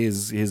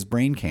his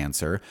brain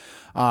cancer.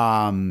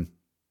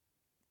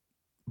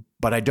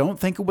 But I don't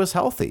think it was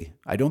healthy.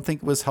 I don't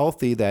think it was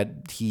healthy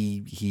that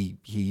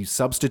he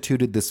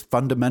substituted this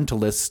Christian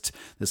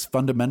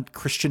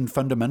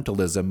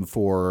fundamentalism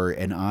for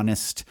an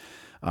honest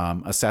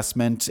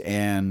assessment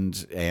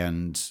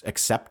and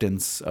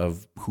acceptance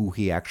of who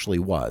he actually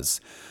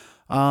was.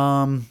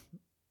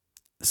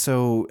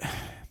 So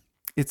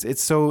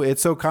it's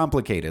so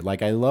complicated.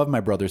 Like, I love my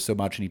brother so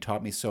much, and he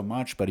taught me so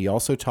much, but he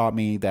also taught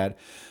me that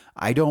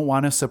I don't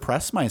want to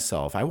suppress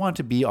myself. I want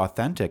to be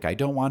authentic. I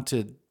don't want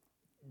to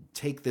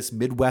take this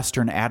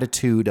Midwestern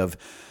attitude of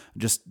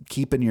just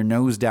keeping your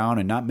nose down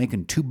and not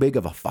making too big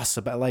of a fuss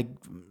about, like,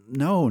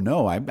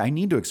 no, I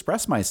need to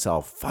express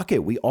myself. Fuck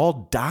it. We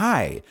all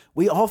die.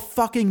 We all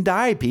fucking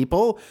die,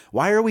 people.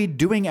 Why are we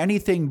doing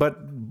anything but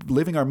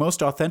living our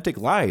most authentic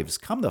lives?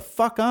 Come the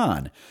fuck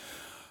on.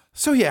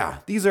 So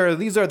yeah, these are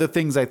the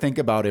things I think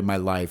about in my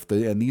life,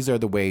 and these are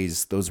the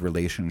ways those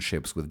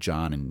relationships with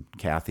John and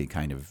Kathy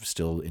kind of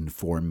still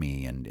inform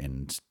me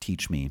and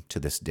teach me to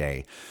this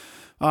day.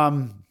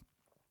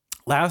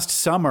 Last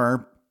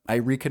summer, I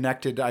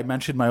reconnected. I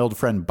mentioned my old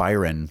friend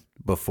Byron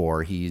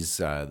before. He is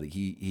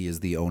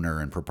the owner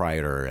and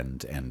proprietor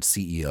and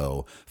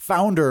CEO,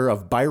 founder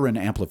of Byron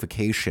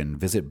Amplification.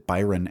 Visit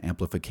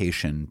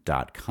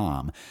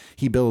byronamplification.com.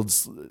 He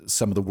builds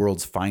some of the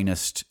world's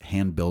finest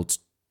hand-built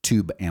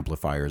tube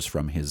amplifiers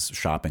from his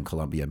shop in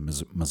Columbia,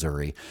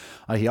 Missouri.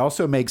 He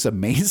also makes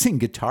amazing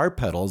guitar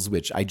pedals,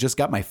 which I just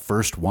got my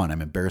first one.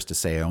 I'm embarrassed to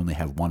say I only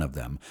have one of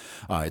them.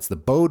 It's the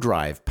Bow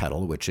Drive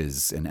pedal, which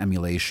is an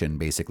emulation,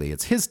 basically.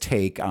 It's his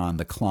take on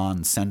the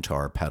Klon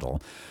Centaur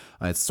pedal.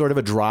 It's sort of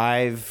a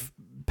drive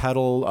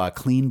pedal,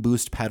 clean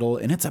boost pedal,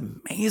 and it's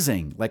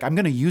amazing. Like, I'm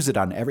going to use it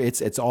on it's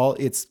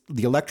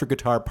the electric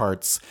guitar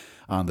parts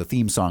on the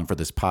theme song for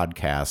this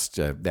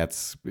podcast.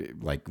 That's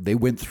like, they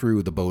went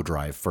through the Bow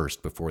Drive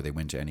first before they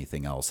went to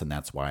anything else. And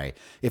that's why,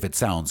 if it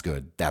sounds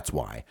good, that's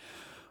why.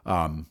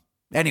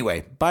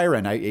 Anyway,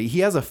 Byron,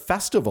 he has a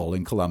festival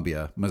in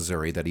Columbia,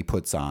 Missouri that he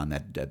puts on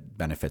that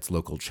benefits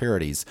local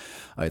charities.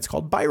 It's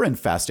called Byron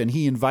Fest, and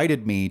he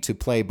invited me to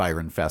play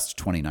Byron Fest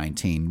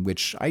 2019,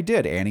 which I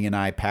did. Annie and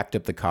I packed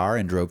up the car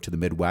and drove to the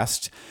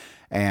Midwest,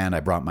 and I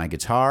brought my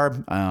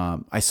guitar.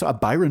 I saw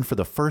Byron for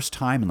the first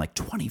time in like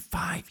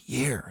 25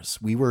 years.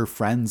 We were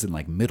friends in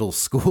like middle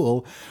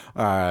school,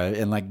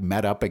 and like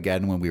met up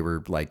again when we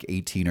were like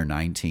 18 or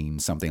 19,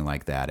 something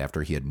like that,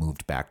 after he had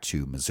moved back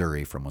to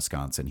Missouri from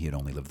Wisconsin. He had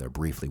only lived there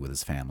briefly with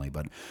his family,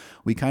 but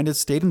we kind of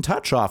stayed in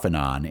touch off and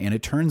on. And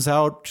it turns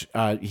out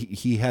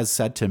he has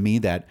said to me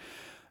that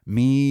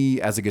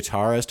me as a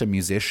guitarist, a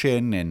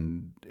musician,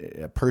 and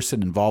a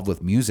person involved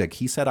with music,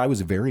 he said I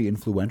was very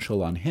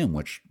influential on him,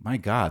 which, my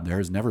God, there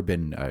has never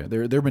been,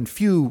 there have been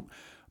few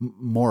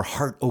more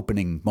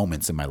heart-opening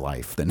moments in my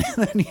life than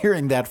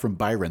hearing that from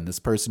Byron, this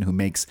person who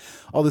makes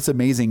all this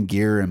amazing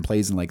gear and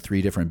plays in like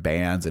 3 different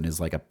bands and is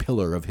like a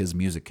pillar of his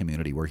music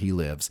community where he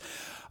lives.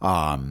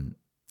 And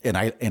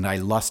I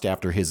lust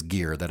after his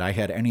gear. That I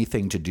had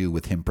anything to do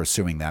with him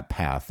pursuing that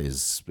path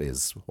is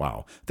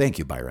wow. Thank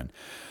you, Byron.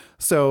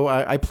 So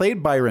I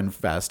played Byron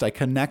Fest. I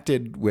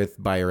connected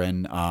with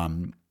Byron,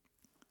 and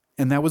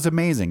that was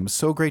amazing. It was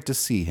so great to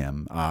see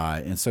him,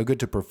 and so good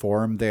to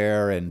perform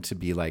there, and to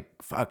be like,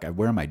 fuck, I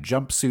wear my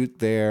jumpsuit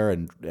there,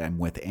 and I'm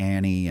with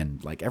Annie,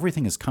 and like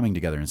everything is coming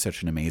together in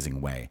such an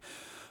amazing way.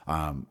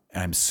 And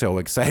I'm so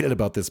excited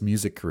about this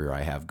music career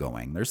I have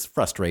going. There's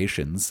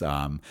frustrations,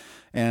 and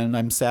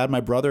I'm sad my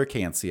brother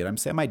can't see it. I'm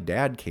sad my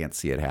dad can't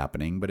see it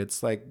happening. But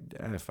it's like,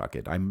 fuck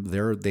it. I'm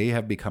there. They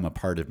have become a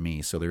part of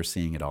me, so they're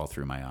seeing it all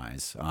through my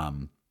eyes.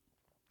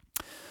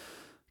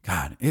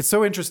 God, it's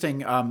so interesting.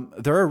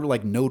 There are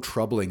like no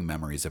troubling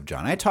memories of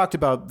John. I talked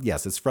about,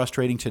 yes, it's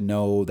frustrating to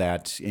know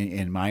that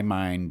in my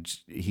mind,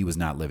 he was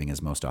not living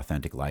his most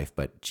authentic life,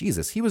 but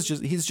Jesus,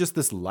 he's just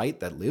this light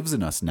that lives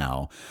in us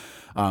now.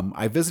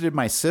 I visited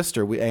my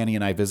sister. Annie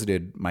and I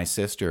visited my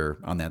sister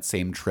on that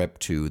same trip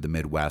to the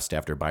Midwest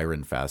after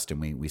Byron Fest, and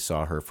we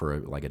saw her for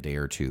like a day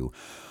or two.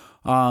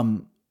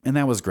 And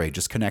that was great,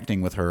 just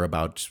connecting with her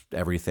about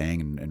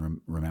everything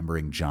and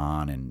remembering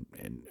John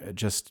and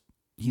just,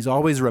 he's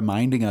always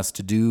reminding us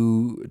to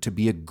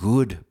be a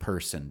good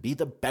person, be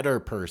the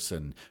better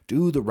person,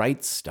 do the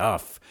right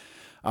stuff.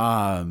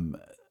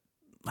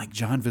 Like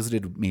John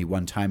visited me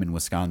one time in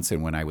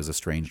Wisconsin when I was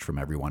estranged from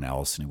everyone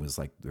else. And it was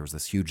like, there was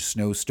this huge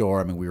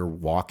snowstorm and we were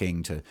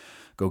walking to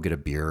go get a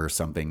beer or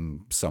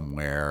something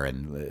somewhere.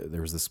 And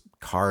there was this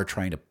car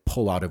trying to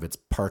pull out of its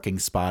parking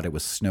spot it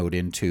was snowed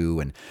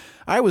into. And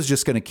I was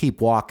just going to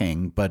keep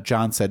walking, but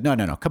John said, no,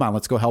 come on,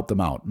 let's go help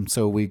them out. And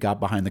so we got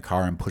behind the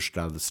car and pushed it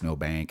out of the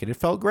snowbank, and it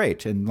felt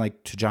great. And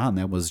like to John,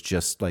 that was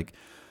just like,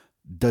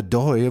 the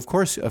doy, of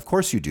course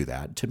you do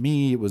that. To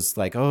me, it was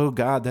like, oh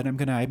God, then I'm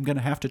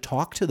gonna have to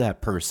talk to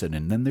that person,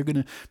 and then they're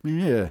gonna,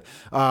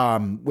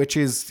 which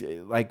is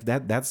like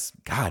that's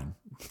God.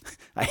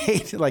 I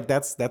hate it. Like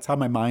that's how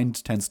my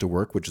mind tends to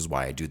work, which is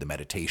why I do the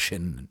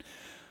meditation and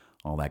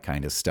all that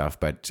kind of stuff.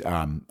 But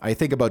I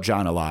think about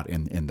John a lot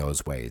in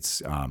those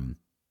ways.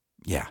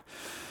 Yeah.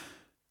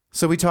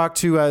 So we talked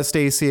to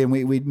Stacy, and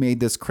we made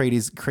this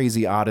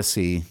crazy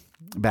odyssey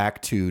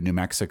back to New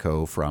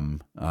Mexico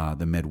from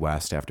the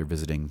Midwest after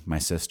visiting my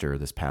sister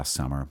this past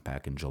summer,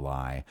 back in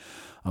July.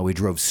 We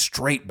drove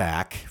straight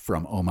back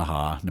from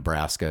Omaha,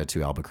 Nebraska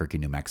to Albuquerque,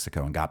 New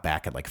Mexico, and got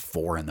back at like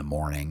 4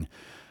 a.m,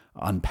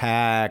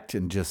 unpacked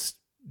and just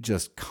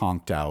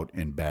conked out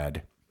in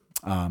bed.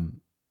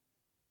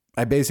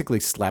 I basically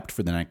slept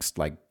for the next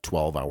like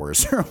 12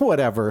 hours or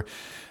whatever.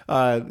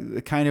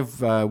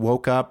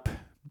 Woke up.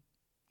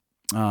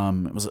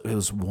 It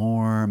was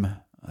warm.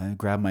 I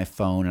grabbed my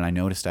phone and I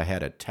noticed I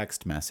had a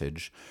text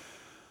message.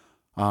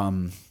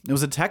 It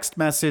was a text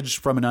message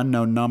from an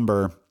unknown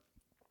number,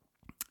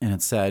 and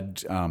it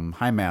said,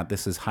 "Hi, Matt,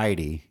 this is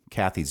Heidi,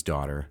 Kathy's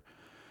daughter."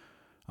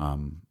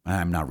 I'm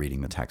not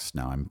reading the text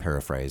now. I'm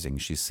paraphrasing.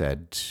 She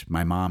said,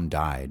 "My mom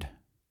died."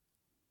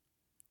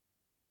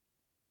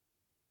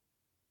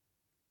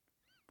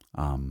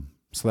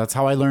 So that's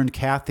how I learned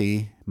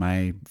Kathy,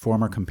 my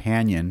former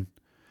companion,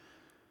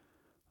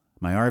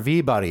 my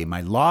RV buddy,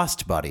 my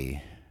lost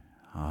buddy,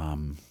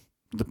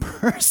 the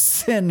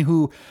person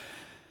who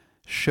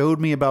showed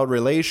me about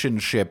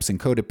relationships and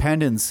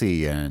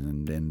codependency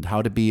and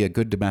how to be a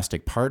good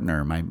domestic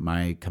partner,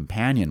 my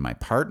companion, my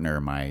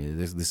partner,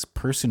 this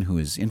person who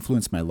has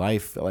influenced my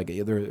life, like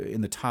either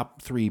in the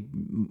top 3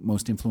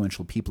 most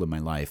influential people in my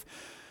life.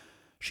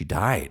 She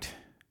died.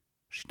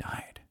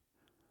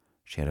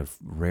 She had a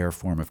rare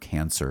form of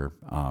cancer,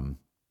 and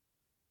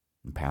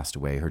passed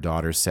away. Her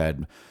daughter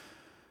said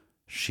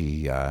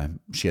she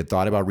had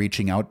thought about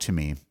reaching out to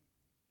me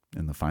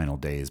in the final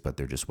days, but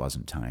there just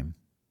wasn't time.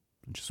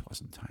 It just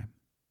wasn't time.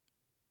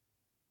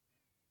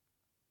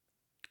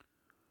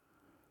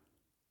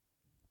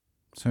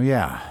 So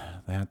yeah,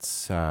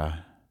 that's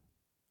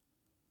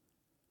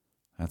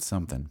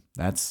something.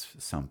 That's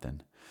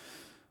something.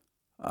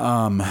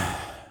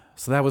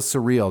 So that was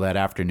surreal that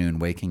afternoon,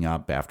 waking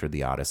up after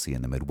the Odyssey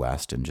in the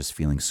Midwest and just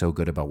feeling so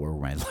good about where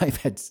my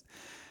life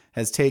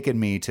has taken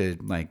me to,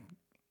 like,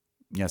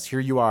 yes, here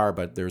you are,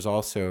 but there's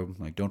also,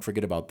 like, don't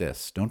forget about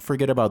this. Don't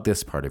forget about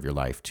this part of your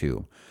life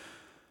too.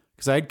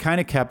 Because I'd kind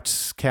of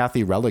kept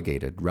Kathy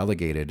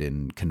relegated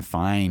and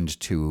confined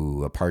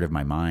to a part of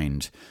my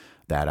mind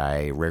that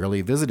I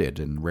rarely visited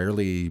and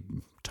rarely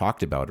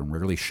talked about and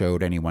rarely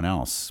showed anyone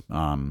else.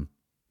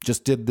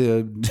 Just did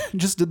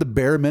the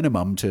bare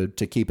minimum to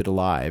keep it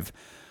alive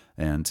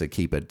and to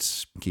keep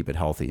it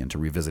healthy and to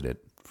revisit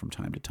it from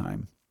time to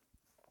time.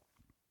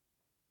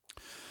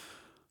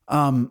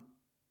 So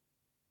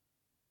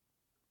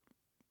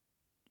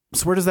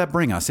where does that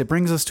bring us? It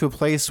brings us to a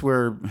place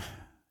where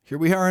here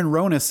we are in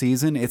Rona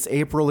season. It's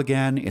April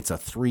again. It's a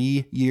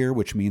 3-year,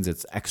 which means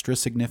it's extra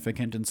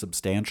significant and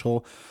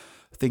substantial.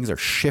 Things are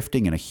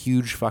shifting in a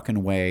huge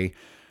fucking way.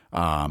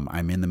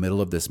 I'm in the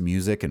middle of this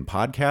music and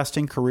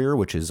podcasting career,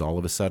 which is all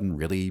of a sudden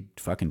really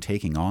fucking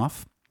taking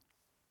off.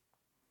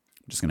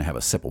 I'm just going to have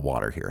a sip of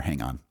water here.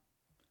 Hang on.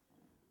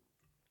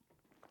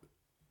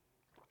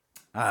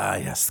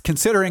 Yes.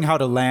 Considering how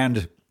to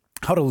land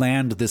how to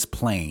land this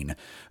plane.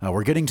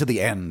 We're getting to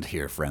the end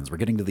here, friends. We're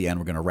getting to the end.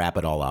 We're going to wrap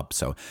it all up.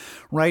 So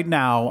right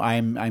now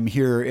I'm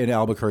here in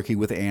Albuquerque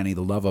with Annie,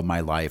 the love of my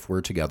life.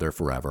 We're together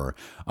forever.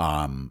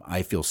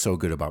 I feel so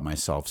good about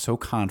myself, so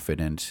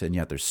confident, and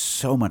yet there's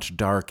so much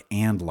dark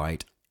and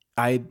light.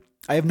 I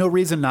have no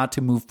reason not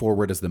to move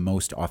forward as the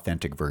most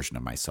authentic version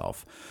of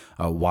myself.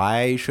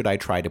 Why should I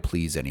try to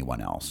please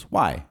anyone else?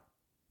 Why?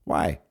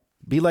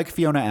 Be like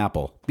Fiona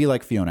Apple. Be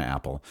like Fiona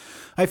Apple.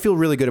 I feel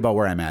really good about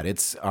where I'm at.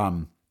 It's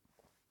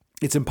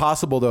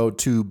impossible, though,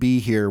 to be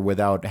here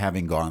without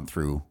having gone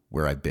through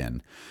where I've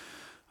been.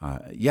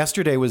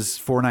 Yesterday was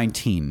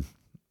 4/19,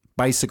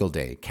 Bicycle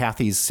Day,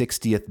 Kathy's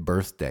 60th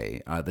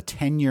birthday, the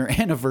 10-year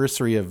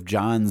anniversary of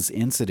John's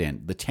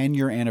incident, the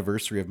 10-year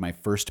anniversary of my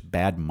first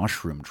bad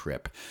mushroom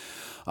trip.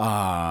 Very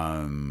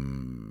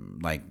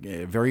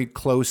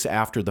close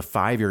after the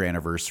 5-year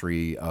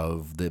anniversary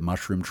of the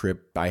mushroom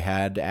trip I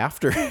had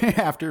after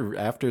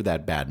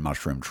that bad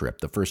mushroom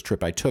trip, the first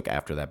trip I took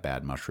after that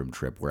bad mushroom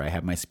trip, where I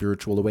had my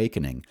spiritual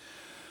awakening,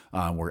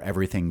 where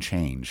everything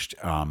changed.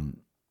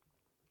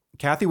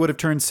 Kathy would have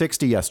turned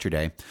 60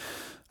 yesterday.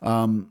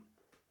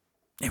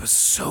 It was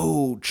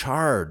so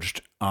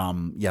charged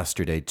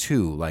yesterday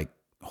too, like,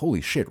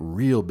 holy shit,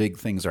 real big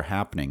things are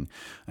happening.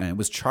 And it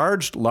was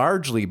charged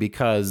largely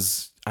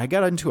because I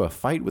got into a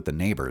fight with the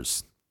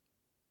neighbors.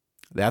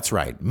 That's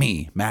right.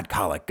 Me, Matt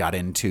Kollick, got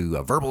into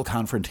a verbal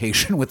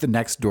confrontation with the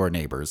next door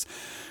neighbors.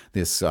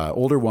 This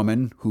older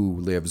woman who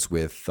lives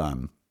with,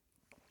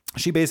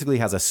 she basically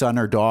has a son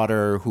or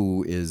daughter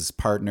who is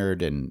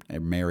partnered and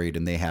married,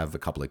 and they have a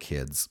couple of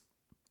kids.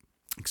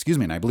 Excuse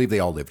me, and I believe they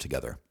all live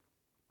together.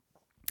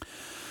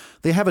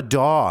 They have a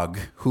dog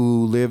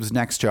who lives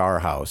next to our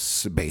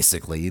house,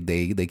 basically.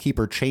 They keep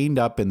her chained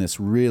up in this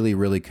really,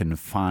 really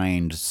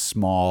confined,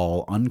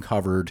 small,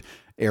 uncovered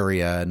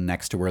area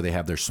next to where they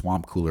have their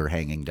swamp cooler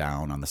hanging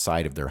down on the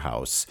side of their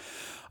house,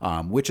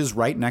 which is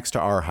right next to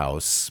our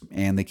house.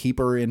 And they keep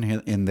her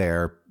in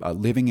there,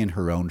 living in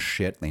her own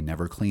shit. They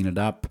never clean it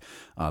up.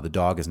 The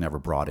dog is never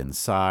brought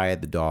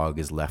inside. The dog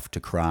is left to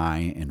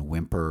cry and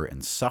whimper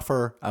and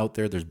suffer out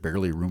there. There's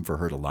barely room for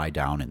her to lie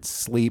down and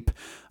sleep.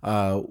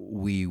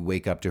 We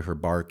wake up to her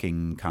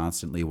barking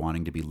constantly,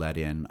 wanting to be let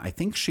in. I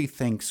think she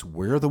thinks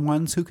we're the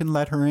ones who can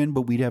let her in,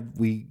 but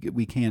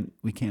we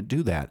can't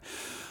do that.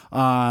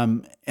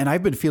 And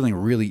I've been feeling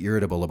really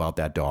irritable about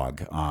that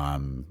dog,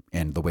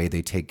 and the way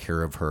they take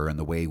care of her, and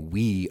the way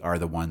we are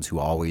the ones who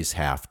always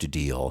have to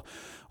deal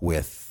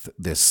with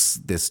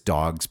this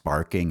dog's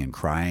barking and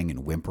crying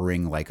and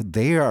whimpering. Like,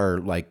 they are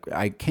like,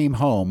 I came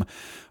home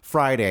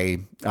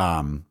Friday.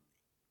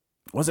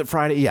 Was it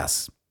Friday?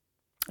 Yes.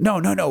 No,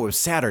 it was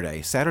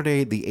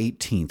Saturday the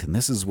 18th. And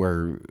this is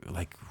where,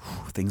 like,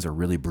 things are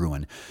really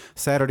brewing.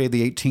 Saturday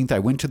the 18th, I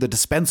went to the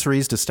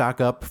dispensaries to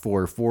stock up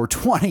for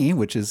 4/20,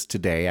 which is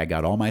today. I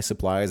got all my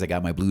supplies. I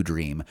got my Blue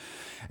Dream.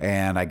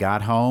 And I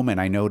got home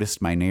and I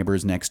noticed my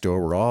neighbors next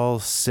door were all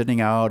sitting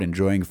out,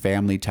 enjoying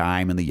family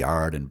time in the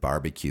yard and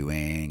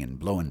barbecuing and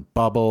blowing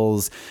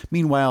bubbles.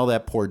 Meanwhile,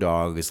 that poor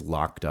dog is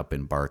locked up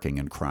and barking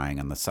and crying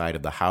on the side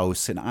of the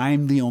house, and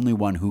I'm the only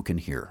one who can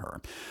hear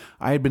her.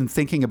 I had been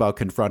thinking about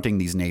confronting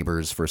these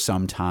neighbors for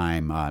some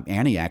time.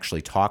 Annie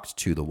actually talked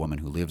to the woman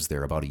who lives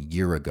there about a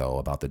year ago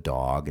about the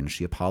dog, and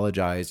she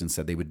apologized and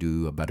said they would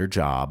do a better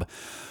job.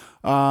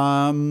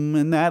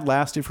 And that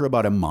lasted for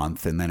about a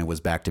month, and then it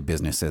was back to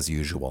business as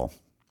usual.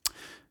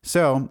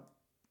 So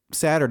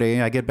Saturday,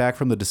 I get back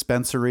from the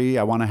dispensary.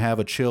 I want to have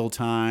a chill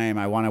time.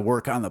 I want to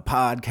work on the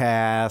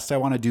podcast. I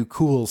want to do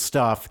cool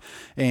stuff.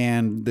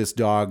 And this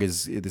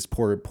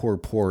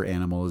poor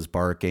animal is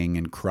barking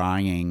and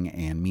crying.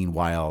 And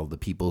meanwhile, the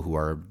people who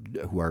are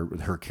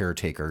her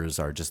caretakers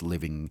are just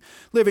living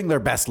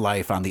their best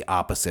life on the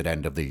opposite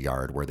end of the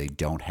yard, where they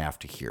don't have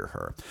to hear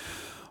her.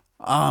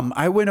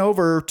 I went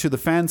over to the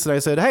fence and I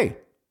said, hey,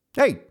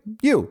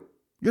 your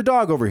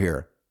dog over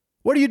here.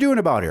 What are you doing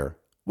about her?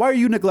 Why are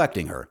you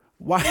neglecting her?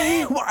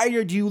 Why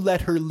do you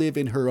let her live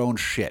in her own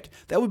shit?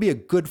 That would be a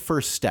good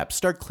first step.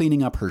 Start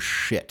cleaning up her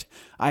shit.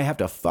 I have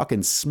to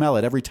fucking smell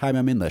it every time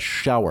I'm in the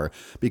shower,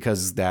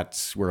 because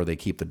that's where they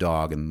keep the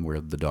dog, and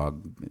where the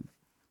dog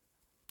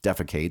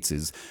defecates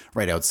is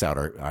right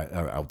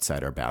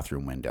outside our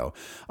bathroom window.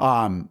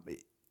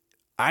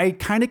 I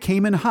kind of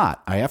came in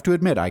hot. I have to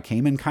admit, I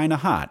came in kind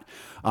of hot.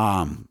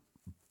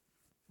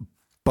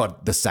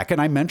 But the second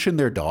I mentioned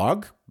their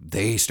dog,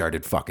 they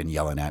started fucking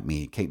yelling at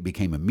me,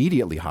 became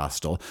immediately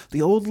hostile.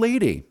 The old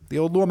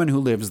woman who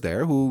lives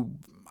there, who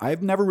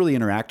I've never really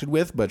interacted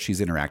with, but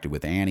she's interacted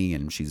with Annie,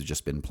 and she's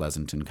just been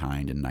pleasant and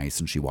kind and nice,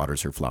 and she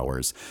waters her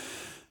flowers.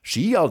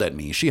 She yelled at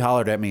me. She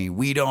hollered at me,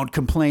 "We don't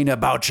complain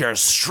about your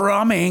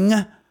strumming,"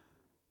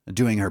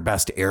 doing her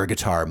best air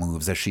guitar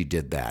moves as she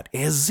did that,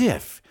 as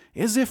if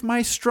as if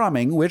my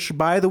strumming, which,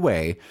 by the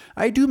way,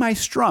 I do my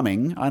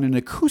strumming on an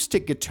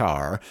acoustic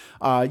guitar,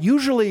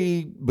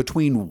 usually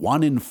between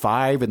 1 and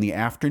 5 in the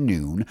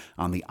afternoon,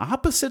 on the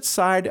opposite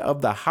side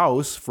of the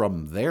house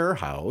from their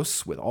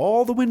house, with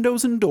all the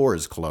windows and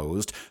doors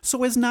closed,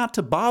 so as not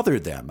to bother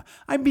them.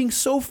 I'm being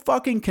so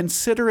fucking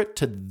considerate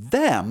to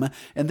them,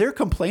 and they're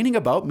complaining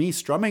about me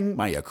strumming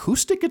my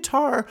acoustic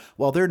guitar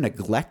while they're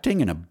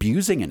neglecting and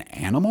abusing an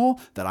animal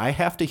that I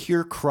have to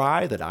hear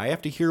cry, that I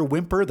have to hear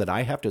whimper, that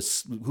I have to,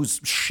 whose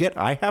shit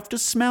I have to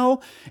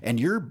smell, and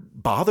you're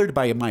bothered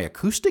by my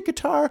acoustic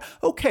guitar?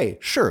 Okay,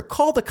 sure,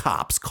 call the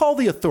cops, call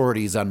the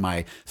authorities on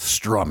my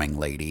strumming,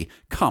 lady.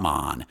 Come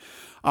on.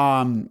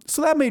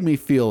 So that made me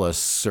feel a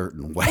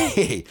certain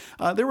way.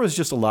 There was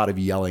just a lot of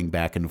yelling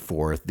back and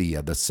forth.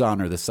 The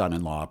son or the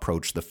son-in-law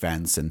approached the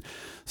fence and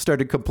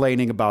started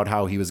complaining about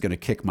how he was going to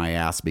kick my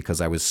ass because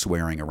I was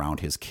swearing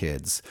around his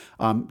kids.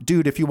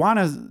 Dude, if you want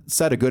to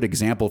set a good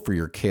example for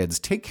your kids,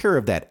 take care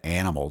of that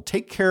animal.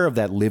 Take care of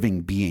that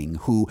living being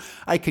who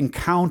I can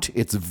count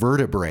its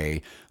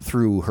vertebrae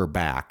through her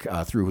back,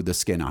 through the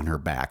skin on her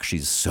back.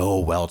 She's so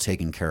well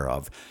taken care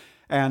of.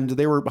 And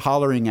they were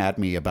hollering at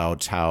me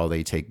about how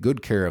they take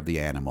good care of the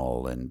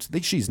animal and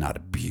she's not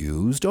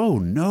abused. Oh,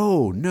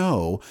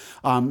 no.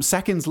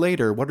 Seconds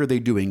later, what are they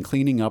doing?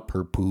 Cleaning up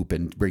her poop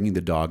and bringing the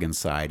dog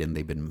inside. And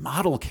they've been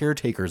model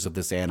caretakers of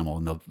this animal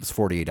in the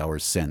 48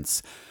 hours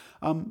since.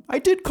 I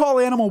did call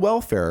animal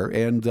welfare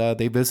and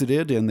they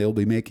visited and they'll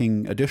be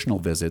making additional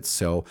visits.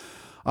 So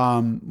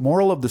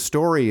moral of the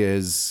story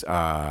is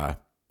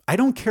I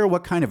don't care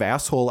what kind of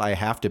asshole I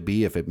have to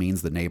be if it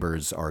means the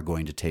neighbors are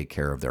going to take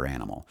care of their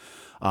animal.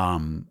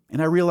 And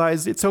I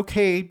realized it's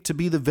okay to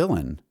be the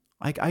villain.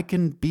 I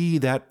can be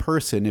that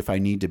person if I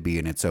need to be,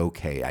 and it's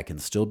okay. I can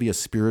still be a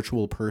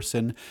spiritual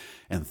person.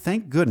 And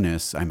thank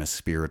goodness I'm a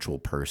spiritual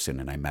person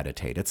and I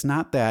meditate. It's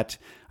not that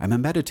I'm a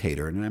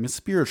meditator and I'm a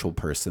spiritual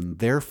person.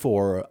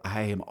 Therefore,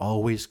 I am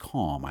always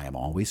calm. I am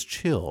always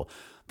chill.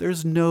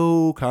 There's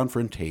no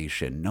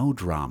confrontation, no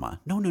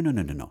drama. No.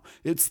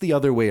 It's the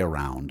other way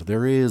around.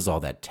 There is all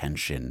that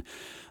tension,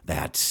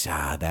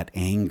 that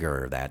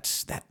anger,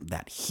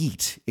 that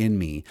heat in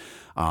me,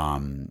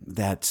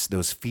 that's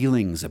those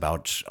feelings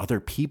about other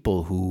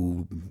people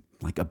who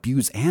like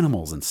abuse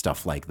animals and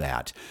stuff like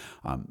that.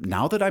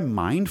 Now that I'm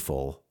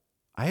mindful,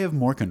 I have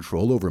more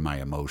control over my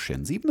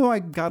emotions. Even though I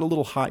got a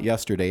little hot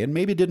yesterday and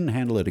maybe didn't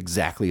handle it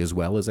exactly as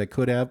well as I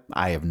could have,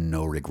 I have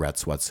no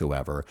regrets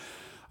whatsoever.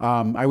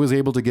 I was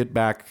able to get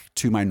back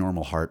to my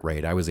normal heart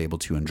rate. I was able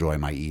to enjoy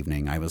my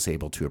evening. I was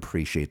able to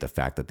appreciate the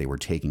fact that they were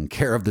taking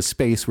care of the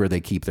space where they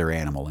keep their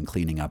animal and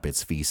cleaning up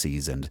its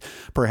feces and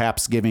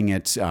perhaps giving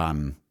it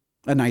a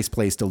nice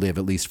place to live,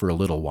 at least for a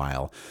little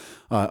while.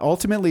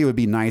 Ultimately, it would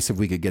be nice if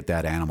we could get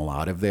that animal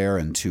out of there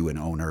and to an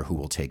owner who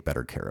will take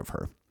better care of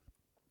her.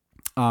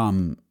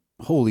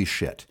 Holy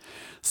shit.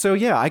 So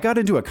yeah, I got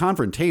into a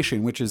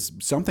confrontation, which is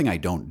something I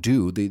don't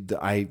do.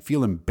 I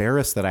feel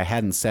embarrassed that I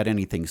hadn't said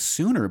anything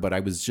sooner, but I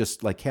was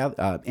just like,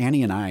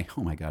 Annie and I,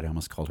 oh my God, I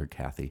almost called her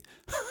Kathy.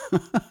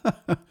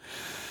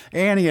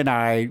 Annie and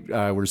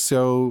I were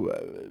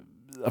so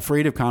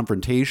afraid of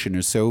confrontation,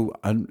 or so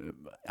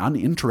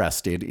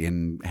uninterested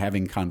in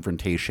having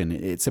confrontation.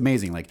 It's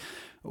amazing. Like,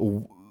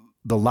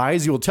 the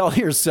lies you'll tell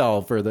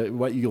yourself, or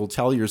what you'll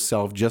tell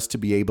yourself just to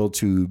be able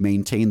to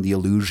maintain the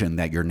illusion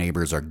that your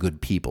neighbors are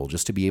good people,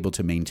 just to be able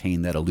to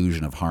maintain that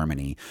illusion of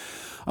harmony.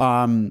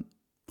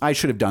 I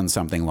should have done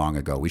something long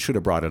ago. We should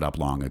have brought it up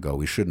long ago.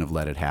 We shouldn't have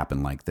let it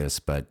happen like this,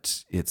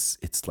 but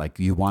it's like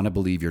you want to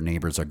believe your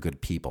neighbors are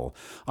good people.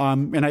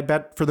 And I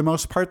bet for the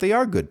most part, they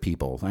are good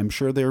people. I'm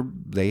sure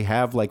they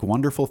have like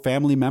wonderful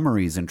family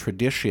memories and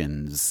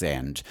traditions,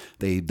 and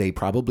they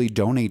probably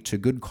donate to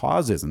good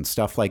causes and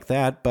stuff like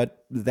that.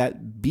 But that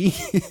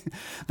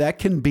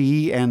can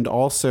be, and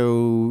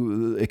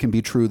also it can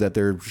be true that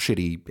they're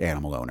shitty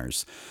animal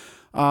owners.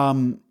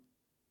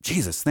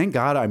 Jesus, thank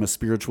God I'm a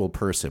spiritual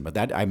person, but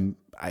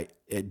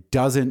it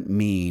doesn't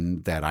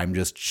mean that I'm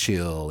just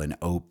chill and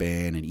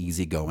open and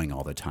easygoing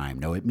all the time.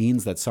 No, it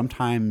means that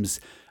sometimes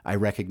I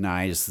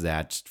recognize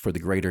that for the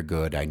greater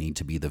good, I need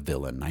to be the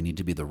villain. I need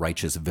to be the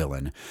righteous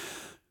villain.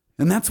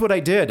 And that's what I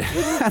did.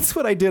 That's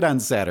what I did on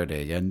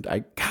Saturday. And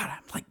I'm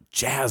like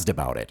jazzed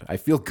about it. I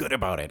feel good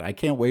about it. I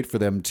can't wait for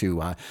them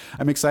to,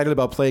 I'm excited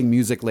about playing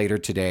music later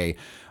today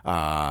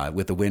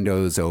with the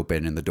windows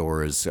open and the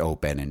doors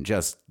open and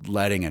just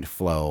letting it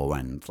flow.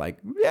 And like,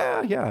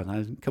 yeah,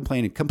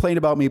 complain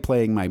about me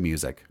playing my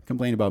music.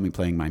 Complain about me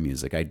playing my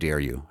music. I dare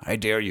you.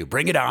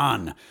 Bring it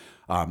on.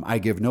 I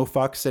give no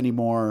fucks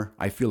anymore.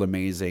 I feel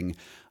amazing.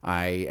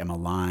 I am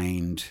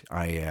aligned.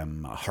 I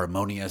am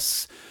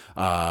harmonious.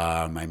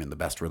 I'm in the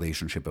best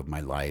relationship of my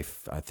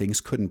life.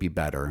 Things couldn't be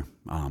better.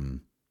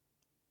 And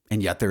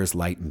yet there is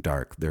light and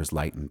dark. There's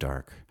light and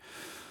dark.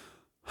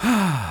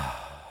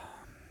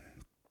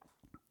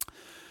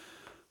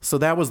 So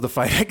that was the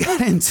fight I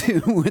got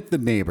into with the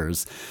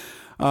neighbors.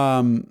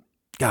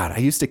 God, I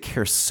used to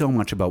care so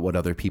much about what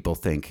other people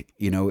think.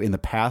 You know, in the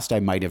past, I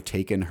might have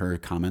taken her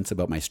comments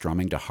about my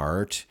strumming to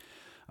heart.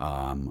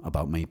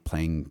 about me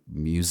playing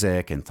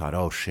music and thought,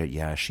 oh shit,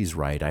 yeah, she's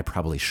right. I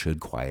probably should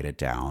quiet it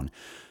down.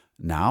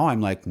 Now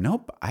I'm like,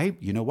 nope,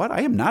 you know what?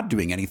 I am not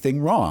doing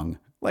anything wrong.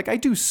 Like, I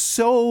do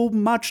so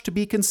much to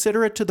be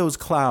considerate to those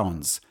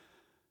clowns.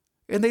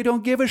 And they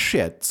don't give a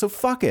shit. So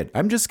fuck it.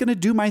 I'm just going to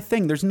do my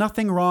thing. There's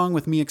nothing wrong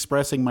with me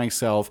expressing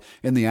myself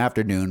in the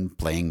afternoon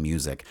playing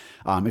music.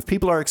 If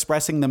people are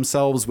expressing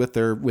themselves with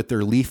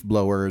their leaf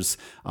blowers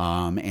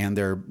and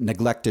their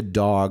neglected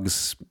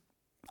dogs,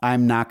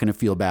 I'm not going to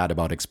feel bad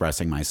about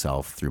expressing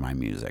myself through my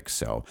music.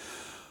 So,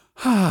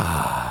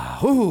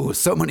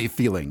 so many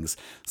feelings,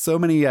 so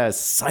many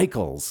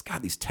cycles.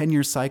 God, these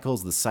 10-year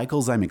cycles, the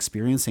cycles I'm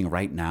experiencing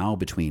right now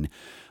between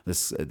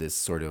this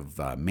sort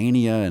of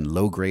mania and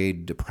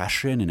low-grade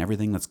depression and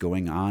everything that's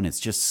going on. It's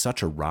just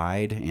such a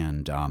ride.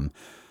 And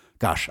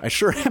gosh, I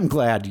sure am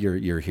glad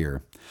you're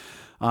here.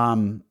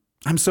 I'm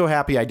so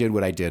happy I did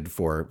what I did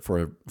for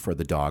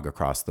the dog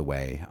across the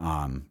way.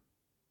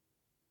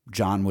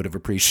 John would have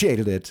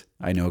appreciated it.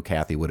 I know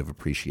Kathy would have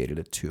appreciated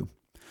it too.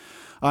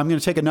 I'm going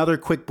to take another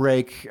quick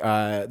break.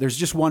 There's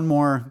just one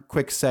more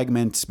quick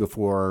segment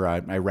before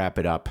I wrap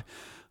it up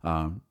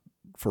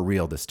for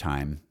real this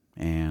time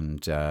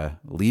and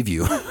leave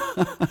you.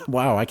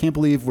 Wow, I can't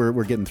believe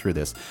we're getting through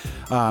this.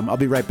 I'll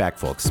be right back,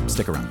 folks.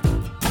 Stick around.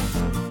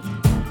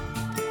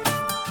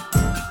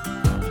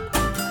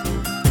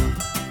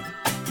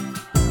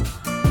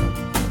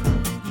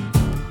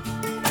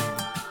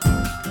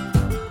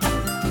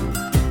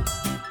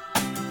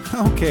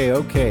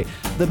 Okay.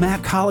 The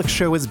Matt Kollock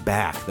Show is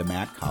back.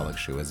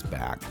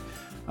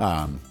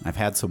 I've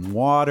had some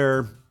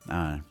water.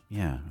 I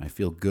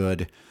feel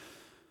good.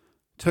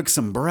 Took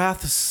some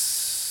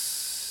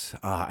breaths.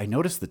 I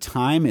noticed the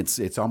time.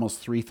 It's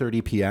almost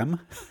 3:30 p.m.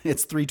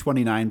 It's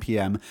 3:29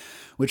 p.m.,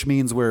 which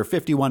means we're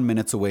 51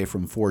 minutes away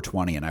from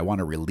 4:20, and I want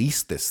to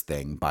release this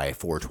thing by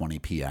 4:20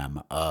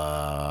 p.m.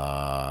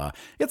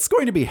 It's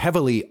going to be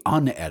heavily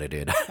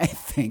unedited, I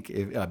think,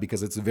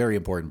 because it's very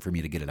important for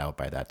me to get it out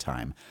by that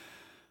time.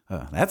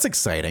 That's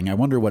exciting. I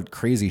wonder what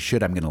crazy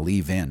shit I'm going to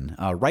leave in.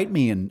 Write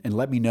me and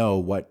let me know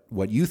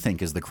what you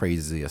think is the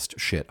craziest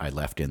shit I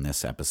left in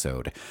this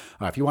episode.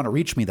 If you want to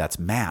reach me, that's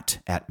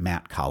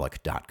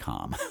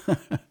matt@mattkollock.com.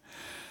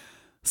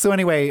 So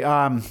anyway,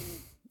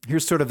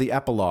 here's sort of the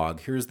epilogue.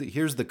 Here's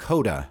the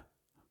coda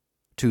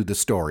to the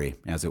story,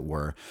 as it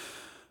were.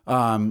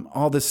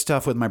 All this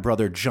stuff with my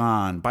brother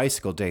John,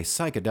 Bicycle Day,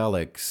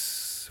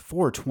 psychedelics,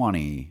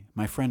 420,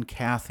 my friend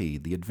Kathy,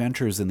 the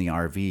adventures in the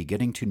RV,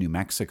 getting to New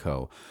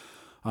Mexico,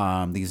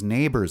 these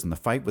neighbors and the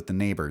fight with the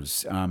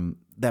neighbors,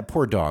 that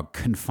poor dog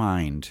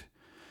confined.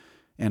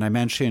 And I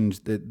mentioned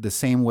the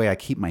same way I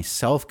keep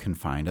myself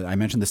confined. I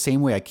mentioned the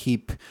same way I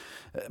keep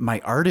my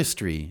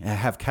artistry,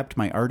 have kept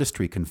my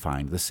artistry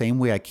confined, the same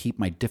way I keep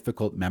my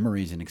difficult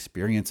memories and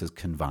experiences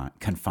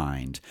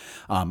confined.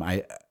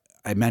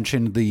 I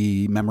mentioned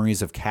the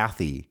memories of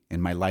Kathy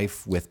and my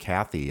life with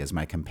Kathy as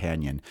my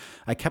companion.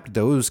 I kept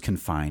those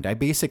confined. I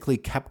basically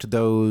kept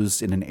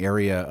those in an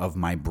area of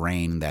my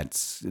brain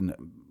that's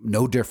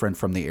no different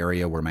from the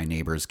area where my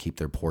neighbors keep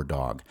their poor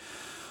dog.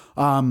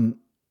 I've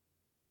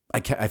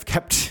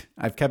kept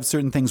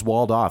certain things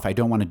walled off. I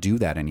don't want to do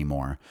that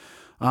anymore.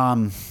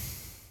 And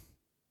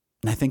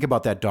I think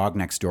about that dog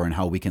next door and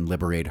how we can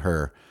liberate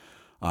her.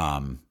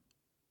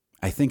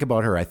 I think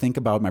about her. I think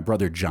about my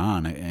brother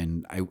John,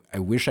 and I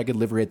wish I could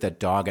liberate that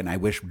dog, and I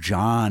wish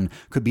John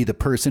could be the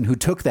person who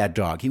took that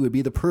dog. He would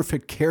be the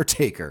perfect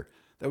caretaker.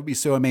 That would be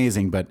so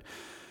amazing, but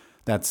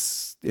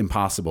that's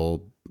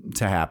impossible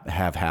to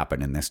have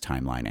happen in this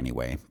timeline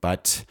anyway.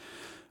 But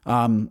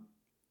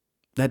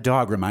that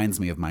dog reminds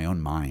me of my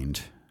own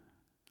mind.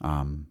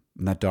 And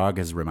that dog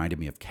has reminded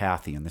me of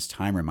Kathy, and this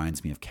time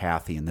reminds me of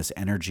Kathy, and this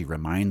energy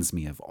reminds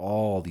me of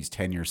all these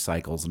 10-year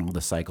cycles and all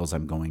the cycles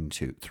I'm going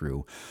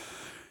through.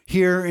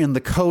 Here in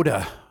the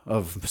coda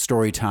of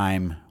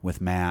Storytime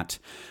with Matt,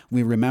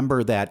 we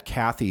remember that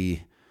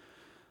Kathy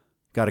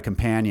got a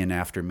companion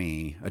after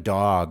me, a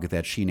dog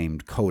that she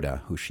named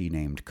Coda, who she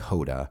named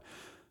Coda.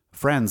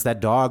 Friends, that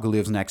dog who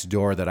lives next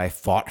door that I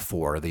fought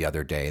for the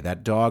other day,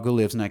 that dog who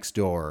lives next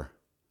door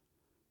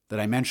that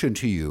I mentioned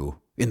to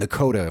you in the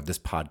coda of this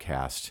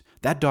podcast,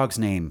 that dog's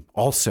name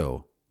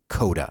also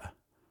Coda.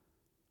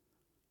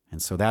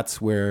 And so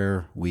that's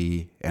where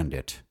we end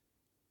it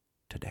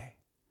today.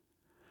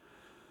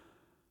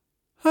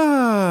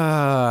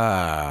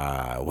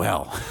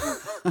 Well,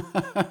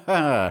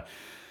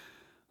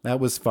 that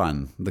was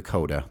fun. The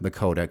coda.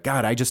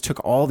 God, I just took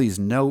all these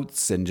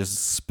notes and just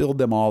spilled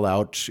them all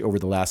out over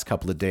the last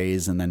couple of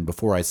days. And then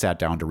before I sat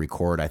down to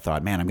record, I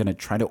thought, man, I'm going to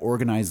try to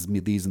organize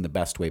these in the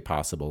best way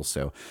possible.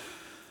 So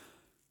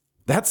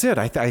that's it.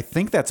 I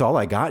think that's all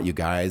I got, you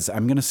guys.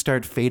 I'm going to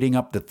start fading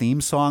up the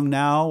theme song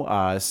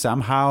now.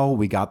 Somehow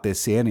we got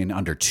this in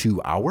under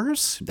 2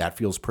 hours. That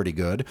feels pretty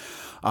good.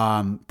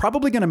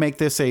 Probably going to make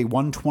this a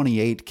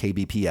 128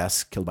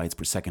 kbps, kilobytes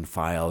per second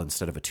file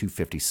instead of a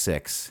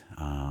 256,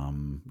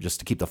 just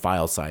to keep the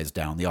file size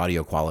down. The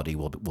audio quality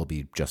will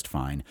be just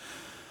fine.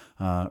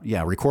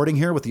 Recording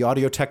here with the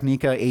Audio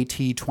Technica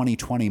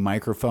AT2020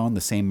 microphone,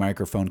 the same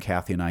microphone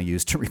Kathy and I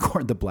used to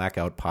record the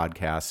Blackout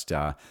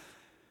podcast.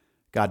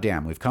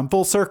 Goddamn, we've come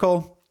full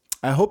circle.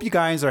 I hope you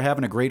guys are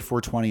having a great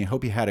 420. I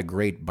hope you had a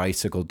great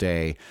bicycle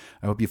day.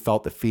 I hope you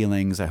felt the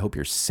feelings. I hope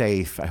you're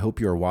safe. I hope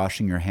you're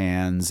washing your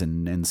hands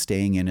and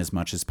staying in as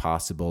much as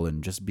possible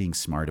and just being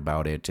smart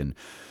about it and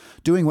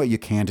doing what you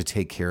can to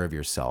take care of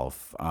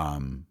yourself.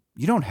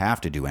 You don't have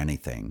to do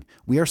anything.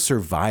 We are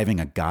surviving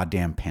a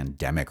goddamn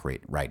pandemic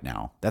right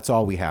now. That's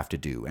all we have to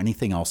do.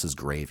 Anything else is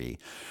gravy.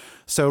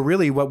 So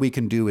really what we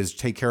can do is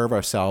take care of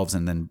ourselves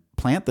and then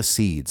plant the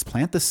seeds.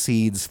 Plant the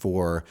seeds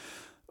for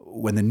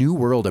when the new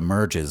world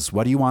emerges.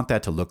 What do you want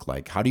that to look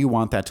like? How do you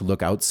want that to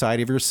look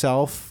outside of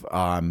yourself?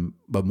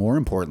 But more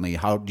importantly,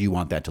 how do you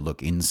want that to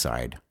look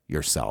inside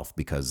yourself?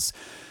 Because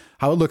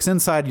how it looks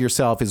inside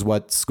yourself is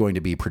what's going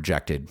to be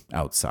projected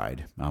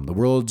outside. The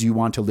world you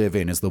want to live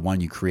in is the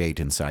one you create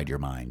inside your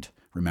mind.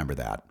 Remember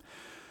that.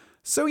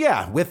 So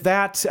yeah, with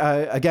that,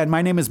 again,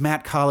 my name is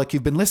Matt Kollick.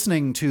 You've been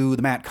listening to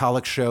The Matt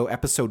Kollick Show,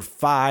 episode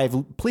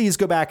 5. Please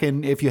go back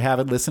and if you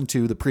haven't listened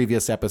to the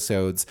previous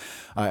episodes,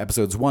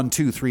 episodes 1,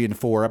 2, 3, and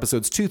 4.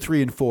 Episodes 2,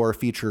 3, and 4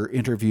 feature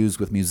interviews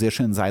with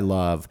musicians I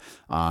love.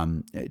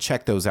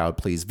 Check those out,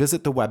 please.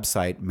 Visit the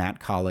website,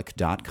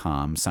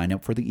 mattkollick.com. Sign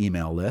up for the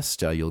email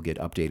list. You'll get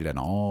updated on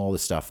all the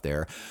stuff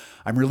there.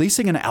 I'm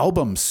releasing an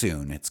album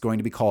soon. It's going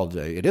to be called,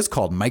 it is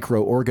called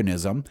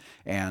Microorganism,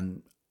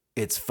 and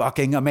it's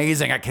fucking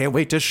amazing. I can't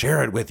wait to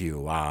share it with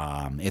you.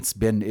 I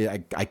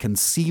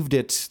conceived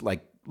it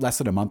like less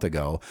than a month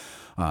ago.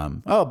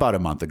 About a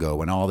month ago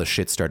when all the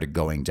shit started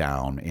going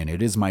down. And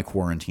it is my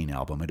quarantine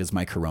album. It is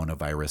my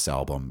coronavirus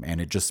album.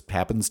 And it just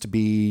happens to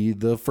be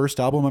the first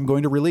album I'm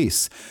going to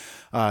release.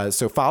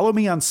 So follow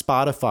me on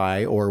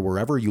Spotify or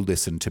wherever you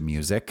listen to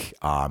music.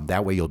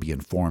 That way you'll be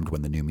informed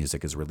when the new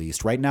music is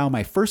released. Right now,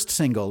 my first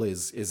single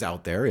is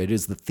out there. It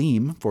is the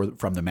theme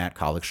from the Matt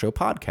Kollick Show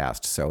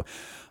podcast. So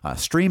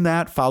stream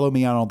that, follow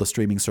me on all the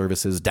streaming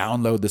services,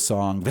 download the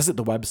song, visit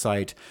the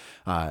website,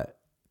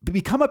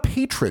 become a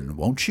patron,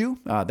 won't you?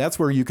 That's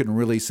where you can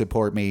really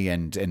support me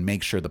and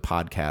make sure the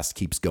podcast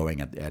keeps going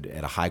at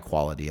a high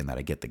quality and that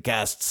I get the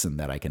guests and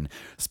that I can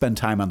spend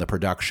time on the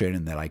production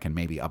and that I can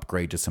maybe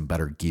upgrade to some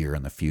better gear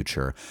in the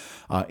future.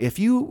 If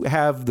you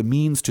have the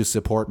means to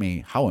support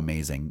me, how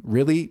amazing.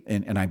 Really,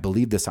 and I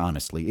believe this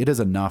honestly, it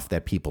is enough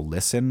that people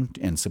listen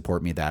and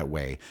support me that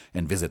way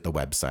and visit the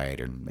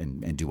website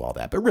and do all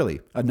that. But really,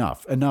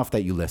 enough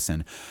that you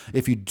listen.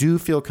 If you do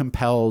feel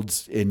compelled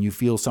and you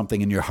feel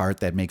something in your heart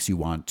that makes you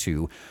want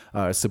to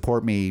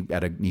support me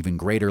at an even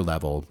greater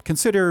level,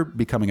 consider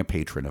becoming a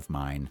patron of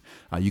mine.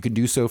 You can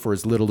do so for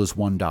as little as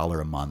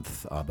 $1 a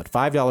month, but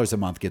 $5 a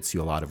month gets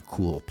you a lot of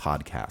cool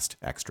podcast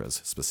extras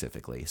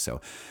specifically.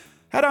 So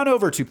head on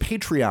over to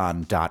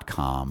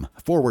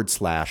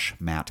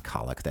patreon.com/Matt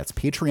Kollick. That's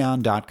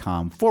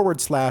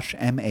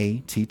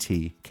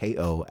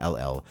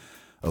patreon.com/MattKollock.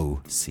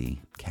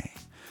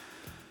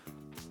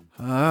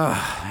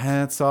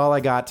 That's all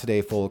I got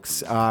today,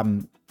 folks.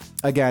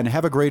 Again,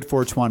 have a great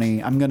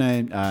 420. I'm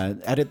going to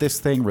edit this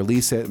thing,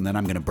 release it, and then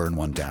I'm going to burn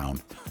one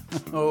down.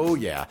 Oh,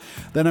 yeah.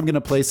 Then I'm going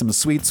to play some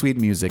sweet, sweet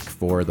music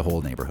for the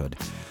whole neighborhood.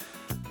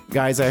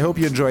 Guys, I hope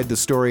you enjoyed the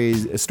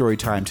story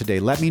time today.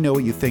 Let me know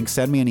what you think.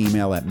 Send me an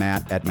email at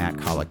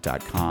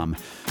matt@mattkollick.com.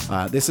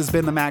 This has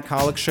been The Matt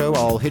Kollick Show.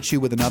 I'll hit you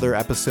with another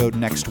episode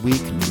next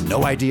week.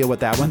 No idea what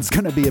that one's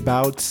going to be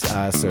about,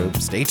 so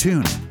stay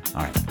tuned.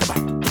 All right,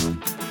 bye-bye.